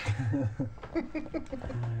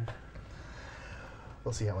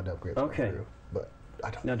 We'll see how it upgrades. Okay. Through, but I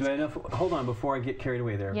don't. Now, do I have enough? Hold on, before I get carried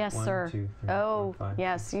away there. Yes, 1, sir. 2, 3, Oh, 4, 5,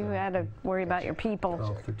 yes, 6, you 7, had to 8, worry about your people.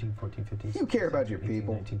 12, 13, 14, 15, You 16, care about 17, your 18,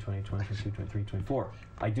 people. 19, 20, 21, 22, 23, 24.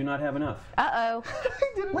 I do not have enough. Uh-oh.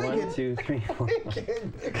 1, 2, 3, 4,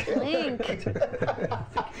 Link.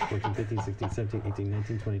 14, 15, 16, 17, 18,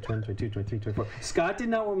 19, 20, 21, 22, 23, 24. Scott did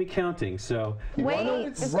not want me counting, so Wait,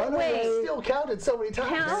 Run wait. Still counted so many times.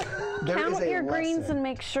 Count, There is count a your greens lesson. and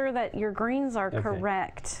make sure that your greens are Okay.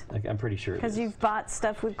 correct. I'm pretty sure it Because is. you've bought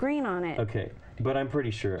stuff with green on it. Okay, but I'm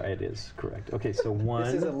pretty sure it is correct. Okay, so 1.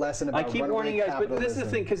 This is a lesson I about keep runaway warning you guys, but this is the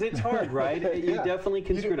thing, because it's hard, right? You Yeah. definitely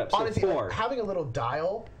can You screw do- it up. So honestly, 4. like, having a little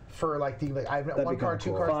dial for like the I have That'd one be card, kinda 2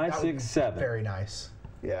 cool. cards. 5, that would 6, be 7. Very nice.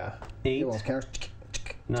 Yeah. 8, It almost counts.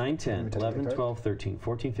 9, 10, Let me take 11, that 12, 13,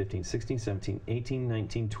 14, 15, 16, 17, 18,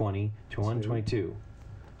 19, 20, 21, 22,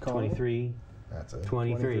 Colony? 23, That's it.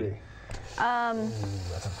 23.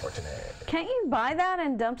 That's unfortunate. Can't you buy that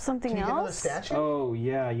and dump something Can you get another else? statue? Oh,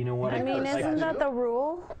 yeah, you know what? I mean, I isn't could that do. the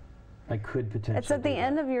rule? I could potentially It's at the do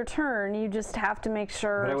end that. of your turn. You just have to make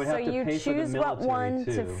sure. But I would so have to you pay for the choose what military, one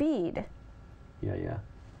to too. feed. Yeah.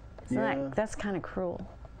 So Yeah. that's kind of cruel.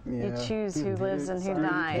 Yeah. You choose who lives and who Sorry, you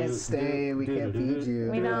can't dies. stay. We can't feed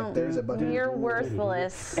you. We Like, don't. There's a bunch of You're rules.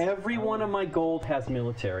 worthless. Every one of my gold has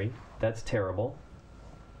military. That's terrible.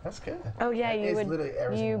 That's good. Oh yeah, That you is would. literally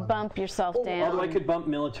every You single one. bump yourself down. Although I could bump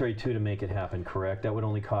military too to make it happen, correct? That would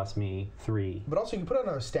only cost me 3. But also, you can put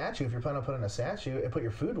another statue if you're planning on putting a statue and put your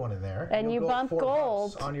food one in there. And you'll you go up bump 4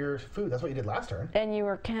 bucks gold. on your food. That's what you did last turn. And you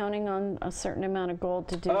were counting on a certain amount of gold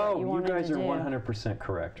to do what Oh, you you wanted guys to are do. 100%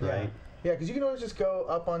 correct, right? Yeah, because you can always just go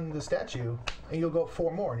up on the statue and you'll go up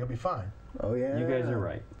 4 more and you'll be fine. Oh yeah. You guys are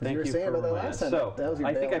right. Thank you were you saying for about that reminding last us. time. So That was your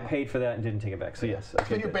I think I bailout. paid for that and didn't take it back. So yes. It's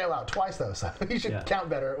Okay, been your good. bailout twice though, so you should Yeah. count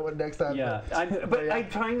better next time. Yeah, but yeah. I'm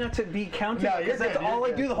trying not to be counting No, you're because that's good, all you're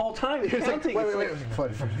I do good. the whole time. Is counting. Wait.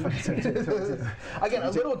 Funny. Again,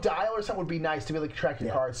 a little dial or something would be nice to be able to track your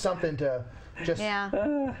Yeah. cards. Something to just, Yeah.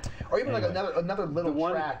 or even Anyway. like another little The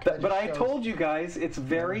one, track. but that I just shows- told you guys it's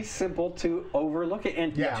very simple to overlook it,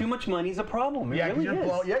 and Yeah. too much money is a problem. It Yeah, 'cause really you're is.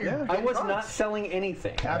 blown. Yeah, you're I getting was cards. not selling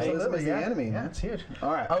anything. right? Absolutely, was yeah. the enemy, Yeah, man. it's huge.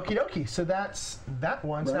 All right. Okie dokie. So that's that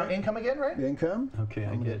one. So now Right. income again, right? The income. Okay, I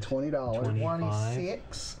I'm gonna get get $20.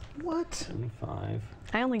 26. What? 25.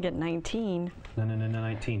 I only get 19. No,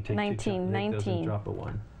 19. Take 19, 2, take those and 19. drop a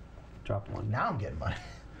 1. Drop 1. Now I'm getting money.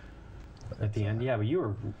 At the end, yeah, but you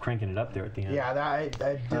were cranking it up there at the end. Yeah, I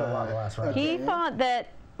did a lot the last round. He thought that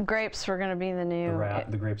grapes were gonna be the new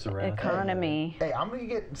The grapes of wrath. economy. Hey, I'm gonna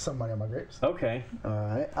get some money on my grapes. Okay. All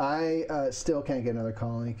right. I still can't get another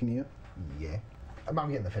colony. Can you? Yeah. I'm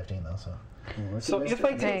getting the 15 though, so. So if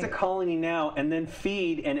I take the colony now and then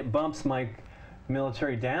feed and it bumps my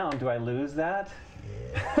military down, do I lose that?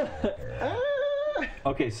 Yeah.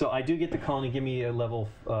 Okay, so I do get the colony. Give me a level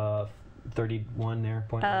 31 there.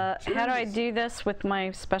 Point. How do I do this with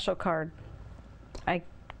my special card? I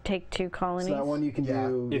take 2 colonies. So that one you can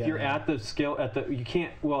do. If you're at the scale, you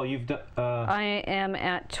can't. Well, you've done. I am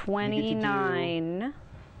at 29.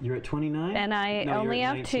 You're at 29. And I No, only you're at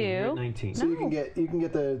have 19. You're 2. at 19. So you can get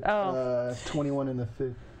the 21 and the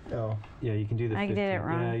 50. Oh. Yeah, you can do the. I 15. did it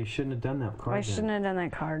wrong. Yeah, you shouldn't have done that card. I shouldn't have done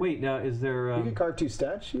that card. Wait, now is there? You can carve 2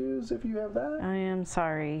 statues if you have that. I am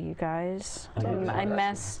sorry, you guys. I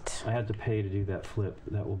messed. I had to pay to do that flip.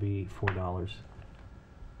 That will be $4.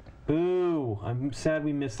 Boo! I'm sad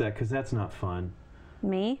we missed that because that's not fun.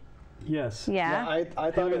 Me? Yes. Yeah. I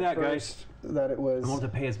thought Look at at that, first that it was. I won't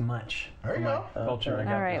have to pay as much. There you for my go. Culture. I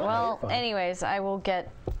got All right. this. Well, fine. anyways, I will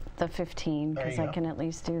get the 15 There because you I go. can at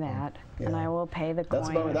least do that, and Yeah. I will pay the That's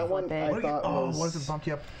coin. about- and that one flip I it. thought was. What does it bump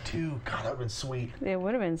you up to? God, that would have been sweet. It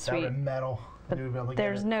would have been That would sweet, have been metal. but You would be able to get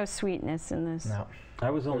there's it. no sweetness in this. No. I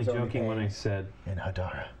was only There's only joking when I pain. said. In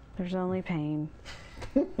Hadara. There's only pain.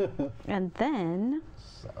 And then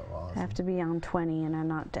So I awesome. have to be on 20, and I'm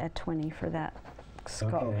not at 20 for that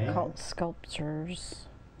Okay. sculptures.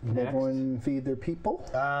 Can Next. everyone feed their people?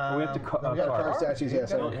 we have to we carve. got a Carve statues, yeah,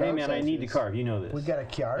 so- Oh, hey man, I need to statues. carve. You know this. We got a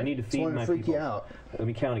card. I need to Just feed wanted my to freak people. you out. Let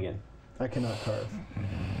me count again. I cannot carve.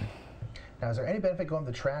 Now, is there any benefit going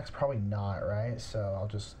to the tracks? Probably not, right? So I'll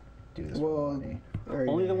just do this for Well, money.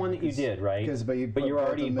 Only the one that you did, right? But you put you're both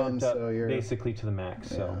already of them in, bumped up so you're- basically to the max.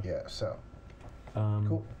 So Yeah, so.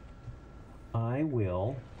 cool. I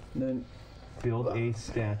will Then build a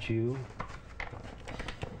statue.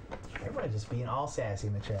 Everybody just being all sassy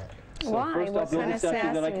in the chat. So Why? first What I'll build kind a of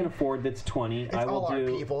statue that I can sassy? afford that's 20. It's I will all our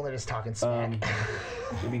do people, and they're just talking smack.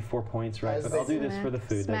 maybe 4 points, right? As But I'll they do this for the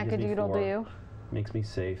food. That gives me 4. Smack-a-doodle-doo. Makes me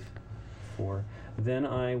safe. 4. Then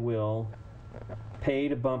I will pay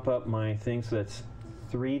to bump up my thing. So that's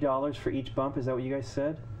 $3 for each bump. Is that what you guys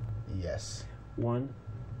said? Yes. 1,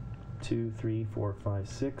 2, 3, 4, 5,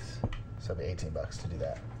 6. So it'll be $18 to do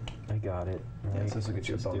that. I got it. Right? yeah, so this will get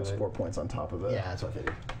you a Let's do bonus it. 4 points on top of it. Yeah, that's what I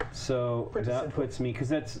figured. So Pretty that simple. puts me,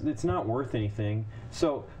 because it's not worth anything.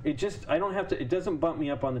 So it just, I don't have to, it doesn't bump me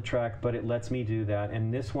up on the track, but it lets me do that.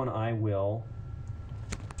 And this one I will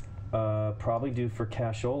probably do for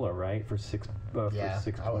cashola, right? For 6 Yeah, for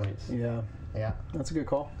 6 I would. points. Yeah, Yeah. that's a good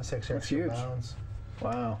call. 6 That's extra huge. pounds.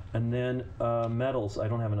 Wow. And then metals, I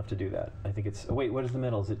don't have enough to do that. I think it's, wait, what is the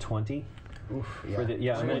metal? Is it 20? Oof. For the,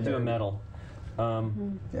 I'm going to do a metal.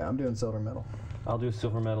 Yeah, I'm doing silver medal. I'll do a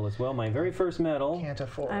silver medal as well. My very first medal. Can't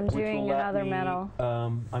afford. I'm which will doing let another me, medal.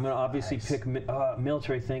 I'm going to obviously Nice. pick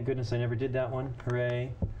military. Thank goodness I never did that one.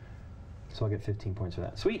 Hooray. So I'll get 15 points for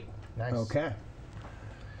that. Sweet. Nice. Okay.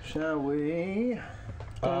 Shall we?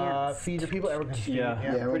 Feed your people. Everyone can feed. Yeah,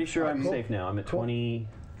 Yeah, pretty sure I'm cool. safe now. I'm at Cool.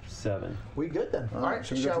 27. We good then. All right.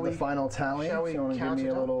 Should we go to the final tally? shall So we you want to give count me it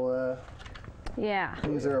a down? little? Yeah.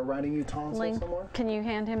 Is there a writing utensil Link, somewhere? can you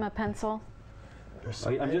hand him a pencil? There's so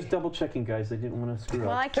I'm just many. double checking, guys. I didn't want to screw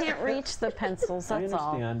Well, up. I can't reach the pencils, I that's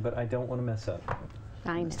all. understand, but I don't want to mess up.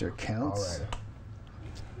 Fine. Mr. All Counts. right.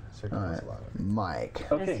 So All that's right. a lot of it. Mike.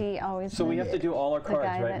 Does Okay. he always So we have to do all our the cards,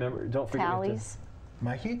 guy right? that Remember, don't forget. we have to- tallies?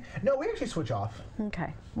 Mikey? No, we actually switch off.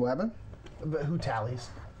 Okay. What happened? But who tallies?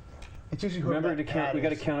 It's usually whoever Remember to that count. We got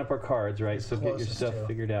to is. count up our cards, right? It's So get your closest stuff to.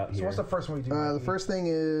 figured out So here. what's the first one we do? The Mikey? first thing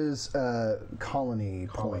is colony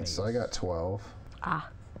points. So I got 12. Ah,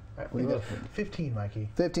 All right, we we got- got 15, Mikey.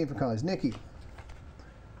 15 for colonies. Nikki.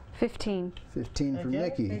 15. 15 for Yeah,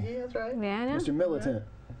 Nikki. that's right. Yeah, I know. Mr. Militant.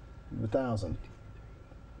 1,000.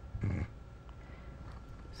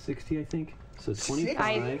 60, I think. So Sixty?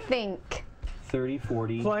 25, I think. 30,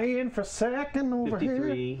 40, Playing for second over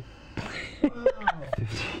 53,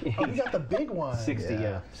 Oh, you got the big one. 60, Yeah.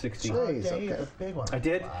 yeah, 60. Oh, Jeez, yeah, you got okay. the big one. I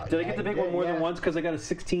did? Wow, Did I yeah, get the you big one did, more yeah. than once? Because I got a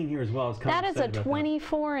 16 here as well. I was kind That of is a excited about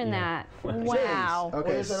 24 in Yeah. that. Jeez. Wow. Well,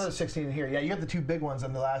 Okay. there's another 16 in here. Yeah, you got the two big ones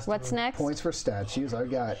and the last What's two. next? Points for statues. I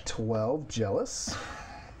got 12. Jealous.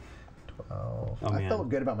 Oh. Oh, I man. felt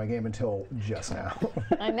good about my game until just now.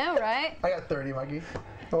 I know, right? I got 30, Mikey.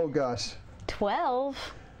 Oh gosh. 12.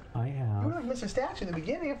 I You have. would have missed a statue in the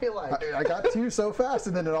beginning, I feel like. I got 2 so fast,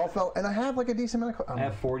 and then it all fell. And I have like a decent amount of. I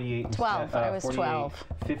have 48. in 12. I was 48, 12.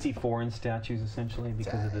 54 in statues essentially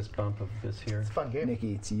because of this bump of this here. It's a fun game.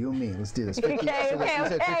 Nikki, it's you and me. Let's do this. Okay, so what, you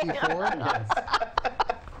said okay. 54?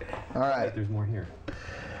 All right. There's more here.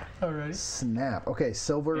 All right. Snap. Okay,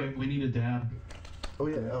 silver. Okay, we need a dab. Oh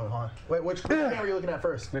yeah. Oh, hold on. Wait, which camera are you looking at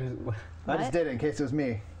first? What is- I just did it in case it was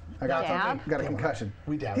me. I got Dab? got a concussion.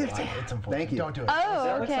 We dab. It's unfortunate. Thank you. Don't do it. Oh,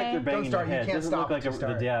 That looks like okay. they're banging Don't start, their you head. can't Doesn't stop look like to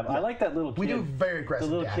start. the dab. I like that little kid. We do very aggressive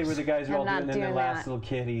The little kid dabs. where the guys are I'm all not doing, and then the doing last that. little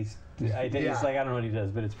kid, he's like, I don't know what he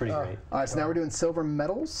does, but it's pretty great. All right, so now we're doing silver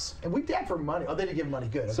medals. And we dab for money. Oh, they didn't give money.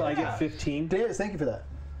 Good. Okay. So I get 15. It is. Thank you for that.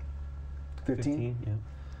 15. Yeah.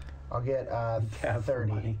 I'll get Dab for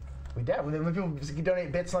 30. money. We dab. When people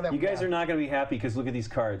donate bits on that. You we guys dab. are not going to be happy because look at these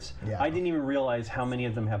cards. Yeah. I didn't even realize how many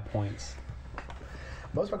of them have points.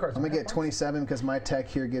 Most of my cards. I'm gonna get 27 because my tech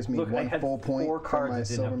here gives me Look, I 1 had full point 4 for cards my that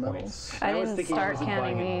didn't silver have medals. points. I And was didn't thinking start wasn't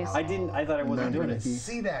counting buying it. these. I thought I wasn't Remember doing to it. keep-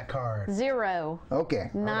 See that card. 0. Okay.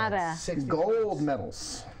 Nada. 60 Gold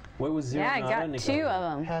medals. What was 0? Yeah, I got 2 of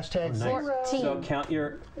them. Hashtag Nice. 0. So count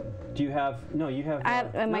your. Do you have? No, you have. I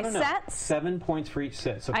have my no. sets? 7 points for each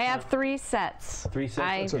set. So I have count 3 sets. 3 sets.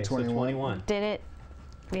 I Okay, so 21. did it.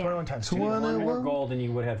 Yeah. 21 times 2. 21. One more gold, and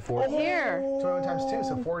you would have 4. Here. 21 times 2,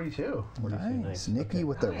 so 42. Nice. Nikki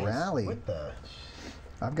with the rally. With the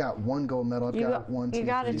I've got 1 gold medal. I've You got got- 1, 2, you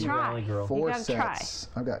gotta 3, try. Rally girl. 4 You gotta try. sets.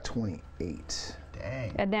 I've got 28.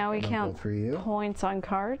 dang. And now we No count gold for you. points on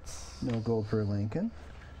cards. No gold for Lincoln.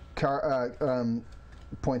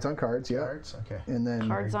 Points on cards. Yeah. Cards. Okay. And then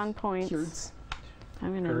Cards on points. cards.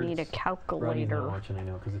 I'm gonna Cards. need a Rodney's not calculator. watching, I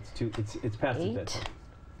know, because it's too. It's past his 8.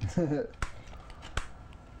 bedtime.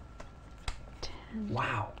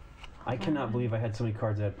 Wow, I cannot believe I had so many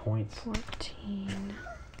cards that had points. 14.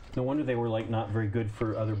 No wonder they were like not very good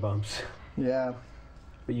for other bumps. Yeah.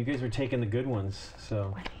 But you guys were taking the good ones,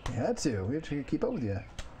 so. We had to. We had to keep up with you.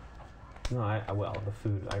 No, well, the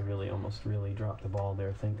food, I almost really dropped the ball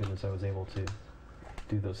there. Thank goodness I was able to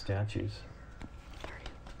do those statues.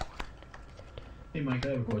 Hey, Mike,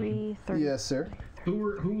 I have a question. 30. Yes, sir.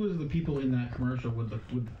 Who was the people in that commercial with the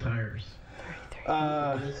tires?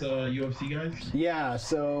 Was this UFC guys? Yeah,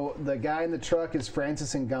 so the guy in the truck is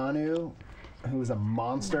Francis Ngannou, who is a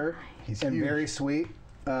monster He's and huge. very sweet.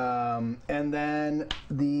 And then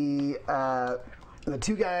the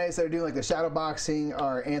 2 guys that are doing like the shadow boxing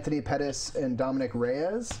are Anthony Pettis and Dominic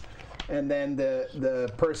Reyes. And then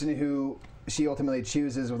the person who she ultimately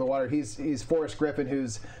chooses with the water, he's Forrest Griffin,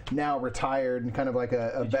 who's now retired and kind of like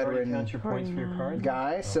a Did you already veteran count your points for your cards?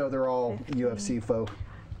 guy. So they're all UFC folk,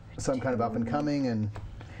 some kind of up and coming,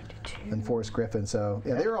 and Forrest Griffin. So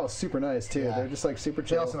yeah, they were all super nice too. Yeah. They're just like super They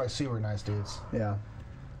chill. all seem like super nice dudes. Yeah.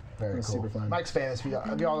 Very That's cool. super fun. Mike's famous.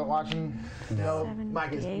 If y'all are watching, you know,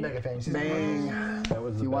 Mike is 78. mega famous. He's Bang. That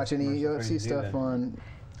was If the you watch best any commercial for you UFC to do stuff that. on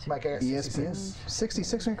Mike, I got ESPN,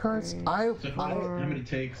 66 cards. So how many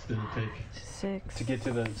takes did it take 6. To get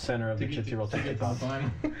to the center of the Tootsie Roll to get to the Top. final?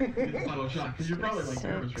 Get the final shot? Because you're probably like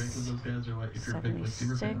nervous, right? Because those guys are like, if you're a big like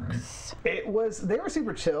super fan, right? 76. They were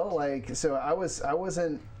super chill. Like, so I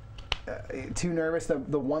wasn't too nervous. The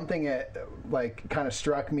one thing that like kind of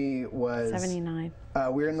struck me was 79.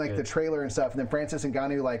 we were in like the good. trailer and stuff, and then Francis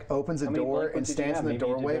Ngannou like opens a How many door blank and ones did you stands have? in the Maybe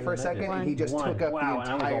you did doorway better for a than I second, did. and he just One. took up Wow, the and I was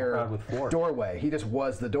all entire proud with 4. doorway. He just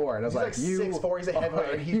was the door, and I was He's like, like "You 6'4", he's a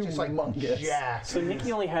heavyweight. He's just like humongous." jacked. So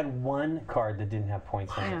Nikki only had 1 card that didn't have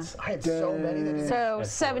points on Yeah. it. I had so many that didn't. So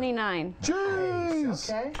That's 79. Jeez.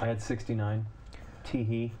 Okay. I had 69.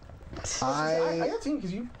 Teehee. I got seen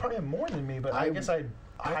because you probably have more than me, but I guess I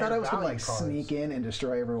thought I was gonna value like cards. sneak in and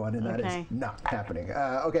destroy everyone, and that is Okay. not happening.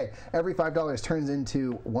 Okay, every $5 turns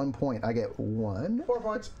into 1 point. I get 1. 4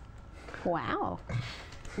 points. Wow.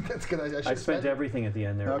 That's good. I I should spent everything at the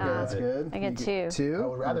end there. Okay, I that's did. good. I get You 2. 2. I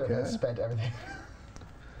would rather okay. have spent everything.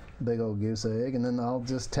 Big old goose egg, and then I'll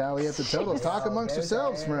just tally up the totals. Talk amongst goose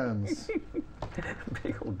yourselves, egg. friends.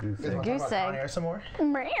 Big old goose You wanna egg. talk Goose about egg. Con Air some more?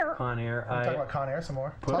 Con Air. Talk about Con Air some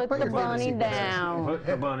more. Talk about the your bunny fantasy down. Put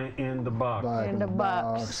the bunny in the box. Back In the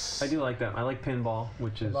box. I do like that. I like pinball,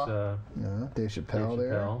 which is Pinball? Yeah, Dave Chappelle Dave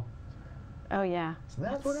there. Chappelle. Oh, yeah. So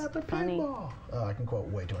that's what happened. funny. Pinball. Oh, I can quote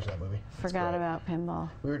way too much of that movie. It's Forgot great. about pinball.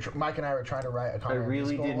 Mike and I were trying to write a Con I Air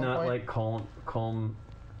really musical did at one not point. like Calm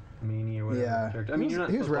Meanie or whatever. Yeah. the character. I He mean, was- you're not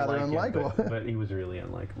he was supposed to rather like him, unlikable. but he was really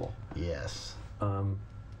unlikable. Yes.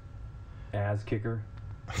 Ass kicker.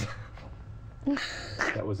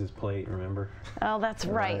 That was his plate, remember? Oh, that's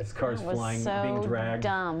right. his car's That was flying, so being dragged.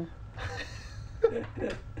 dumb.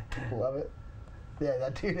 Love it. Yeah,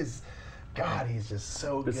 that dude is. God, he's just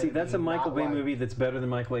so But good. see, at that's a being Michael not Bay like- movie that's better than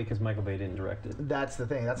Michael Bay because Michael Bay didn't direct it. That's the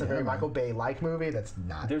thing. That's a very man. Michael Bay-like movie. That's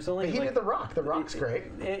not. There's only But he like- did The Rock. The Rock's great.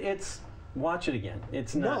 It's watch it again.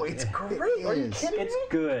 It's not. No, it's great. Are you is. kidding It's me?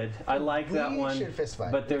 good. I like that We we should fist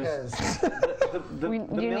fight But there's because the You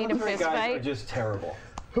need a military fist guys fight? are just terrible.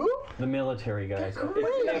 Who? The military guys.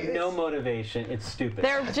 They have no motivation. It's stupid.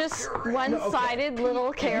 They're just one-sided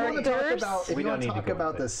little characters. If We you don't want to need to talk go about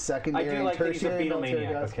into the it. secondary I do and like that he's a tertiary military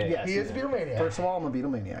Beatlemaniac, guys. okay. Yes, He is a Beatlemaniac. First of all, I'm a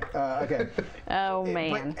Beatlemaniac. Okay. Oh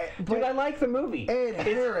man. Dude, I like the movie. Ed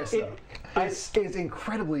Harris is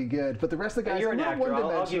incredibly good, but the rest of the guys You're are an a little actor. I'll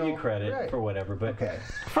give one-dimensional. you credit Right. for whatever. But Okay.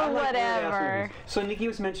 For I like weird-ass whatever. movies. So Nikki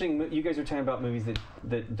was mentioning you guys are talking about movies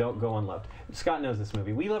that don't go unloved. Scott knows this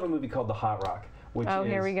movie. We love a movie called The Hot Rock, which Oh, is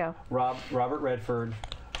here we go. Robert Redford,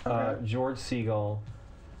 George Segal,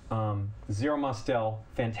 Zero Mostel,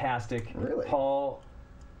 fantastic. Really? Paul.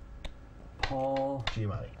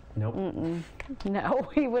 Giamatti. Nope. No,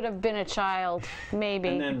 he would have been a child, maybe.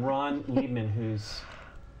 And then Ron Liebman, who's.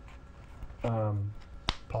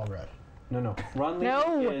 Paul Rudd. No. Ron Liebman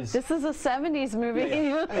No, is. this is a 70s movie.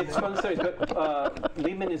 It's fun stories, but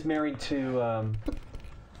Liebman is married to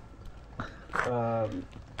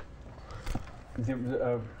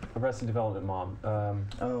the Arrested Development mom.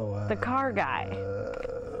 The car guy.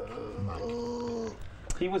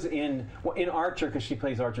 He was in Archer because she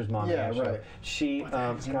plays Archer's mom. Yeah, in the show. right. She,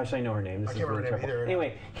 gosh, I know her name. This I is can't really remember her name trouble. either.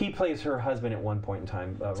 Anyway, he plays her husband at one point in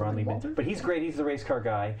time, Ron like Liebman. Walter? But he's great. He's the race car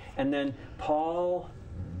guy. And then Paul.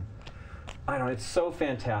 I don't know. It's so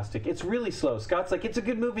fantastic. It's really slow. Scott's like, it's a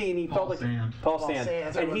good movie, and he felt like Sand. Paul Paul Sand. Sand,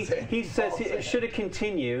 that's And what he I'm saying. he says Paul it Sand. should have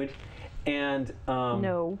continued, and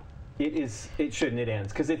No. It shouldn't. It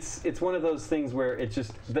ends because it's one of those things where it's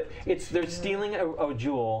just they're stealing a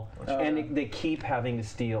jewel and they keep having to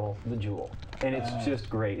steal the jewel, and it's just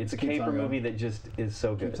great. It's a keeps caper on going. movie that just is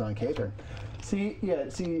so good. Keeps on capering.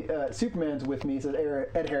 Superman's with me. Says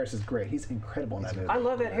Ed Harris is great. He's incredible in that movie. I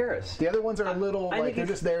love Ed Harris. The other ones are a little I like think they're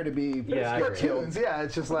he's- just there to be Yeah, I agree. Cartoons. Yeah,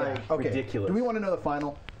 it's just like. Okay. Ridiculous. Do we want to know the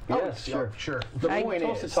final? Yes, Oh, sure. sure. The I- point We're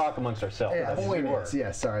supposed to is. talk amongst ourselves. Yeah, The point is.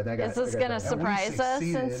 Yes. Sorry. That got. Is this I got going to that. surprise us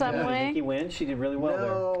in succeeded. some Yeah. way? Nikki wins. She did really well there.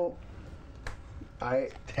 No. Okay,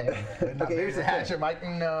 here's the hatchet, thing. Mike.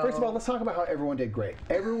 No. First of all, let's talk about how everyone did great.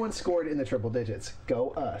 Everyone scored in the triple digits. Go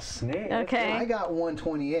us. Nick. Okay. I got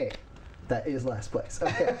 128. That is last place.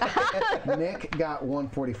 Okay. Nick got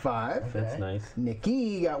 145. That's nice.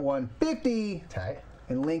 Nikki got 150. tight.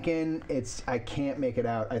 And Lincoln, I can't make it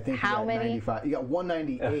out. I think you How got many? 95. You got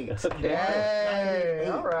 198. Yay!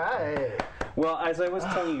 All right. Well, as I was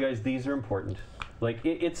telling you guys, these are important. Like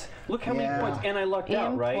it's look how many Yeah. points, and I lucked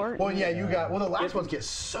out, right? Important. Well, yeah, you got. Well, the last If- ones get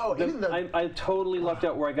so. Even the I totally lucked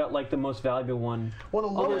out where I got like the most valuable one. well, the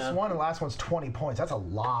lowest yeah. one and the last one's 20 points. That's a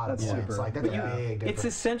lot of That's points. super. Like that's Yeah. a big difference. It's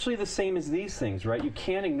essentially the same as these things, right? You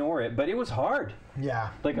can't ignore it, but it was hard. yeah.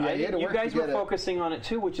 Like Yeah, you had to you work guys to were get it. focusing on it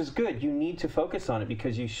too, which is good. You need to focus on it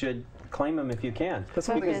because you should claim them if you can. That's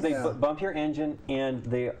one because thing- they yeah. bump your engine, and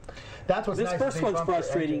they. That's what's This nice. first is they one's bump your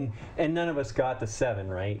frustrating, engine. and none of us got the 7,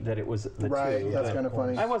 right? That it was the Right, 2. that's but kind of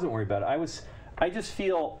funny. I wasn't worried about it. I just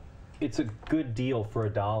feel it's a good deal for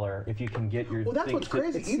 $1 if you can get your. Well, that's thing what's to-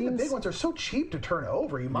 crazy. it Even the big seems- ones are so cheap to turn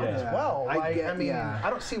over. You might as Yeah. well. I Like, get- I mean, yeah. I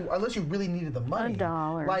don't see unless you really needed the money.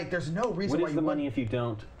 $1. Like, there's no reason What why is you the money wouldn't- if you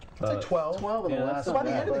don't? It's like 12. 12 in Yeah, the that's last So not by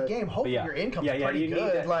the one. end of the but- game, But hopefully yeah, your income's yeah, pretty you good.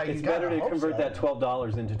 need that. Like, it's you gotta better to hope convert so. that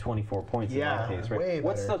 $12 into 24 points Yeah, in that case, right? way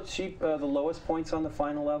What's better. the lowest points on the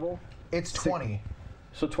final level? It's 20.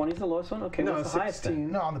 So 20 is the lowest one. Okay, No, what's the highest then?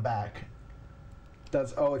 16. No, on the back.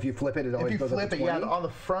 That's if you flip it, it always If you goes up flip to it, yeah, 20? on the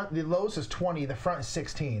front, the lowest is 20, the front is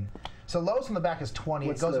 16. So lowest on the back is 20,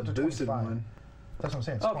 What's it goes the up to boosted 25. one? That's what I'm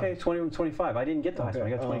saying. It's Okay, 20. 20 and 25. I didn't get the highest one. I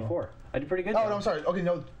got Okay, 24. I did pretty good. Oh, there. no, I'm sorry. Okay,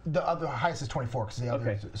 no, the other highest is 24 because the other.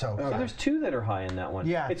 Okay. So So there's 2 that are high in that one.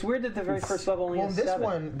 Yeah. It's weird that the very first level only well, has this 7.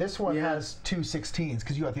 one Yeah. has 2 16s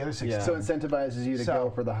because you got the other 16. Yeah. So it incentivizes you to So- go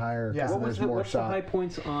for the higher Yeah. because What there's What's more the shot. high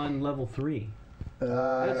points on level 3?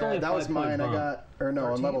 That's only a that was 5-point mine. bump. I got, or no, on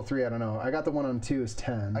 13? level 3, I don't know. I got the one on 2 is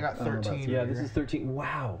 10. I got don't know about 13. 3. Yeah, this is 13.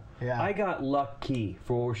 Wow. Yeah. I got lucky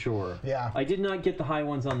for sure. Yeah. I did not get the high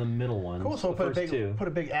ones on the middle ones. Cool. So the we'll first 2. put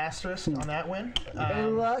a big asterisk on that win.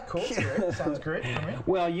 Cool. Great. Sounds great for me.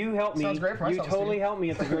 Well, you helped me. Sounds great for You myself, totally Steve. helped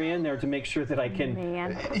me at the very end there to make sure that I can,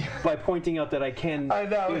 Man. by pointing out that I can I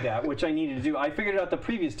know. do that, which I needed to do. I figured it out the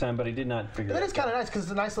previous time, but I did not figure it That out. is kind of nice because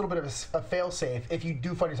it's a nice little bit of a fail-safe if you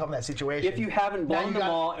do find yourself in that situation. If you haven't Now blown you them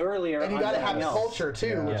got- all earlier, and you on got to have something the else. culture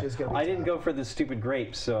too, which is going to be I didn't tough. go for the stupid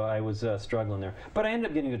grapes, so I was struggling there. But I ended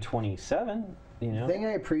up getting to 27. You know. The thing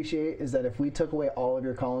I appreciate is that if we took away all of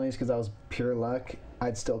your colonies because that was pure luck,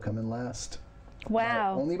 I'd still come in last.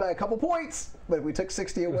 Wow. Only by a couple points, but if we took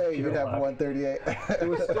 60 away, you'd have 138. It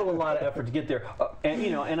was still a lot of effort to get there, and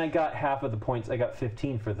and I got half of the points. I got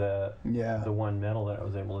 15 for the one medal that I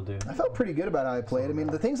was able to do. I felt pretty good about how I played. I mean,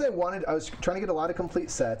 the things I wanted, I was trying to get a lot of complete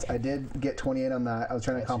sets. I did get 28 on that. I was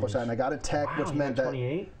trying to accomplish that, and I got a tech, which meant that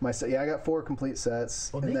 28? I got 4 complete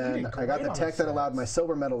sets, Well, and then I got the tech that allowed my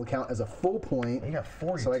silver medal to count as a full point. You got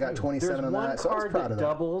 40. So I got 27 on that. So I was proud of that.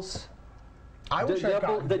 Doubles. I wish I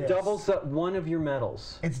got That doubles one of your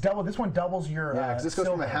medals. It's double. This one doubles your. Yeah, because this goes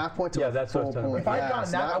from a half point to a full point. If I had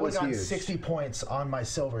gotten that, I would have gotten huge. 60 points on my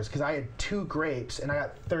silvers because I had 2 grapes and I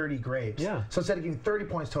got 30 grapes. Yeah. So instead of getting 30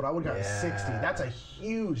 points total, I would have gotten 60. That's a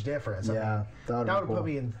huge difference. I mean, that would put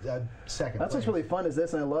me in second. That's what's really fun is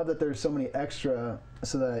this, and I love that there's so many extra,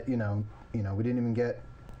 so that we didn't even get.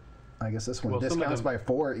 I guess this one discounts by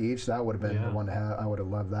 4 each. That would have been the one to have. I would have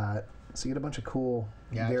loved that. So you get a bunch of cool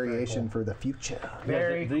variation for the future.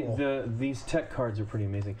 Very cool. These tech cards are pretty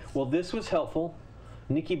amazing. Well, this was helpful.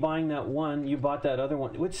 Nikki buying that one, you bought that other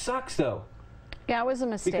one, which sucks though. Yeah, it was a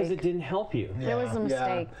mistake. Because it didn't help you. It was a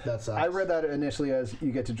mistake. That sucks. I read that initially as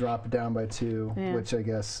you get to drop it down by 2, which I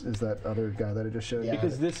guess is that other guy that I just showed you.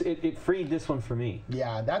 Because it freed this one for me.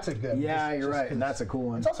 Yeah, that's a good. Yeah, you're right, and that's a cool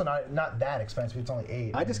one. It's also not that expensive. It's only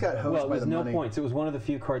 8. I just got hosed Well, it by was the no money. points. It was one of the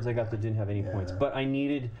few cards I got that didn't have any points. But I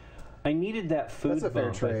needed that food That's a fair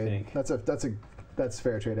bump, trade. I think. That's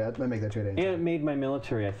fair trade. I make that trade anytime. And it made my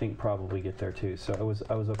military, I think, probably get there too. So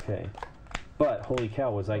I was okay. But holy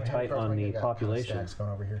cow, was I tight on the population? Stacks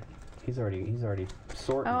going over here. He's already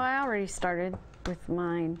sorting. Oh, I already started with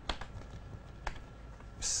mine.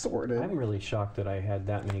 Sorted. I'm really shocked that I had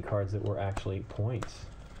that many cards that were actually points.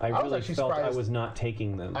 I was really actually felt I surprised was not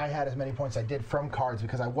taking them. I had as many points as I did from cards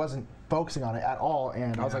because I wasn't focusing on it at all,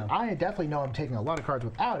 and I was like, I definitely know I'm taking a lot of cards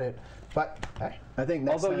without it, but hey. I think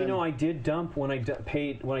next Although time, I did dump when I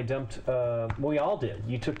dumped. We all did.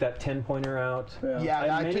 You took that 10-pointer out. Yeah,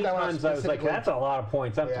 I many took that one out times I was like, that's a lot of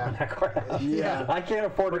points. I'm throwing that card out. Yeah. I can't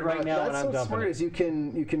afford it right now, That's and I'm what's dumping smart it. is you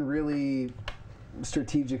can really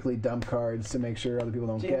strategically dump cards to make sure other people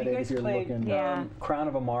don't get Have you it guys if you're played looking. Crown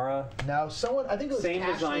of Amara? Now, someone, I think it was Same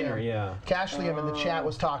Cash designer, Liam. yeah. Cash Liam in the chat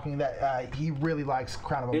was talking that he really likes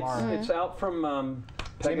Crown of Amara. It's out from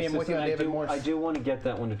Jamie, I'm Pegasus, with you on and David Morse. I do want to get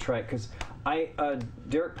that one to try because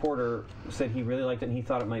Derek Porter said he really liked it and he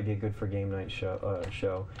thought it might be a good for game night show.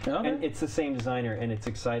 Okay. And it's the same designer and it's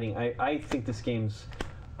exciting. I think this game's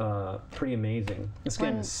pretty amazing. This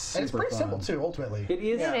game is super And it's pretty fun. simple too, ultimately. It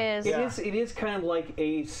is. It is. It is kind of like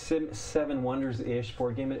a Seven Wonders-ish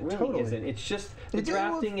board game. It really Totally. isn't. It's just the It deals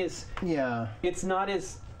drafting is. Yeah. It's not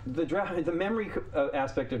as the memory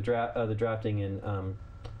aspect of the drafting in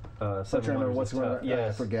Seven Wonders what's is tough. going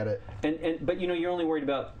on. Forget it. But you're only worried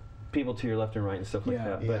about people to your left and right and stuff like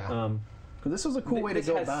that. But But this was a cool way to this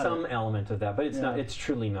go has about some it. element of that, but it's not. It's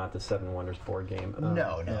truly not the Seven Wonders board game.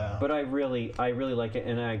 No. But I really like it,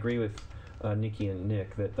 and I agree with Nikki and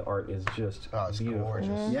Nick that the art is just it's beautiful.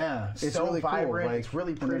 gorgeous. Yeah, it's so really vibrant. cool. Like, it's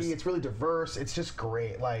really pretty. It's really diverse. It's just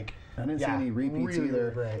great. Like I didn't see any repeats really, either.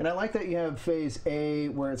 Really great. And I like that you have phase A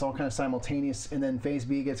where it's all kind of simultaneous, and then phase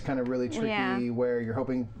B gets kind of really tricky where you're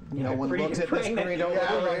hoping no one looks at the screen, don't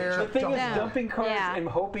look over here. The thing is Yeah. dumping cards Yeah. and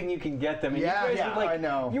hoping you can get them. And Yeah, you guys were like, I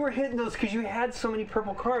know. You were hitting those because you had so many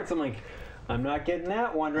purple cards. I'm like, I'm not getting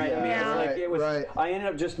that one right. I mean, Yeah. it's like, it was. Right. I ended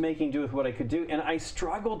up just making do with what I could do, and I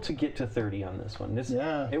struggled to get to 30 on this one. It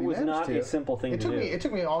you was managed not to. a simple thing to do. It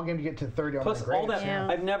took me all game to get to 30 on Plus my all grapes.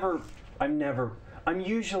 that, I'm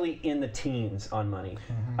usually in the teens on money.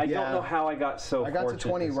 I don't know how I got so I got to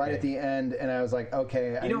fortunate 20 this right day. at the end, and I was like,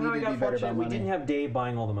 okay, I You know how I need to got be better fortunate? about We money. didn't have Dave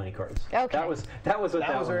buying all the money cards. Okay. That was what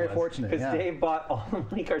that was very fortunate, because yeah. Dave bought all the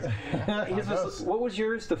money cards. What was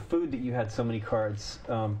yours? The food that you had so many cards?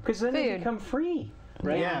 Because then they Food. become free.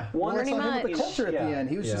 Right? Yeah, One well, Pretty I saw him with the much. culture at the end.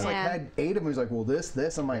 He was just like Yeah. had 8 of them. He was like, well,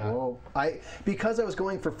 this. I'm like, well, because I was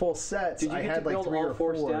going for full sets. Did you I get had to like build 3 all or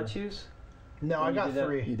 4 4 statues? No, I You got did that?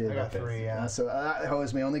 3. You did. I got 3. Yeah. So that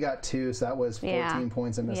hosed me. I only got 2, so that was 14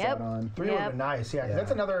 points I missed out on. 3 would have been nice. Yeah, 'cause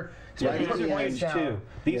that's another. Yeah, especially these for are points huge down. too.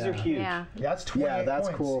 These are huge. Yeah. Yeah, that's 28 Yeah, that's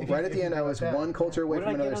points. cool. If you- Right at if the you end, do I it was like that. 1 culture away What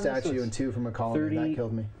from did I another get on this? statue It was and 2 from a colony. That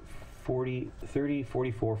killed me. 30,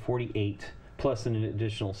 44, 48, plus an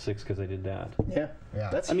additional 6 because I did that. Yeah.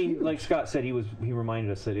 That's I mean, huge. like Scott said, he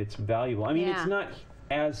reminded us that it's valuable. I mean, it's not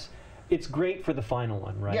as it's great for the final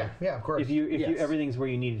one, right? Yeah, of course. If you Yes. everything's where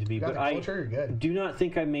you need it to be. You got But the culture, you're good. do not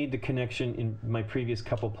think I made the connection in my previous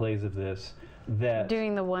couple plays of this that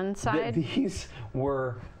Doing the one side. these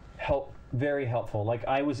were very helpful. Like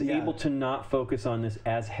I was able to not focus on this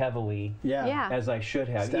as heavily Yeah. as I should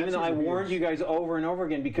have. Even Statues though I are warned huge. you guys over and over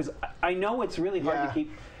again because I know it's really hard to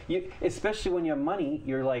keep. especially when you have money,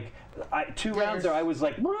 you're like, 2 rounds there, I was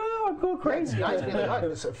like, bro, I'm going crazy. I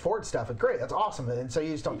just Ford stuff. It's great. That's awesome. And so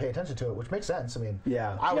you just don't pay attention to it, which makes sense. I mean,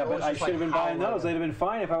 but I should have been buying those. They'd have been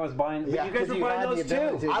fine if I was buying. But you guys were buying those too.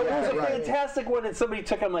 It was a fantastic one, and somebody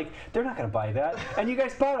took it. I'm like, they're not going to buy that, and you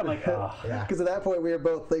guys bought it. I'm like, oh. Because at that point we were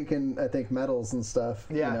both thinking, I think metals and stuff.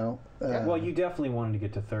 You know. Well, you definitely wanted to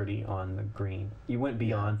get to 30 on the green. You went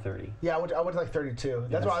beyond 30. Yeah, I went to like 32.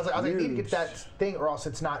 That's why I was like, I need to get that thing, or else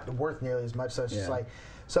it's not worth nearly as much. So it's just like,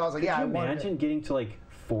 so I was like, Could you imagine getting to like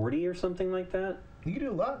 40 or something like that? You could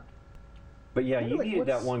do a lot. But yeah, you needed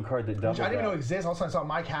that one card that doubled. I didn't even know it existed. All of a sudden I saw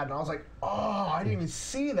Mike had it, and I was like, oh, I didn't even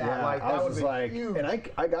see that. Yeah, like, that was like, huge. And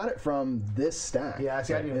I got it from this stack. Yeah,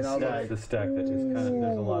 see, I didn't even see that. The stack that just kind of,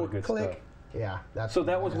 there's a lot of good stuff. Yeah, that's so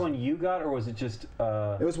that was one you got, or was it just?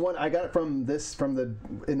 It was one I got it from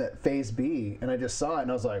in that phase B, and I just saw it,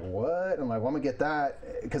 and I was like, "What?" I'm like, "Well, I'm gonna get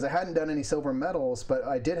that," because I hadn't done any silver medals, but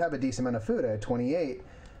I did have a decent amount of food. I had 28.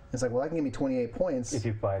 It's like, well, I can give me 28 points if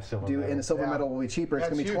you buy a silver medal. And a silver medal will be cheaper. It's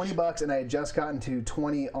gonna be $20, and I had just gotten to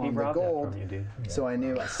 20 on the gold. That from you, dude. So I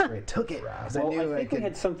knew I straight took it. Well, I think we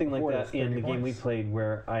had something like that in the game we played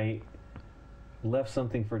where I left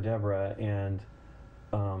something for Deborah, and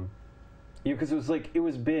because it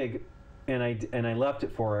was big, and I left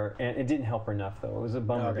it for her, and it didn't help her enough though. It was a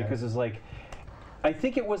bummer because it's like, I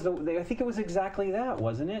think it was exactly that,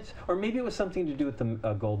 wasn't it? Or maybe it was something to do with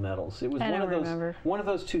the gold medals. It was one of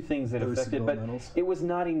those two things that affected, but it was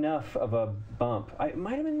not enough of a bump. It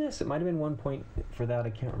might have been this. It might have been 1 point for that. I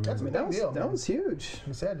can't remember. That was huge.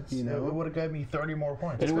 You said it would have given me 30 more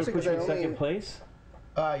points. And it would have put you in second place.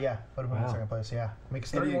 Yeah, would have been in second place. Yeah,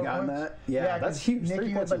 makes 30 more points. That? Yeah, that's huge.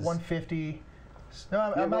 Nicky had like 150. No,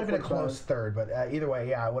 I might have been a close third, but either way,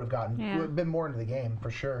 yeah, I would have gotten. Would have been more into the game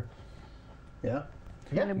for sure. Yeah.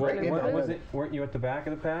 Yeah. Was it? Weren't you at the back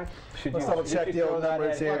of the pack? Let's double check the old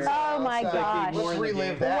numbers here. Oh my gosh! Let's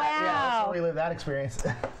relive that. Wow. Yeah, let's relive that experience.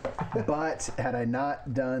 But had I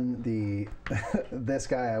not done this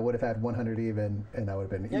guy, I would have had 100 even, and I would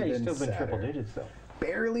have been even. Yeah, you still been sadder. triple digits though.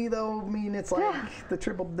 Barely though. I mean, it's like the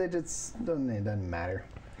triple digits doesn't matter.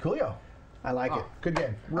 Coolio. I like it. Good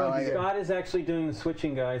game. Scott is actually doing the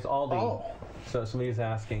switching, guys. Aldi. Oh. So somebody's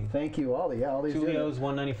asking. Thank you, Aldi. Yeah, Aldi's Julio's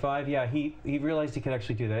 $195. Yeah, he realized he could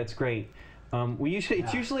actually do that. It's great.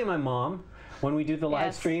 It's usually my mom when we do the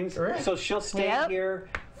live streams. Right. So she'll stay here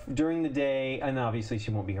during the day, and obviously she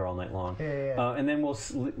won't be here all night long. And then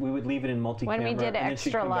we would leave it in multi-camera. When we did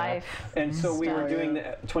Extra Life. And so we were doing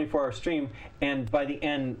the 24-hour stream, and by the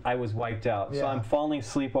end I was wiped out. So I'm falling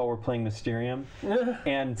asleep while we're playing Mysterium,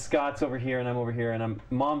 and Scott's over here and I'm over here, and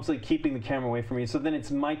Mom's like keeping the camera away from me. So then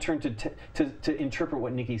it's my turn to interpret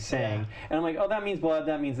what Nikki's saying, and I'm like, oh, that means blood,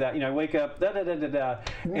 that means that. I wake up, da da da da da,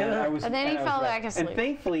 and then he fell back asleep. And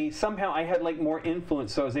thankfully somehow I had like more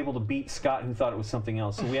influence, so I was able to beat Scott, who thought it was something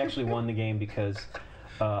else. So we actually won the game because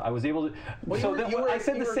I was able to. I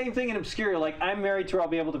said the same thing in Obscura, like, I'm married to her, I'll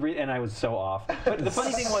be able to breathe, and I was so off. But the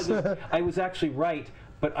funny thing was I was actually right,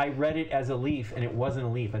 but I read it as a leaf, and it wasn't a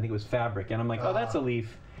leaf. I think it was fabric, and I'm like, oh, that's a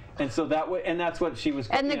leaf. And so that's what she was.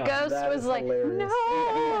 And the ghost was like, hilarious.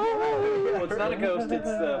 no. Well, it's not a ghost. It's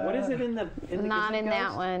what is it in the? Not in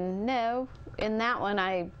that one. No, in that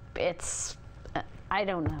one it's I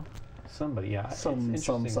don't know. Somebody, yeah. Some.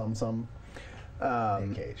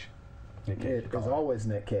 Nick Cage. It was always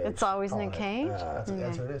Nick Cage. It's always Nick Cage? That's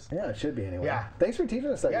what it is. Yeah, it should be anyway. Yeah. Thanks for teaching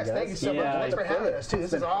us that, Yes, you guys. thank you so much. Thanks for having us, too.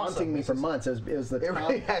 This is awesome. Haunting me for months. It was the top.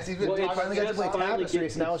 Really has. He's been finally got to play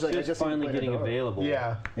Tapestries. Now it's like I just finally getting available.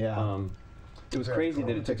 Yeah. It was crazy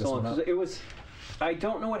that it took so long. It was. I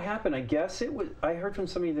don't know what happened. I guess it was. I heard from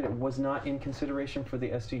somebody that it was not in consideration for the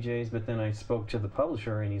SDJs, but then I spoke to the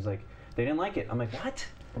publisher, and he's like, they didn't like it. I'm like, what?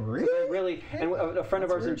 Really? Really? And a friend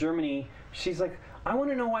of ours in Germany, she's like, I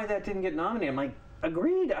want to know why that didn't get nominated. I'm like,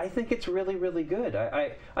 agreed. I think it's really, really good.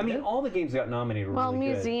 I mean, all the games that got nominated were really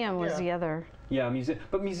good. Museum was the other. Yeah,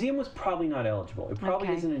 but Museum was probably not eligible. It probably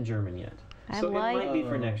isn't in German yet. So it might be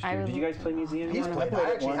for next year. Did you guys play Museum? He's played it.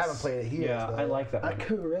 I actually haven't played it. I like that one. I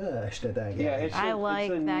crushed at that game. Yeah, I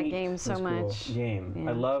like that game so much. Game.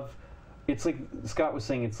 Yeah. I love. It's like Scott was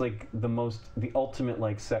saying. It's like the ultimate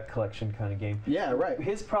like set collection kind of game. Yeah, right.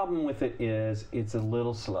 His problem with it is it's a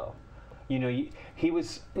little slow. You know, he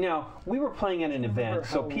was. Now we were playing at an event,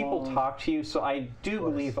 so people talk to you. So I do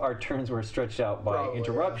believe our turns were stretched out by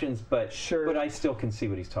interruptions, but I still can see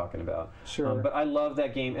what he's talking about. Sure. But I love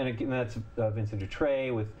that game, and again, that's Vincent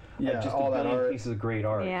Dutray with just all a that billion art. pieces of great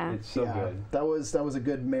art. Yeah. It's so good. That was a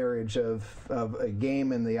good marriage of a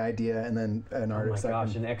game and the idea, and then an artist. Oh my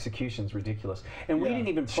gosh, and the execution's ridiculous. And we didn't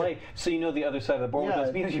even play, so you know the other side of the board with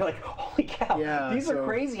us, because you're like, holy cow, these are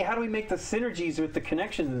crazy. How do we make the synergies with the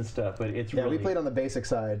connections and stuff? But it's really... we played on the basic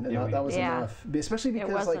side, and that was enough. Especially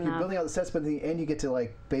because like you're building out the sets, but in the end you get to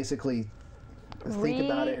like basically think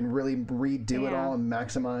about it and really redo it all and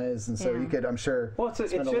maximize, and so you could, I'm sure,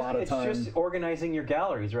 spend a lot of time. It's just organizing your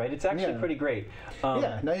galleries, right? It's actually pretty great.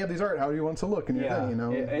 Now you have these art. How do you want to look? And you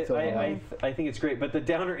know, I think it's great. But the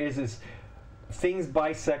downer is things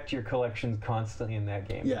bisect your collections constantly in that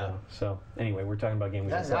game. Yeah. So anyway, we're talking about game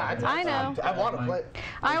we just I know. I want to play.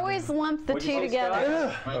 I always lump the two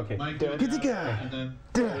together. Okay. Get the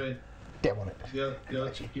guy. Damn on it. Yeah,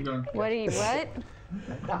 keep going. What?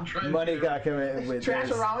 Money got coming with Trash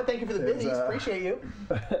Ramen, thank you for the biddies. Appreciate you.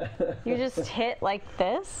 You just hit like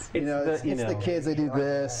this? You know, it's the kids. They do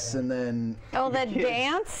this, and then Oh, the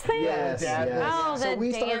dance thing? yes. Oh, So the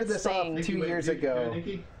we started dance this thing. off 2 years ago.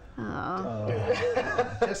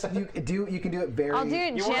 Just you can do it very. I'll do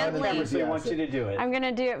it gently. So I want you to do it. I'm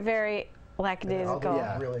gonna do it very lackadaisical.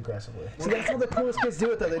 Really aggressively. So that's how the coolest kids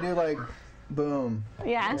do it, though. They do like, boom.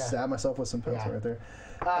 Yeah. Stab myself with some pencil right there.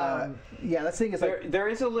 That thing is like there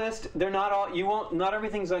is a list. They're not all. You won't. Not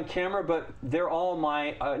everything's on camera, but they're all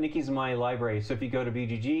my. Nikki's my library. So if you go to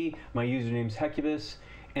BGG, my username's Hecubus,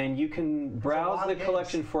 and you can browse the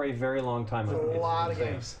collection for a very long time. A lot of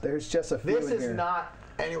games. There's just a few. This is not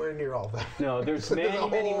anywhere near all of them. No, there's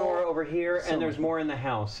many more over here, and there's more in the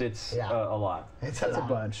house. It's a lot. It's a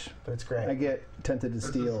bunch, but it's great. I get tempted to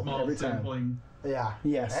steal every time. Sampling. Yeah.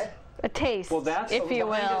 Yes. Right? A taste, Well, that's if you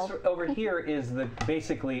behind will. us over here is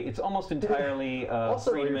basically it's almost entirely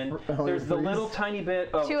Friedman. There's the little tiny bit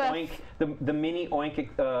of Oink, the mini Oink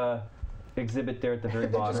exhibit there at the very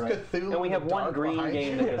bottom, Cthulhu and we have one green behind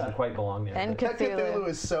game you. that doesn't quite belong there. And That Cthulhu Cthulhu.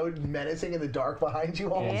 is so menacing in the dark behind you.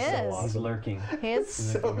 He is. He's lurking. He's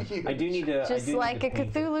So huge. I do need to. just like a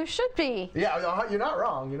Cthulhu should be. Yeah, you're not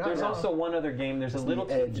wrong. You're not There's wrong. also one other game. There's a little.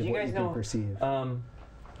 the edge Do of you what guys you can know? perceive.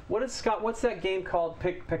 What is Scott? What's that game called?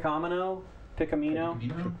 Picamino?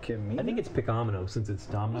 Picamino? I think it's Picamino since it's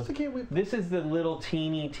dominoes. What's the game This is the little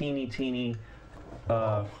teeny.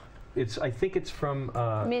 I think it's from.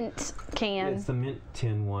 Mint can. It's the mint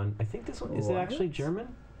tin one. I think this one is it actually German?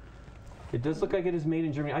 It does look like it is made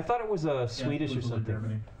in Germany. I thought it was Swedish or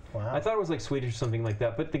something. Wow. I thought it was like Swedish or something like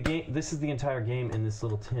that. But the game, this is the entire game in this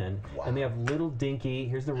little tin, and they have little dinky.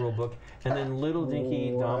 Here's the rule book, and then little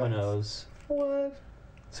dinky dominoes. What?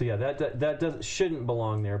 So yeah, that shouldn't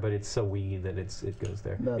belong there, but it's so wee that it goes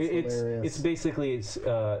there. That's hilarious. It's basically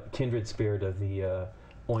kindred spirit of the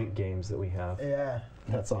Oink games that we have. Yeah.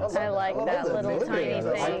 That's awesome. I like that little tiny I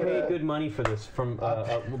thing. paid good money for this from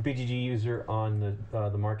a BGG user on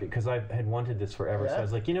the market because I had wanted this forever. So I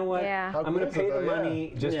was like, you know what? Yeah. I'm going to pay the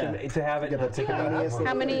money just to have it. And take it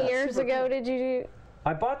How many years ago did you do?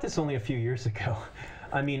 I bought this only a few years ago.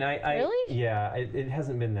 I mean, Really? Yeah, it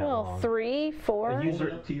hasn't been that long. 3, 4. User- Hold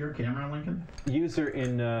it up to your camera, Lincoln. User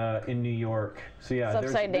in New York. So yeah, It's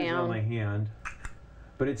there's upside on down. my hand.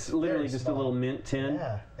 But it's literally just a little mint tin.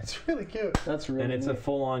 Yeah, it's really cute. That's really And it's a neat.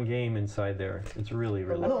 full-on game inside there. It's really,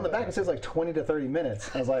 really I know on the back it says like 20 to 30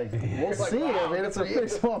 minutes. I was like, we'll see. wow, I mean, it's a pretty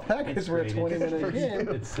small package for a great. 20-minute game.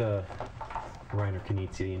 It's Reiner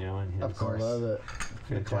Knizia, you know, and his Of course. Love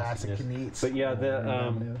it. Classic fantasticness. Knizia.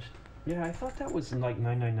 But yeah, I thought that was like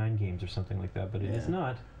 999 games or something like that, but it is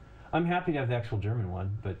not. I'm happy to have the actual German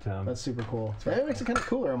one, but That's super cool. It makes it kind of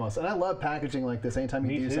cooler almost. And I love packaging like this. Anytime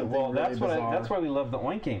you do something Well, really that's bizarre. that's why we love the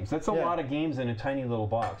Oink games. That's a lot of games in a tiny little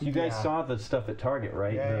box. You guys saw the stuff at Target,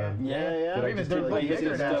 right? Yeah. Did I Even just they're do way like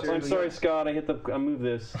bigger now, stuff? I'm too. sorry, Scott. I moved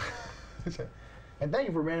this. And thank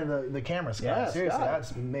you for manning the camera, Scott. Yeah, Seriously, Scott.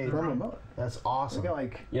 that's amazing. From remote. That's We awesome. got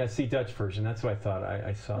like Yeah, see Dutch version. That's what I thought.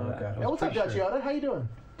 I saw that. Okay. I Hey, was what's up, pretty Dutch sure. Yoda? How you doing?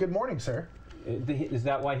 Good morning, sir. Is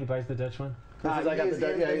that why he buys the Dutch one? this is, I got he is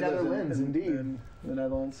the in yeah, the he lives Netherlands, indeed. in the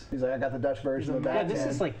Netherlands. He's like, I got the Dutch version of He's a that. Yeah, this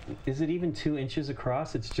is like, is it even 2 inches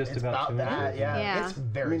across? It's just It's about 2 that, inches. yeah. Yeah. It's I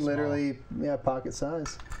very mean, small. literally, pocket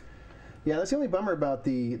size. Yeah, that's the only bummer about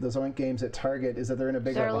those Oink games at Target is that they're in a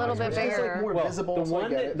bigger They're a little box. bit It's bigger. like more Well, visible. the so I one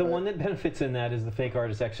get that it, the but- one that benefits in that is the fake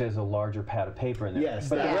artist actually has a larger pad of paper in there. Yes,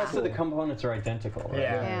 but the that's rest of the cool. components are identical. Right?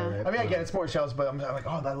 Yeah. right. I mean, again, it's more shelves, but I'm like,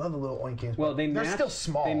 oh, I love the little Oink games. Well, but they're still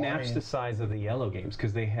small. They I match mean, the size of the yellow games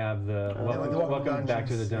because they have the like the welcome back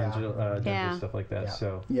to the dungeons, dungeon, Yeah. stuff like that. Yeah.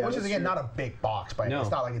 So. Yeah, which is that's again true. not a big box, but No.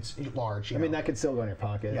 it's not like it's large. I mean, that could still go in your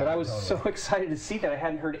pocket. Yeah. But I was totally. so excited to see that. I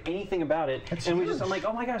hadn't heard anything about it, It's and huge. I'm like,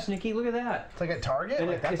 oh my gosh, Nikki, look at that! it's like at Target, And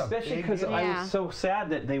like, that's especially a big because deal. I Yeah. was so sad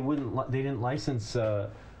that they didn't license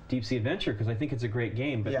Deep Sea Adventure because I think it's a great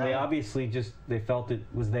game, but Yeah. they obviously they felt it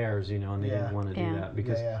was theirs, and they Yeah. didn't want to do Yeah. that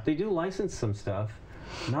because Yeah. they do license some stuff,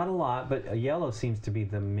 not a lot, but Yellow seems to be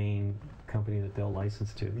the main company that they'll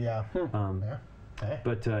license to. Yeah. Um, Hey.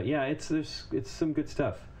 But yeah, it's some good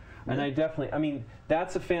stuff, and I mean,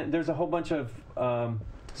 that's there's a whole bunch of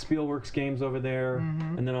Spielworks games over there,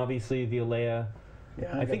 and then obviously the Alea.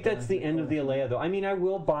 Yeah, I think got that's the end of the Alea, though. I mean, I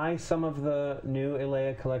will buy some of the new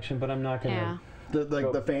Alea collection, but I'm not gonna. Yeah.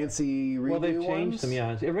 the fancy redo Well, they've changed ones? them,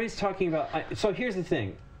 yeah. Everybody's talking about. So here's the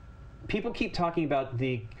thing: people keep talking about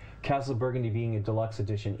the Castle of Burgundy being a deluxe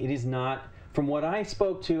edition. It is not. From what I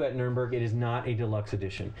spoke to at Nuremberg, it is not a deluxe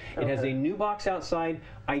edition. It has a new box outside.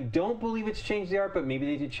 I don't believe it's changed the art, but maybe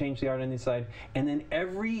they did change the art on the inside. And then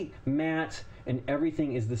every mat and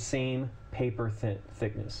everything is the same paper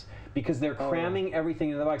thickness because they're cramming everything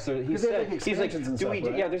in the box. So he Because they have, said, like, he's like, expansions and do we? stuff,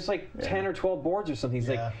 right? Yeah, there's like 10 or 12 boards or something. He's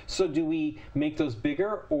Yeah. like, so do we make those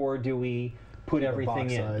bigger or do we put The everything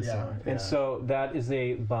box in? size, Yeah. And so that is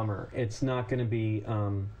a bummer. It's not going to be.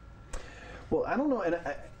 Well, I don't know, and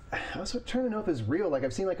I was trying to know if it's real. Like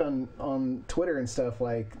I've seen like on Twitter and stuff,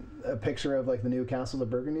 like a picture of like the new Castle of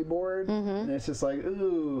Burgundy board, and it's just like,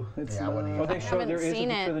 ooh, it's Yeah, not. what do you Well, they think? showed haven't there is a seen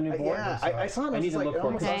picture of the new it. board. Yeah, I saw it. I I need was to like, look oh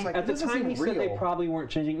for my it. God, I was like, At the this doesn't time, he seem said they real. probably weren't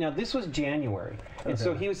changing. Now, this was January, and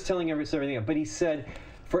so he was telling everything up. But he said,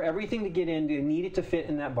 for everything to get in, they need it to fit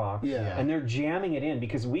in that box. Yeah. And they're jamming it in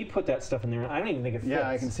because we put that stuff in there, and I don't even think it fits. Yeah,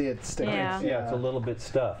 I can see it sticking. Yeah. Yeah, it's a little bit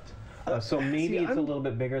stuffed. So maybe it's a I'm- little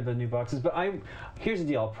bit bigger than new boxes. But here's the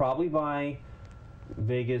deal: I'll probably buy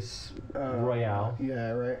Vegas Royale.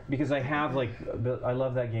 Yeah, right. Because I have I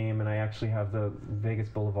love that game, and I actually have the Vegas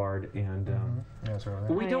Boulevard, and Yeah, sort of.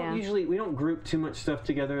 but we Oh, don't yeah. we don't group too much stuff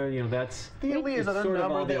together. That's The Elite is it's another sort of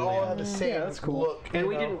number. They the all Elite. have the same that's cool. look. And you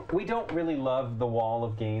we know? don't really love the wall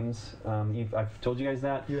of games. I've told you guys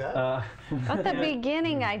that. You have? At the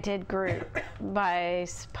beginning, I did group by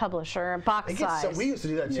publisher, box It gets size. so, we used to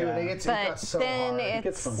do that too, and it But got so then hard. it's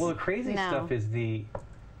gets fun. Well, the crazy No. stuff is the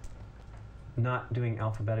not doing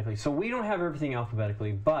alphabetically. So we don't have everything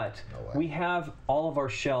alphabetically, but No way. we have all of our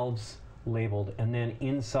shelves labeled, and then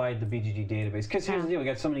inside the BGG database. Because here's the deal: we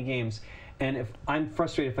got so many games, and if I'm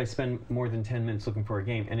frustrated if I spend more than 10 minutes looking for a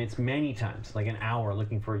game, and it's many times, like an hour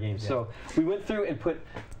looking for a game. So we went through and put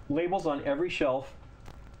labels on every shelf,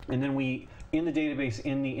 and then in the database,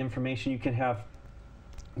 in the information, you can have.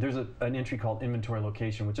 There's an entry called inventory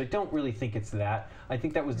location, which I don't really think it's that. I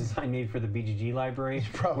think that was designed maybe for the BGG library,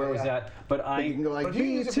 Probably, where it was yeah. at. But I, You can go like But if you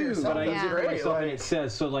use it for B2. yourself, but I Yeah. use it for great, myself, and like- it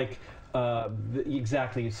says so like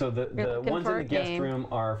exactly. So the looking ones for in the a guest game. room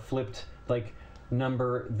are flipped like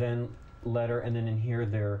number, then letter, and then in here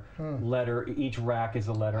they're letter. Each rack is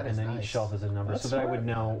a letter, That and is then nice. each shelf is a number, That's so that I smart. would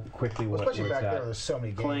know quickly Well, what especially where back it's there, at. there's so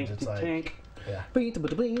many games. Clank, It's like, tank. yeah.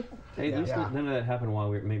 Hey, at least Yeah. none of that happened while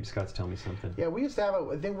maybe Scott's telling me something. Yeah, we used to have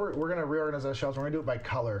I think we're going to reorganize our shelves. We're going to do it by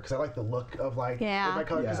color because I like the look of like Yeah. it by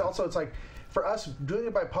color. Because Yeah. also it's like for us doing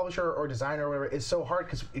it by publisher or designer or whatever is so hard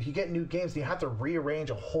because if you get new games, you have to rearrange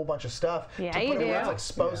a whole bunch of stuff. Yeah, to put you it where do. it's like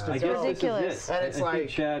supposed I to guess go. this Ridiculous. is it. And it's I think like-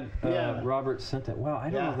 Chad Yeah. Roberts sent that. Wow, I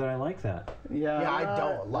don't Yeah. know that I like that. Yeah, I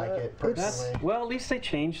don't like it personally. Well, at least they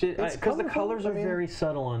changed it It's because the colorful, colors are I mean, very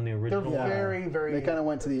subtle on the They're original. Yeah. very, very. They kind of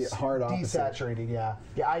went to the hard opposite. desaturated. Yeah,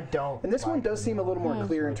 yeah, I don't. And this one like does seem a little more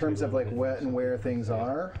clear in terms of like what and where things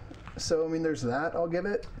are. So I mean, there's that. I'll give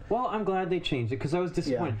it. Well, I'm glad they changed it because I was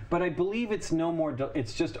disappointed. Yeah. But I believe it's no more.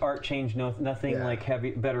 It's just art change. Nothing Yeah. like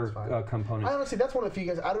heavy, better fine. components. I honestly, that's one of the few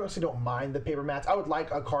guys. I honestly don't mind the paper mats. I would like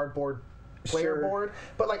a cardboard player Sure. board,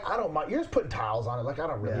 but like I don't mind. You're just putting tiles on it. Like I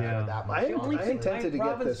don't really Yeah. care that much. I The only I'm thing, tempted to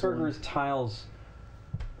get this one. Ravensburger's tiles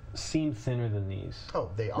seem thinner than these. Oh,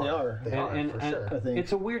 they are. They are. They are for sure. I think.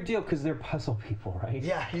 It's a weird deal because they're puzzle people, right?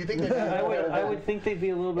 Yeah, you think they I would think they'd be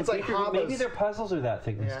a little bit It's like thicker. but maybe Habas. their puzzles are that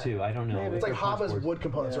thickness Yeah. too. I don't know. Maybe. It's like They're punch Haba's boards. wood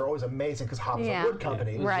components are always amazing because Haba's Yeah. a wood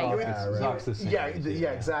company. Yeah, Right. You would- Yeah, right. Zock's the same. yeah,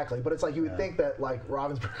 exactly. But it's like you would think that like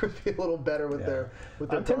Ravensburger would be a little better with their I'm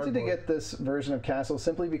tempted to cardboard. get this version of Castle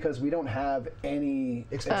simply because we don't have any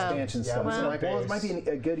expansion Yeah, stuff. well, so like, well, it base. might be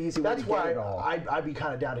a good, easy way That's to get why it all. I'd be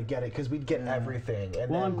kind of down to get it because we'd get everything.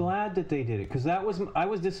 And Well, then, I'm glad that they did it because I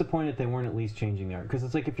was disappointed they weren't at least changing the art because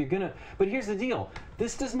it's like if you're gonna. But here's the deal: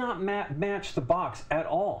 this does not match the box at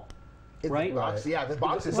all. Right? Yeah, the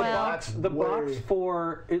box is the box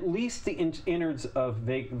for at least the innards of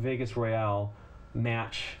Vegas Royale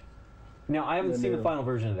match. Now I haven't seen the final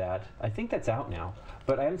version of that. I think that's out now,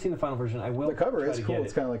 but I haven't seen the final version. I will. The cover is cool.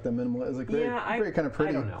 It's kind of like the minimal. It's like very kind of pretty.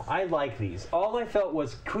 I don't know. I like these. All I felt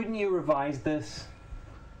was, couldn't you revise this?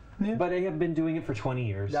 Yeah. But I have been doing it for 20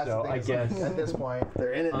 years, so I guess at this point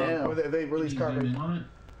they're in it now. They released cover.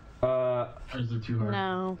 Or is it too hard?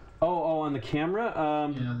 No. Oh, on the camera?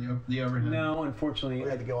 Yeah, the overhead. No, unfortunately,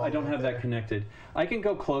 I don't have that connected. I can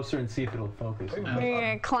go closer and see if it'll focus. You're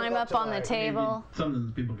going to climb up on the table.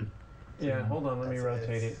 Something people could... Yeah, hold on, let me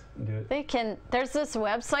rotate it and do it. They can, there's this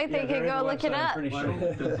website, they can go look it up. I'm pretty sure.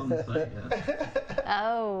 It's on the site, yeah.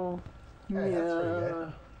 Oh.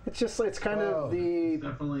 Yeah. It's just, it's kind of the... It's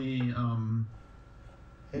definitely,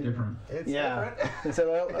 different. It's different.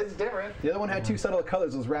 It's different. The other one had too subtle of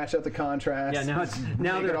colors. It was ratchet up the contrast. Yeah,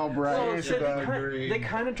 now they're all bright. They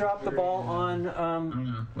kind of dropped the ball on. I don't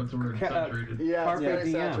know. What's the word? Saturated. Yeah, Carpe very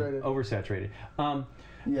diem. saturated. Oversaturated.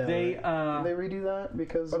 Yeah. They redo that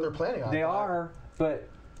because. But they're planning on. They are, but.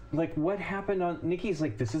 Like what happened on Nikki's?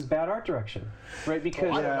 Like this is bad art direction, right?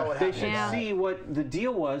 Because they should see what the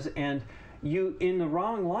deal was, and you in the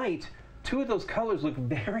wrong light. Two of those colors look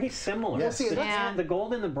very similar. Yeah, see, the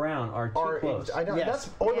gold and the brown are too close. I know.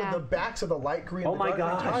 Yes. The backs of the light green. Oh my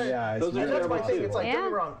gosh! Yeah, those are that's my thing. too. It's like don't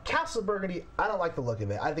get me wrong. Castle Burgundy. I don't like the look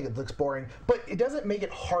of it. I think it looks boring, but it doesn't make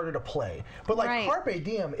it harder to play. But like Carpe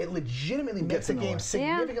Diem, it legitimately makes the game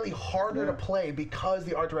significantly harder to play because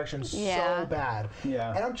the art direction is so bad.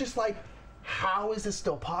 Yeah. And I'm just like, how is this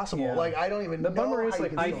still possible? Yeah. Like I don't even know. The bummer is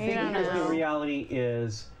like I think the reality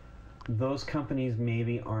is. Those companies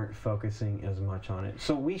maybe aren't focusing as much on it.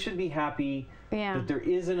 So we should be happy that there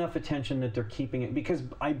is enough attention that they're keeping it. Because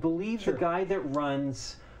I believe the guy that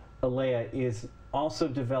runs Alea is also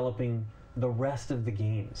developing the rest of the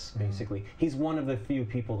games, basically. He's one of the few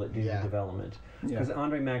people that do the development. Because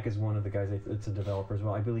Andre Mack is one of the guys that's a developer as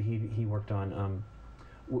well. I believe he worked on,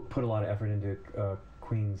 put a lot of effort into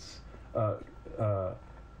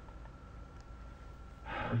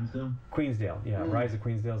Queensdale, yeah. Rise of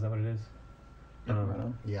Queensdale, is that what it is?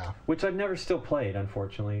 Yeah. Which I've never still played,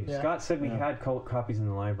 unfortunately. Yeah. Scott said we had copies in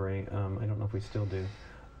the library. I don't know if we still do.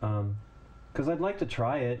 Because I'd like to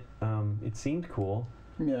try it. It seemed cool.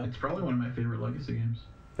 Yeah. It's probably one of my favorite Legacy games.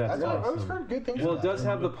 That's awesome. I always heard good things Well, about it does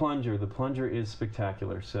have the plunger. The plunger is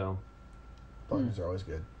spectacular, so... Plungers are always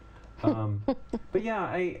good. But yeah,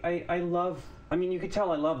 I love... I mean, you could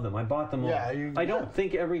tell I love them. I bought them all. I don't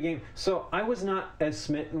think every game... So I was not as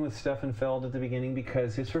smitten with Stefan Feld at the beginning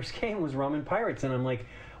because his first game was Rum and Pirates, and I'm like,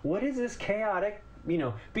 what is this chaotic...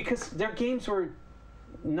 because their games were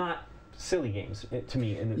not silly games to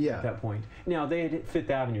me at that point. Now, they had Fifth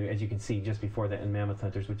Avenue, as you can see, just before that, and Mammoth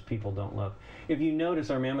Hunters, which people don't love. If you notice,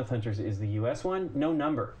 our Mammoth Hunters is the US one, no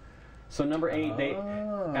number. So number 8,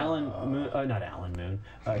 not Alan Moon,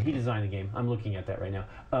 he designed the game. I'm looking at that right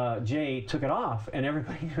now. Jay took it off, and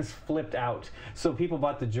everybody just flipped out. So people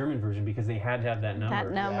bought the German version because they had to have that number.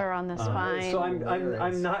 That number on the spine. So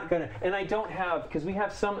I'm not gonna, and I don't have, because we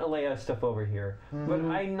have some Alea stuff over here, but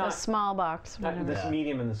I'm not. The small box. This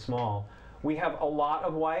medium and the small. We have a lot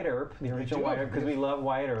of White Earp, the original White Earp, because we love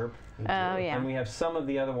White Earp. Oh yeah. And we have some of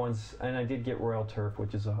the other ones, and I did get Royal Turf,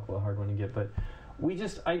 which is a hard one to get, but we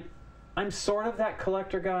just I'm sort of that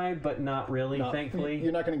collector guy, but not really, thankfully.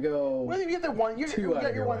 You're not going to go. Well, you get the one. You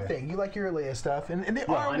got your one thing. You like your Alea stuff, and they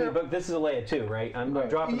are. But this is Alea too, right? I'm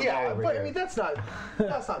dropping the ball over here. Yeah, but I mean that's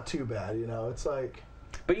not too bad. It's like.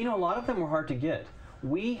 But a lot of them were hard to get.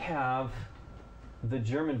 We have the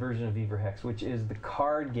German version of Viva Hex, which is the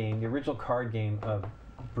card game, the original card game of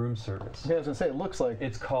Broom Service. Yeah, I was going to say it looks like.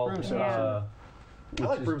 It's called. Broom Service.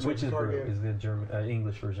 Which is Broom is the German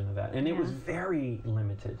English version of that, and it was very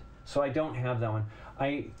limited. So I don't have that one.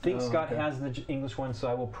 I think Scott has the English one, so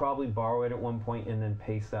I will probably borrow it at one point and then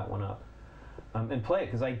paste that one up and play it,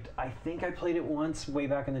 because I think I played it once way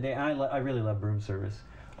back in the day. And I really love Broom Service.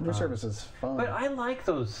 Broom Service is fun. But I like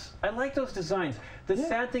those. I like those designs. The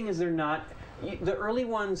sad thing is they're not. The early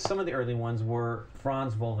ones, some of the early ones were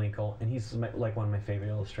Franz Wollwinkel, and he's like one of my favorite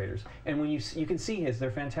illustrators. And when you can see his,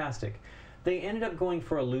 they're fantastic. They ended up going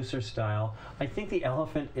for a looser style. I think the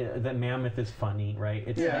elephant, the mammoth is funny, right?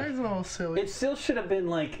 It's it's a little silly. It still should have been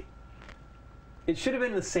like It should have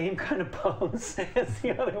been the same kind of pose as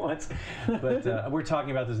the other ones, but we're talking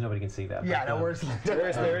about this. Nobody can see that. Yeah, but, no,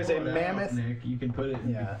 there is a mammoth. Nick, you can put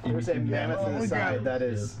it. There's a mammoth on the side that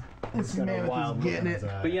is. This got a mammoth wild is getting look it. on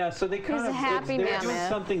his eye. But yeah, so they kind He's a of happy they're doing mammoth.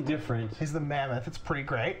 something different. He's the mammoth. It's pretty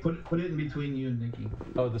great. Put it in between you and Nikki.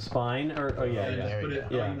 Oh, the spine, or yeah. there Put you it.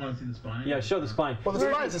 go. Oh, Yeah. you want to see the spine? Yeah, show the spine. Well,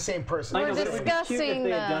 the spine is the same person. I know, We're but it would be cute if discussing they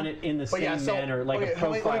had the- done it in the But yeah, same so manner, like okay, a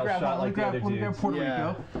profile shot like the other let me grab dudes. Puerto Yeah.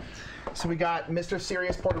 Rico. So we got Mr.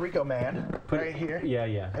 Serious Puerto Rico Man right here. Yeah,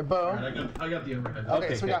 yeah. And All boom. right, I got the overhead.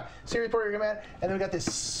 Okay, so we good. got Serious Puerto Rico Man, and then we got this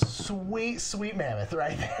sweet mammoth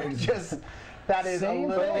right there. Just that is Same, a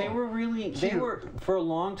but little. They were really, they were, for a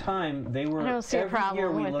long time, they were, I don't see a every problem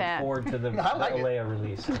year we with look that. forward to the I like it. Alea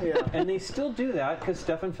release. Yeah. And they still do that because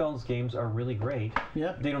Stefan Feld's games are really great.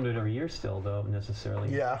 Yeah. They don't do it every year still, though,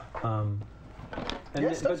 necessarily. Yeah. And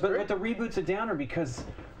Yes, that's but great. the reboot's a downer because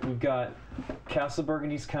we've got Castle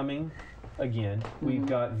Burgundy's coming again. We've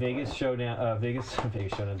got Vegas Showdown, Vegas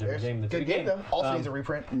Showdown, different game. That's a Good game though. Also needs a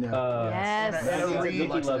reprint. No. Yes. And a Nikki read.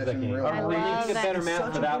 loves that game. I They love need a that. better It's map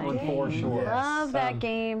such for a that good one for game. sure. Love that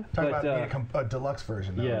game. Talk But, about being a deluxe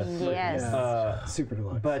version. Though. Yes. Yes. Yeah. Super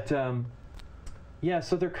deluxe. But yeah,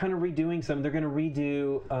 so they're kind of redoing some. They're going to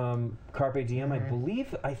redo Carpe Diem, I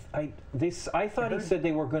believe. I thought he said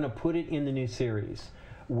they were going to put it in the new series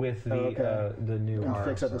with the new art.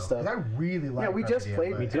 Fix up the stuff. I really like. Yeah, we Carpe just Diem,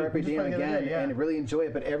 played but- Carpe We just Diem played the other again day, yeah. and really enjoy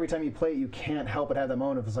it, but every time you play it, you can't help but have that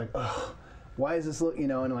moment of it's like, oh, why is this look, and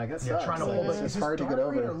like, that Yeah, sucks. trying to hold it. It's hard to get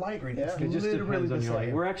over. Or light read. Yeah. It's It just literally depends on the your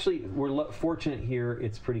life. same. We're fortunate here.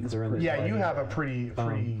 It's pretty clear in this. Yeah, you lighting. have a pretty.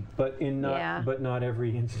 But in not, Yeah. but not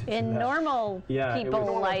every instance. In of that. normal Yeah, it people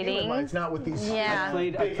was- lighting. It's not with these. Yeah. I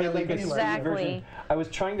played like a LED speed Exactly. version. I was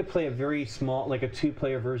trying to play a very small, like a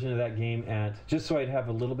 2-player version of that game just so I'd have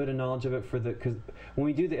a little bit of knowledge of it because when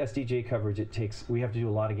we do the SDJ coverage, we have to do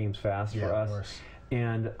a lot of games fast Yeah, for of us. course.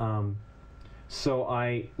 And so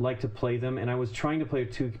I like to play them, and I was trying to play a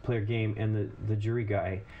 2-player game, and the jury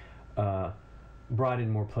guy brought in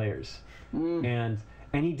more players, and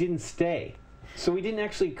he didn't stay. So we didn't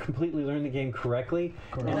actually completely learn the game correctly.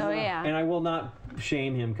 And, Oh, yeah. And I will not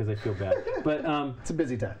shame him because I feel bad. But It's a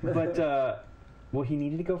busy time. but well, he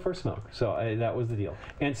needed to go for a smoke, so that was the deal.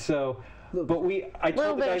 And so, but I Little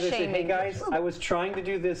told the bit of guys, I said, hey shaming. guys, I was trying to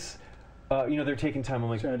do this. They're taking time. I'm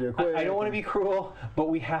like, Trying to do it I quick. don't want to be cruel, but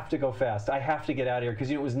we have to go fast. I have to get out of here because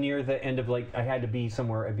it was near the end of I had to be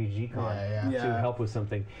somewhere at BGCon Yeah. Yeah. to help with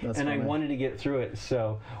something, That's and I funny. wanted to get through it.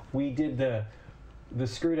 So we did the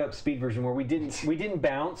screwed up speed version where we didn't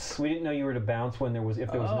bounce. We didn't know you were to bounce when if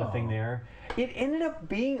there was nothing there. It ended up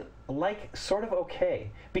being sort of okay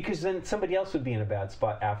because then somebody else would be in a bad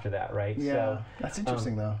spot after that, right? Yeah, So, that's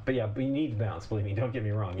interesting though. But yeah, but you need to bounce. Believe me, don't get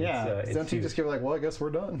me wrong. Yeah, it's don't you huge. just give like, well, I guess we're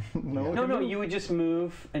done. No, you would just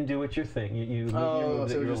move and do what your thing. You move your move so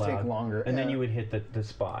that it would you're just take allowed, longer. and then Yeah. you would hit the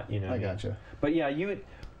spot. I gotcha. But yeah,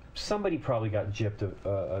 somebody probably got gypped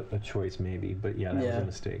a choice maybe, but yeah, that was Yeah. a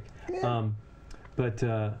mistake. Yeah. But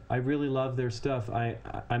I really love their stuff.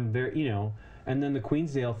 I'm very and then the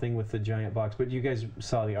Queensdale thing with the giant box. But you guys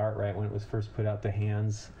saw the art right when it was first put out. The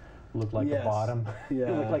hands looked like Yes. the bottom. Yeah.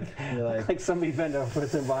 It looked You're like somebody bent over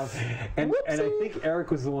with their bottom. And I think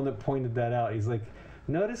Eric was the one that pointed that out. He's like,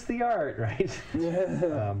 notice the art, right?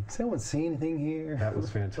 Yeah. Does anyone see anything here? That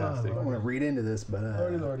was fantastic. I don't want to read into this, but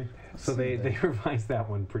Lordy. So they revised that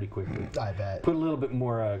one pretty quickly. I bet. Put a little bit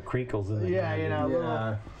more crinkles in there. Yeah,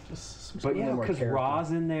 yeah. But yeah, little more because character.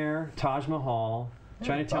 Ra's in there, Taj Mahal,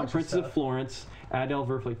 Chinatown, bunch of Princess of stuff. Florence, Adele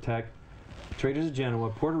Verflick, Traders of Genoa,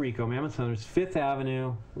 Puerto Rico, Mammoth Hunters, Fifth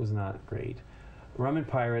Avenue was not great. Rum and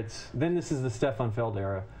Pirates. Then this is the Stefan Feld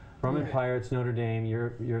era. Rum and Pirates, Notre Dame,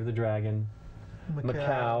 Year of the Dragon,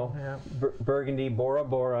 Macau, Yeah. Burgundy, Bora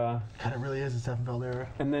Bora, God, it really is a Steffenfeld era.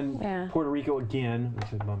 and then Yeah. Puerto Rico again,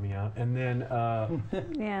 which would bum me out, and then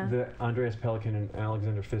Yeah. the Andreas Pelikan and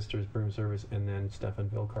Alexander Pfister's Broom Service, and then Stefan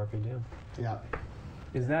Feld Carpe Diem. Yeah.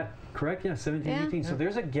 Is that correct? Yeah, 17, Yeah. 18. So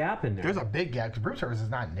there's a gap in there. There's a big gap because Broom Service is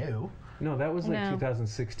not new. No, that was like No.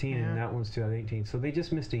 2016, Yeah. and that one's 2018. So they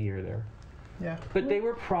just missed a year there. Yeah. But they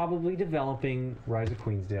were probably developing Rise of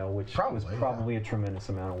Queensdale, which was Probably, probably a tremendous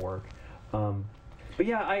amount of work. But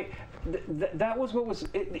yeah, that was what was.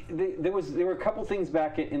 There were a couple things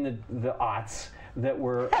back in the aughts that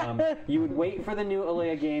were. You would wait for the new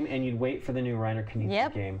Alea game, and you'd wait for the new Reiner Knizia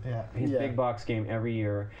Yep. game. Yeah. His Yeah. big box game every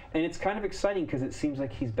year, and it's kind of exciting because it seems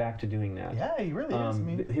like he's back to doing that. Yeah, he really is. I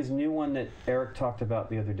mean, His new one that Eric talked about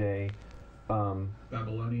the other day,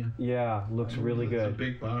 Babylonian. yeah, looks really It's a good.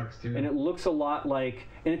 big box too. And it looks a lot like,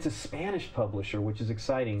 and it's a Spanish publisher, which is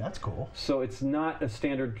exciting. that's cool. So it's not a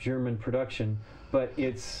standard German production, but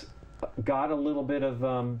it's got a little bit of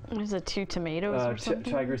Is it 2 tomatoes or something?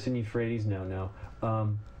 Tigris and Euphrates. No.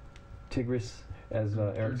 Tigris, as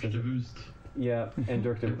Eric says. Yeah, and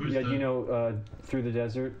Dirk. Yeah, Through the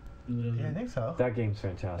Desert. Yeah, I think so. That game's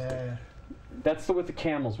fantastic. Yeah. That's with the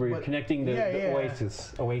camels where you're connecting the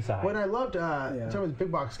Oasis. What I loved, some of the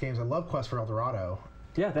big box games, I love Quest for El Dorado.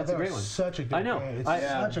 Yeah, that's a great one. Such a good I know. game. It's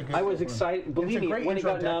such a good I was one. excited. Believe me, when it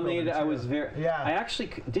got nominated, I was very. Yeah. I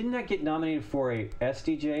actually didn't that get nominated for a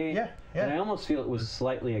SDJ. Yeah. And I almost feel it was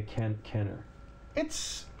slightly a Kenner.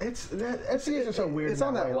 SDJs are so weird. It's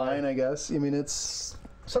on that line, I guess. I mean, it's.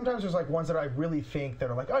 Sometimes there's like ones that I really think that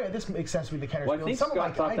are like, oh yeah, this makes sense to be the Kenner's. Well, I think some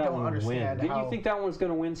Scott thought that one would win. Didn't you think that one was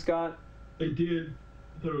going to win, Scott? I did.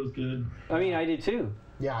 I thought it was good. I mean, I did too.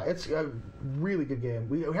 Yeah, it's a really good game.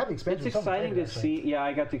 We have the expansion. It's exciting to see. Yeah,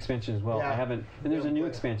 I got the expansion as well. Yeah. I haven't, and there's a new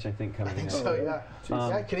expansion I think coming. I think out. so. Yeah.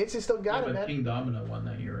 Yeah, Canadians still got it, but man. King Domino won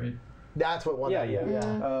that year, right? That's what won. Yeah, that year.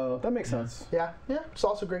 Oh, that makes sense. Yeah. It's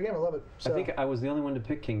also a great game. I love it. So. I think I was the only one to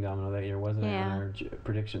pick King Domino that year, wasn't I? In our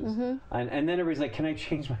predictions, and then everybody's like, "Can I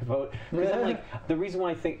change my vote?" Because I'm like, the reason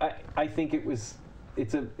why I think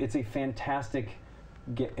it's a fantastic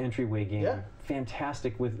entryway game. Yeah.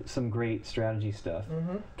 Fantastic with some great strategy stuff.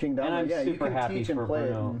 King Domino. And I'm you super can happy teach for and play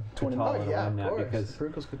Bruno in 20 Catala minutes. to yeah, win of that course.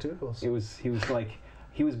 because Prunkles.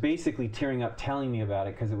 he was basically tearing up telling me about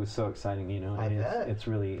it because it was so exciting, I bet. It's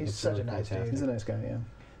really He's it's such really a nice fantastic. dude. He's a nice guy, yeah.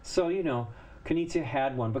 So Knizia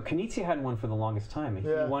had one, but Knizia had one for the longest time. He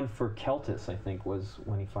won for Keltis, I think, was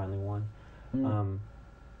when he finally won,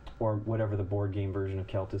 or whatever the board game version of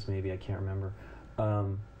Keltis, maybe I can't remember.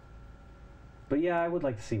 But yeah, I would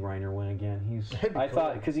like to see Reiner win again. I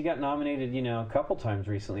thought because he got nominated, a couple times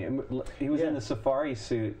recently. He was in the safari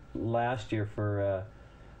suit last year for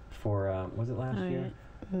was it last year?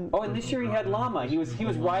 Oh, and this year he had llama. He was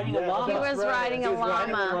riding a llama. He was riding a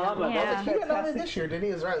llama. Yeah. He got nominated this year, didn't he?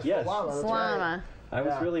 He was riding Yes. llama. That's Llama. I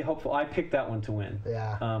was really hopeful. I picked that one to win.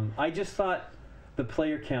 Yeah. I just thought the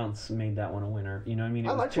player counts made that one a winner. You know what I mean? It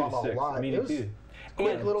I was liked 2 to Llama a 6. lot. I mean, It was too.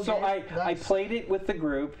 quick And little so game. I Nice. played it with the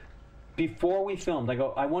group before we filmed.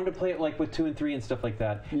 I wanted to play it like with 2 and 3 and stuff like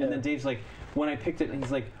that. Yeah. And then Dave's like, when I picked it,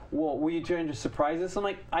 he's like, well, were you trying to surprise us? I'm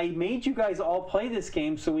like, I made you guys all play this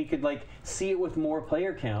game so we could like see it with more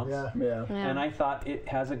player counts. Yeah. And I thought it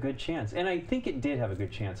has a good chance. And I think it did have a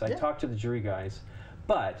good chance. I talked to the jury guys.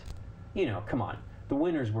 But, come on. The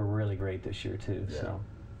winners were really great this year, too. Yeah. So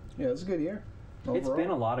Yeah, it was a good year. it's been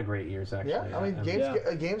a lot of great years, actually. Yeah. I mean,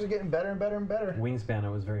 games are getting better and better and better. Wingspan, I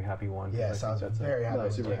was very happy won. Yes, I was very happy.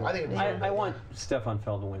 That's super cool. I think I want Stefan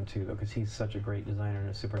Feld to win, too, though, because he's such a great designer and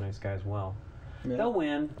a super nice guy as well. Yeah. They'll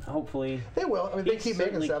win, hopefully. they will. I mean, they He keep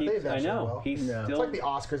making certainly stuff. They keeps- I eventually know. will. He's Yeah. It's still... like the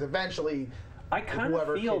Oscars. Eventually, I kind of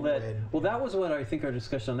whoever feel can that. win. Well, that was what I think our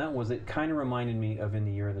discussion on that was. It kind of reminded me of In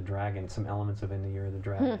the Year of the Dragon, some elements of In the Year of the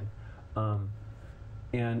Dragon,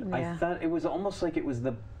 and I thought it was almost like it was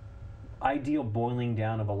the ideal boiling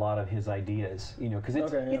down of a lot of his ideas. Because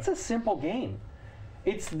it's a simple game.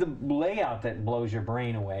 It's the layout that blows your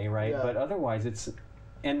brain away, right? Yeah. But otherwise, it's.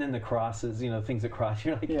 And then the crosses, things that cross,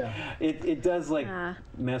 you're like, it does like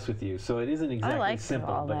mess with you. So it isn't exactly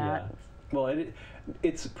simple, all but that. Well,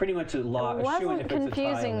 it's pretty much a law. It wasn't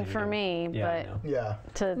confusing for me, but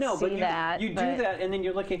to see that. You do that, and then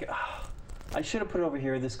you're looking. I should have put it over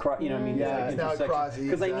here. This cross, now it crosses,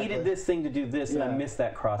 because I needed this thing to do this, and I missed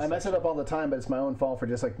that cross. I mess it up all the time, but it's my own fault for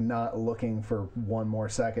just like not looking for one more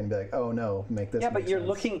second. Be like, oh no, make this. Yeah, but you're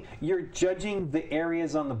sense. you're judging the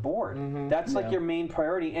areas on the board. That's like your main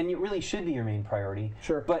priority, and it really should be your main priority.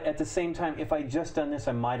 Sure. But at the same time, if I just done this,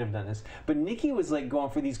 I might have done this. But Nikki was like going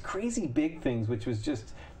for these crazy big things, which was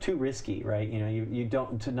just too risky, right? You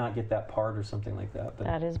don't to not get that part or something like that. But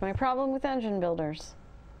that is my problem with engine builders.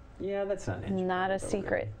 yeah, that's not engine Not a builder.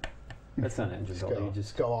 secret. That's not engine builder. You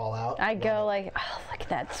just go all out. I go like, oh, look,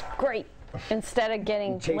 that's great. Instead of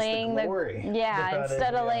Chase the glory.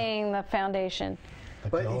 instead of laying the foundation.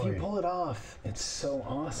 But if you pull it off, it's so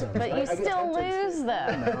awesome. But you I get still tempted. lose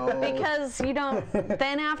though, because you don't.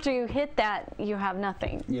 Then after you hit that, you have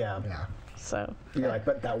nothing. Yeah. So You're like,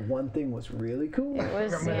 but that one thing was really cool. it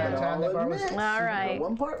was. Remember that time that bar was- All right.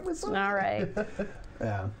 One part was. All right.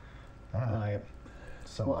 Yeah. I like it.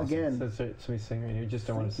 So Well, awesome. again, somebody's saying right here. Just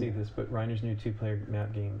don't want to see this, but Reiner's new 2-player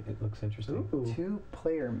map game. It looks interesting. Ooh.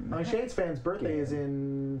 2-player My map. Shades fan's birthday is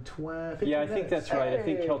in 15 Yeah, I think minutes. that's right. I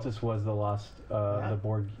think Hey! Keltis was the the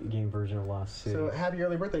board game version of Lost City. So happy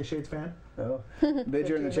early birthday, Shades fan. Oh.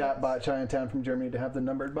 Vidger in the chat bought Chinatown from Germany to have the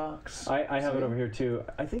numbered box. I have it over here too.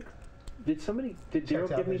 I think did Daryl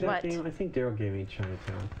Checked out give me that What? game? I think Daryl gave me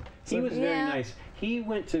Chinatown. He So- was very Yeah. nice. He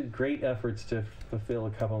went to great efforts to fulfill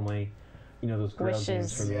a couple of my you know, those Grail games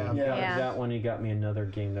Wishes. for me. Yeah. That one, he got me another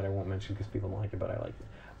game that I won't mention because people don't like it, but I like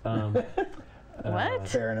it. What?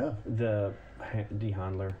 Fair enough. The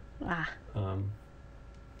D-Handler. Ah.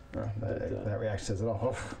 That reaction says it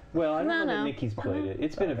all. Well, I don't know that No. Nikki's played it.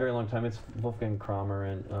 It's been a very long time. It's Wolfgang Kramer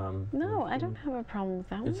and No, I don't have a problem with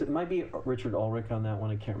that one. it might be Richard Ulrich on that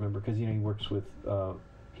one. I can't remember because you know he works with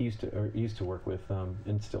he used to work with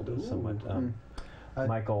and still does somewhat.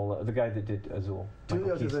 Michael, the guy that did Azul. Dude,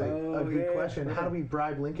 that was a good yeah, question. yeah. How do we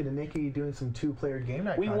bribe Lincoln and Nikki doing some 2-player game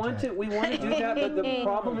night? We want to do that, but the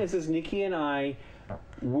problem is Nikki and I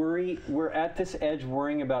we're at this edge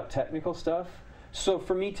worrying about technical stuff. So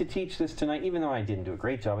for me to teach this tonight, even though I didn't do a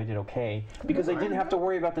great job, I did okay, because I didn't have to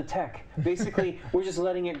worry about the tech. Basically, we're just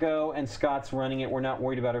letting it go, and Scott's running it. We're not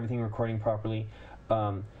worried about everything recording properly.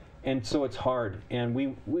 And so it's hard. And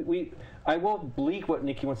I will leak what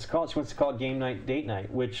Nikki wants to call it. She wants to call it Game Night, Date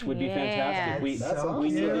Night, which would be fantastic. We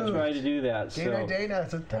need to try to do that. Game Night, Date Night,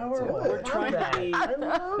 it's adorable. We're trying to be.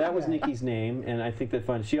 That was Nikki's name, and I think that's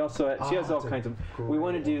fun. She also she has all kinds of. We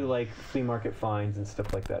want to do like flea market finds and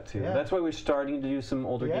stuff like that too. Yeah. That's why we're starting to do some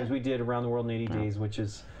older games. We did Around the World in 80 Days, which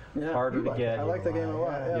is harder to get. I like that game a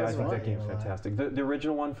lot. Yeah, I think that game's fantastic. The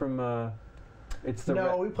original one from. It's the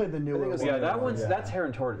we played the new one. Yeah, that's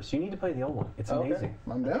Heron Tortoise. You need to play the old one. It's amazing.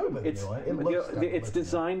 I'm down. It's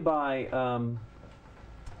designed by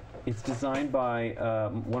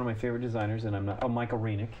one of my favorite designers, and Michael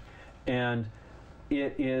Renick, and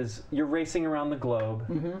it is you're racing around the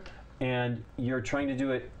globe, and you're trying to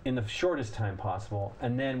do it in the shortest time possible,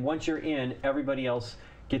 and then once you're in, everybody else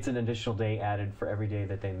gets an additional day added for every day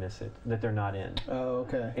that they miss it, that they're not in. Oh,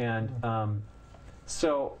 okay. And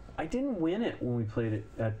so I didn't win it when we played it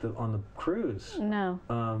on the cruise. No.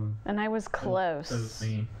 And I was close. That was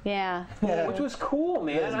me. Yeah. Which was cool,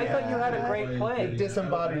 man. I thought you had a great play.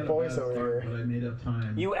 Disembodied voice over here. But I made up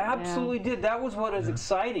time. You absolutely did. That was what was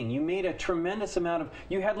exciting. You made a tremendous amount of.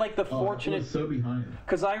 You had like the I fortunate. was so behind.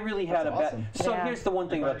 Because I really had a awesome. bet. So here's the one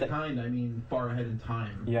thing By about that. behind, I mean far ahead in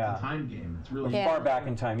time. Yeah. It's a time game. It's really Yeah. Far back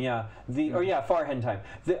in time, yeah. Far ahead in time.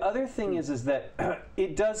 The other thing is that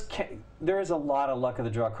it does. There is a lot of luck of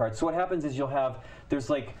the draw cards. So what happens is there's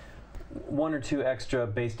like 1 or 2 extra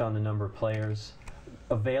based on the number of players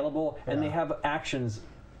available, and they have actions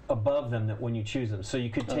above them that when you choose them. So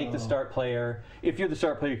you could take the start player. If you're the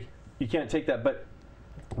start player, you can't take that. But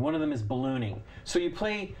one of them is ballooning. So you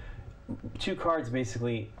play 2 cards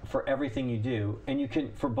basically for everything you do, and you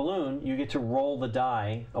can for balloon you get to roll the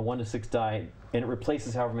die, a 1 to 6 die, and it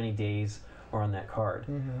replaces however many days are on that card.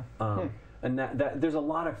 And that there's a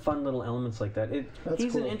lot of fun little elements like that.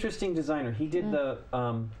 He's an interesting designer. He did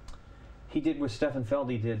he did with Stefan Feld.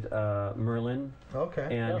 He did Merlin.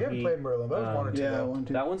 Okay. And we haven't played Merlin, but it was 1 or 2. Yeah, 1,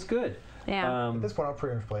 2. That one's good. Yeah. At this point, I'll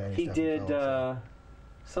pretty much play any He Stefan did Feld,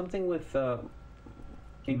 something with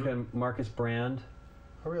Inca Marcus Brand.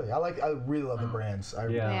 Oh, really? I really love the brands.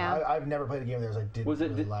 I've never played a game of theirs I didn't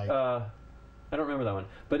really like. I don't remember that one,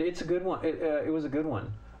 but it's a good one. It was a good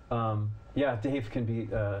one. Dave can be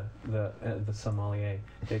the sommelier.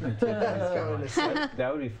 Dave can take that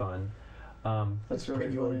would be fun. That's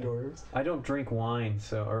really funny. I don't drink wine,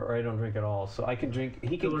 or I don't drink at all. So I can drink.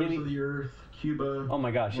 He could Pillars give of me. the Earth, Cuba. Oh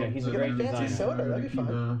my gosh, yeah, he's a great fancy designer. soda, that'd be fun.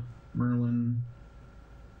 Cuba, Merlin,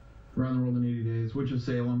 Around the World in 80 Days, Witch of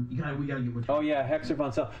Salem. We gotta get Witch. Oh yeah, Hexer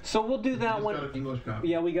von Salem. So we'll do that one. Got an English copy.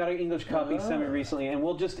 Yeah, we got an English copy semi recently, and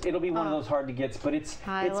it'll be one of those hard to gets, but it's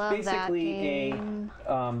love basically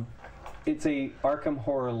it's a Arkham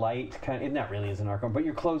Horror Light kind. And that really is an Arkham, but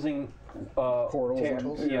you're closing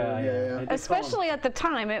portals. Yeah. Especially at the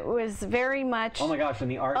time, it was very much. Oh my gosh,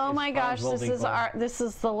 and the art. Oh is my gosh, Hans this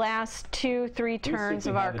is the last 2-3 turns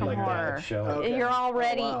of Arkham like Horror. Okay. You're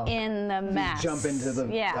already in the mess. Jump into the.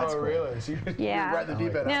 Oh, really? So you're right in the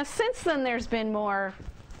deep end. Now, since then, there's been more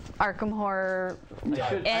Arkham Horror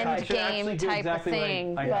end game type of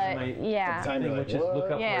thing, but yeah. Time which is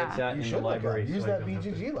look up where it's at You in the should library. use that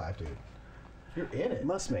BGG live, dude. You're in it.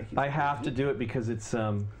 Must make you. I have to do it because it's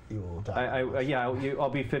You will die. I'll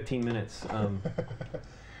be 15 minutes.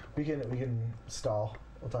 We can stall.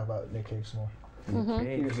 We'll talk about Nick Cage some more.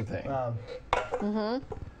 Here's the thing.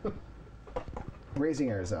 Raising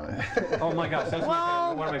Arizona. Oh my gosh, that's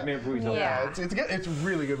one of my favorite movies. Yeah. It's good. It's a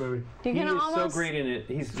really good movie. You He can is so almost great in it.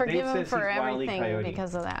 He's forgive Dave him says for he's Wile E. everything Coyote.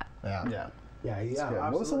 because of that. Yeah. Yeah.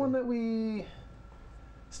 What was the one that we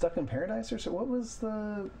Stuck in Paradise or so? What was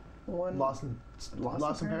the one? Lost in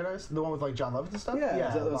Paradise? The one with like John Lovitz and stuff? Yeah,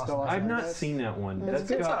 is that what it's called? I've not seen that one.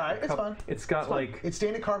 It's alright. It's fun. It's got like it's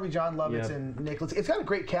Dana Carvey, John Lovitz, and Nicholas. It's got a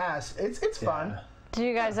great cast. It's fun. Did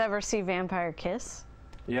you guys ever see Vampire Kiss?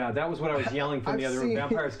 Yeah, that was what I was yelling from the other room.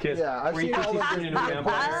 Vampire's Kiss. Yeah, I've where you seen think all she's of turning into a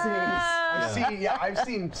vampire. I've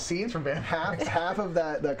seen scenes from Vampire. Half of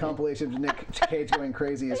that compilation of Nick Cage going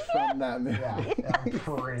crazy is from that movie. Yeah, I'm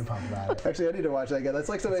pretty pumped about it. Actually, I need to watch that again. That's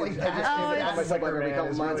like something It's like I just that. on myself like every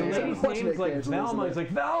couple months. Really I'm His watching name's Nick like Cage, Velma. He's listen like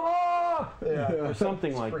Velma, Yeah. or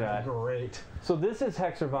something It's like freaking that. Great. So this is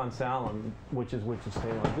Hexer von Salem, which is Witch's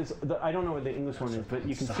Tale. I don't know what the English one is, but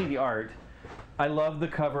you can see the art. I love the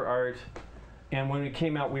cover art. And when it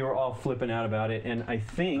came out, we were all flipping out about it. And I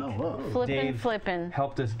think Dave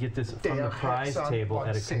helped us get this from the prize table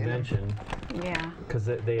at a convention. Yeah. Because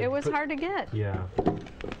it was hard to get. Yeah.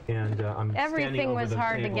 And I'm everything was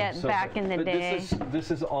hard to get back in the day. This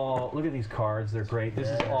is all. Look at these cards; they're great. This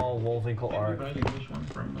is all Woolvinkel art. Did you buy the English one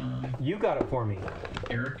from You got it for me.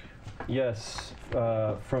 Eric? Yes,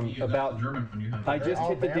 from You about. got the German one you have. I just all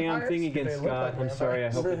hit the damn vampires? thing They against look Scott. like I'm sorry. I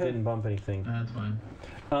hope it didn't bump anything. That's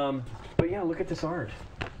fine. But yeah, look at this art.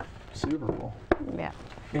 Super cool. Yeah.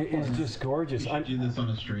 It's just gorgeous. We should do this on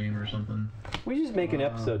a stream or something. We just make an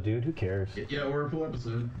episode, dude. Who cares? Yeah, or a full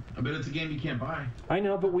episode. I bet it's a game you can't buy. I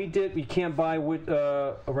know, but we can't buy with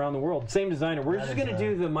around the world. Same designer. We're just gonna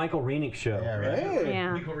do the Michael Renick show. Yeah, right. Hey.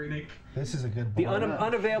 Yeah. Michael Renick. This is a good The board.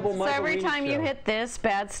 unavailable So Michael every Renick time show. you hit this,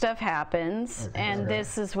 bad stuff happens, Okay. and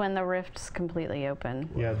this is when the rift's completely open.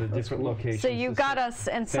 Yeah, the different locations. So you the got us,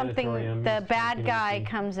 and something, sanatorium, the just bad looking guy at the-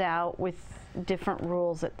 comes out with different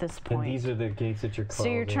rules at this And point. these are the gates that you're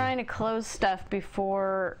closing. So you're trying to close stuff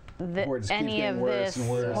before Before it just keeps any getting of worse this and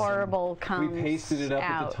worse. horrible We comes pasted it up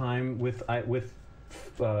out. at the time with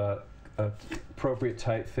appropriate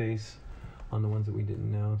typeface on the ones that we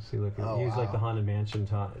didn't know. See, look, use like the Haunted Mansion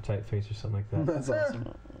typeface or something like that. That's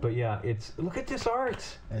awesome. But yeah, look at this art.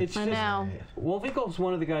 It's I just, know. Woolvinkel's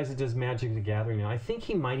one of the guys that does Magic the Gathering now. I think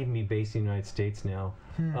he might even be based in the United States now.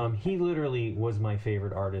 He literally was my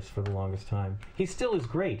favorite artist for the longest time. He still is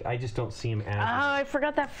great. I just don't see him as. Oh, I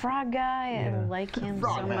forgot that frog guy. Yeah. I like him so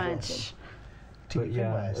Frogman. much. But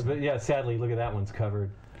yeah, sadly, look at that one's covered.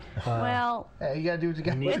 Well, Hey, you gotta do what you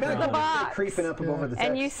gotta Neat. it's the Frog. box. Creeping up over the text.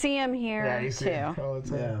 And you see him here Yeah, you see too. it all the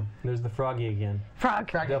time. Yeah. There's the froggy again.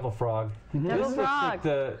 Frog. Devil frog. Devil This looks frog.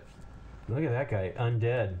 like look at that guy,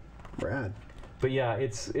 undead. Brad. But yeah,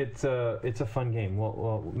 it's a fun game.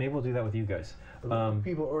 Well, maybe we'll do that with you guys.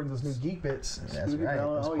 People order those new Geek Bits. That's Scooby- right.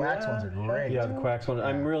 Those oh, Quacks yeah. ones are great. Yeah, the Quacks one.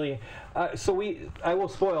 I'm really. I will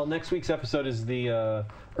spoil. Next week's episode is the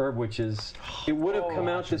Herb Witches. It would have come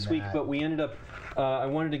out this week, but we ended up. I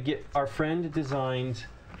wanted to get our friend designed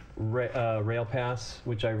Rail Pass,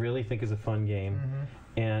 which I really think is a fun game,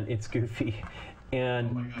 and it's goofy, Oh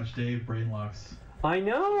and my gosh, Dave, brain locks. I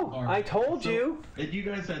know. Are- I told so- you. And you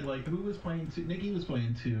guys had who was playing two? Nikki was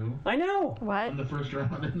playing two I know. What? on the first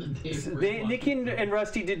round, and then Dave. brain locked Nikki the and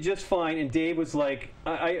Rusty did just fine, and Dave was like,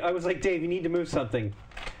 I was like, Dave, you need to move something.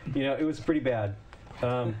 You know, it was pretty bad,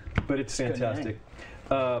 but it's good fantastic.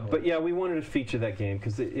 But yeah, we wanted to feature that game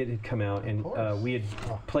because it had come out, and we had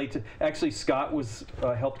played. Actually, Scott was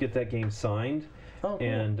helped get that game signed, Oh, cool.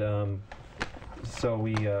 and so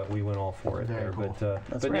we went all for it Very there. cool.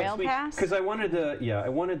 But Rail next week, Pass? because I wanted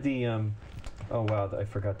the. Oh wow! I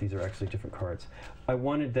forgot these are actually different cards. I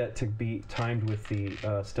wanted that to be timed with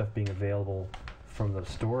the stuff being available from the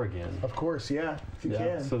store again. Of course, yeah. If you Yeah,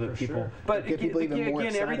 can. So that for people, sure. but Get people even more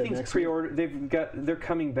again, excited everything's next week. pre-ordered. They're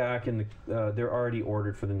coming back, and they're already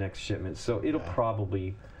ordered for the next shipment. So it'll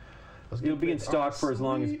probably it'll be in stock for as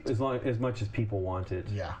much as people want it.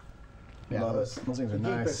 Yeah. Love it. Those things are the Geek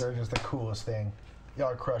nice. Bits are just the coolest thing. Y'all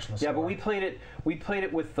are crushing the Yeah, but store. we played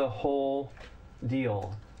it with the whole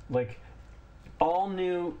deal, like all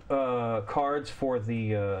new cards for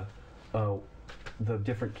the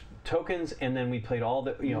different tokens, and then we played all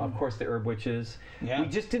the, of course, the Herb Witches. Yeah. We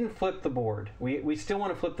just didn't flip the board. We still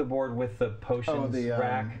want to flip the board with the potions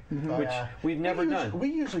rack, which we've never done. We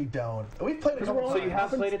usually don't. We've played it a couple So times. you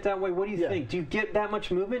have played it that way. What do you Yeah. think? Do you get that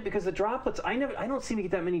much movement? Because the droplets, I don't seem to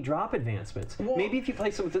get that many drop advancements. Well- Maybe if you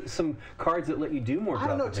play some cards that let you do more. I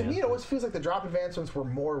don't know. drop To me, it advancements. always feels like the drop advancements were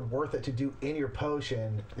more worth it to do in your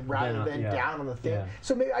potion rather than down on the thing. Yeah.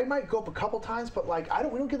 So maybe I might go up a couple times, but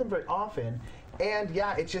we don't get them very often. And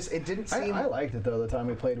yeah, it didn't seem. I liked it though the time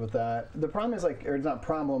we played with that. The problem is or it's not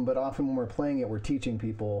problem, but often when we're playing it, we're teaching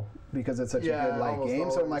people because it's such a good almost game.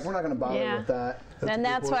 So I'm like, always. we're not going to bother Yeah. with that. And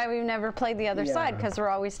that's why we've never played the other Yeah. side, because we're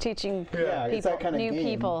always teaching Yeah, it's people, that kind of new game,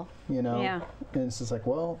 people. Yeah. Yeah. And it's just like,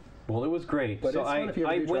 well, Well, it was great. But so it's fun if you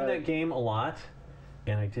ever I do win try that it. game a lot,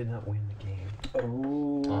 and I did not win the game.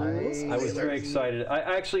 Oh, I was very excited. I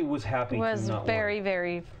actually was happy It was to not very, win.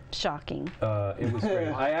 very shocking. It was great.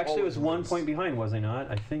 I actually was 1 point behind, was I not?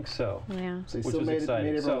 I think so. Yeah. So you Which still was made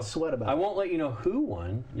exciting. everyone So, sweat about I it. won't let you know who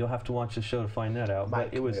won. You'll have to watch the show to find that out.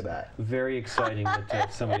 Mike, but it was look at that. very exciting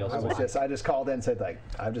that somebody else won. I just called in and said, like,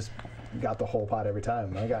 I've just got the whole pot every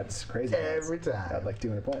time. I got crazy points. Every time. Got like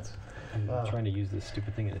 200 points. I'm trying to use this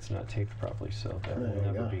stupid thing and it's not taped properly, so that will There you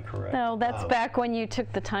never go. be correct. No, that's back when you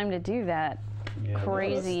took the time to do that. Yeah,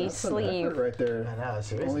 Crazy That's some sleeve. effort right there. I know,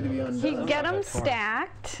 seriously. Only to be undone. You get them That's hard.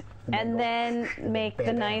 stacked and then make the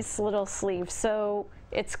Bandana. nice little sleeve. So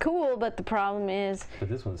it's cool, but the problem is, But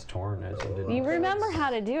this one's torn as you did. you remember how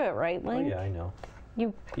to do it, right, Oh Link? yeah, I know.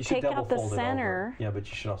 You You should take double out the fold it center over. Yeah, but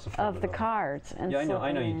you should also fold of it the over. cards and Yeah, I know. slip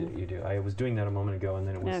I know it you in. do. You do. I was doing that a moment ago, and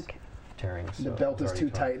then it was Okay. tearing. So The belt it was is too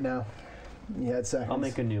already torn. tight now. You had seconds. I'll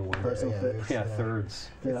make a new one. Personal fit. Yeah, thirds.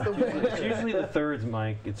 Yeah. It's usually the thirds,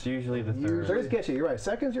 Mike. It's usually the thirds. Thirds get you. You're right.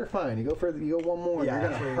 Seconds, you're fine. You go one more. Yeah, you're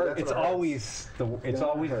that's gonna what- hurt. that's It's what hurts. always the Gonna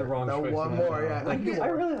always the hurt. wrong No, choice. one no more, matter yeah. what. I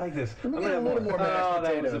really like this. I'm gonna have a little more mashed Oh,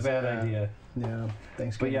 that was a potatoes, bad yeah. idea. Yeah.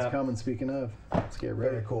 Thanksgiving's yeah. coming. Speaking of, let's get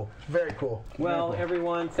ready. Very cool. Very cool. Well,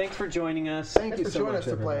 everyone, thanks for joining us. Thank you Thanks for so joining much, us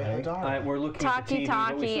to play everybody. Hadara. We're looking at the Talkie, TV,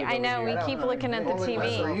 but we talkie. should I go know, over we here. keep looking at the Only TV.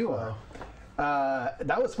 myself, You are.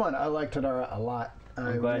 That was fun. I liked Hadara a lot.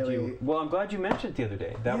 I'm glad you mentioned it the other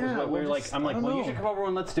day. That was Yeah, what we well, were just- like. I'm I like, don't well, you know. should come over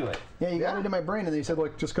and let's do it. Yeah, you got Yeah. it in my brain, and then you said,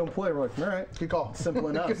 like, just come play. We're like, all right. Good call. Simple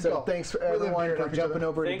enough. Good So call. thanks for We live everyone here for next to jumping each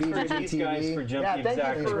over Thanks to for these guys BGG for Yeah, jumping thank you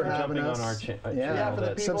exactly for for having jumping on us. our Yeah, channel. for the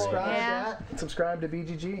That's- people- Subscribe. Yeah. Subscribe to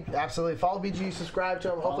BGG. Absolutely. Follow BG, subscribe to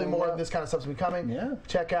them. Hopefully Follow more up. of this kind of stuff's be coming. Yeah.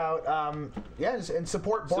 Check out, and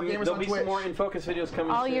support So Board Gamers there'll on be Twitch. some more In Focus videos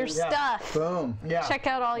coming All soon. your Yeah. stuff. Boom. Yeah. Check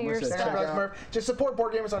out all your Listen, Thanks, check stuff. Brothers Murph. Just support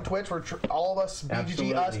Board Gamers on Twitch. We're all of us,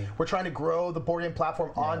 BGG, us. Absolutely. We're trying to grow the board game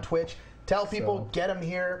platform on Twitch. Tell people, So- get them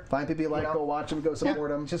here. Find people you like, know? go watch them, go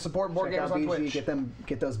support Yeah, them. just support Board Check Gamers out on BGG, Twitch.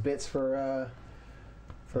 Get those bits for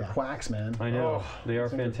Yeah. quacks, man. I know. Oh, they are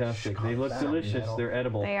those things are fantastic. They look down, delicious. metal. They're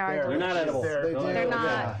edible. They are. They're not edible. They do. They're not.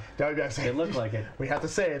 Yeah. Don't you guys say- They look like it. We have to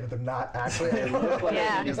say that they're not actually edible.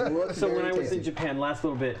 Yeah. Just look So when very I was in tasty. Japan, last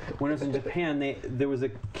little bit, when I was in Japan, there was a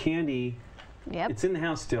candy. Yep. It's in the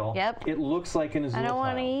house still. Yep. It looks like an azul I don't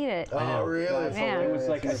want to tile. eat it. I know. Oh, really? Yeah. It was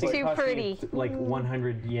like I It's think it too cost me pretty. like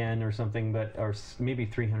 100 yen or something, but or maybe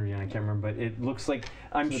 300 yen. I can't remember, but it looks like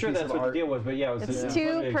I'm It's a sure piece that's of what art. the deal was. But yeah, it was It's it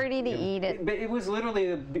too was pretty to eat it. But it was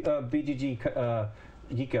literally a BGG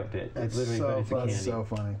geek up bit. It's It's literally, but it's a candy. so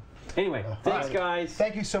funny. Anyway, thanks right. guys.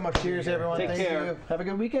 Thank you so much. Cheers, everyone. Take Thank care. you. Have a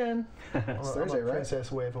good weekend. It's I'm a Thursday, right?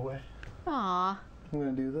 princess wave away. Aw. I'm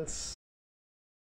gonna do this.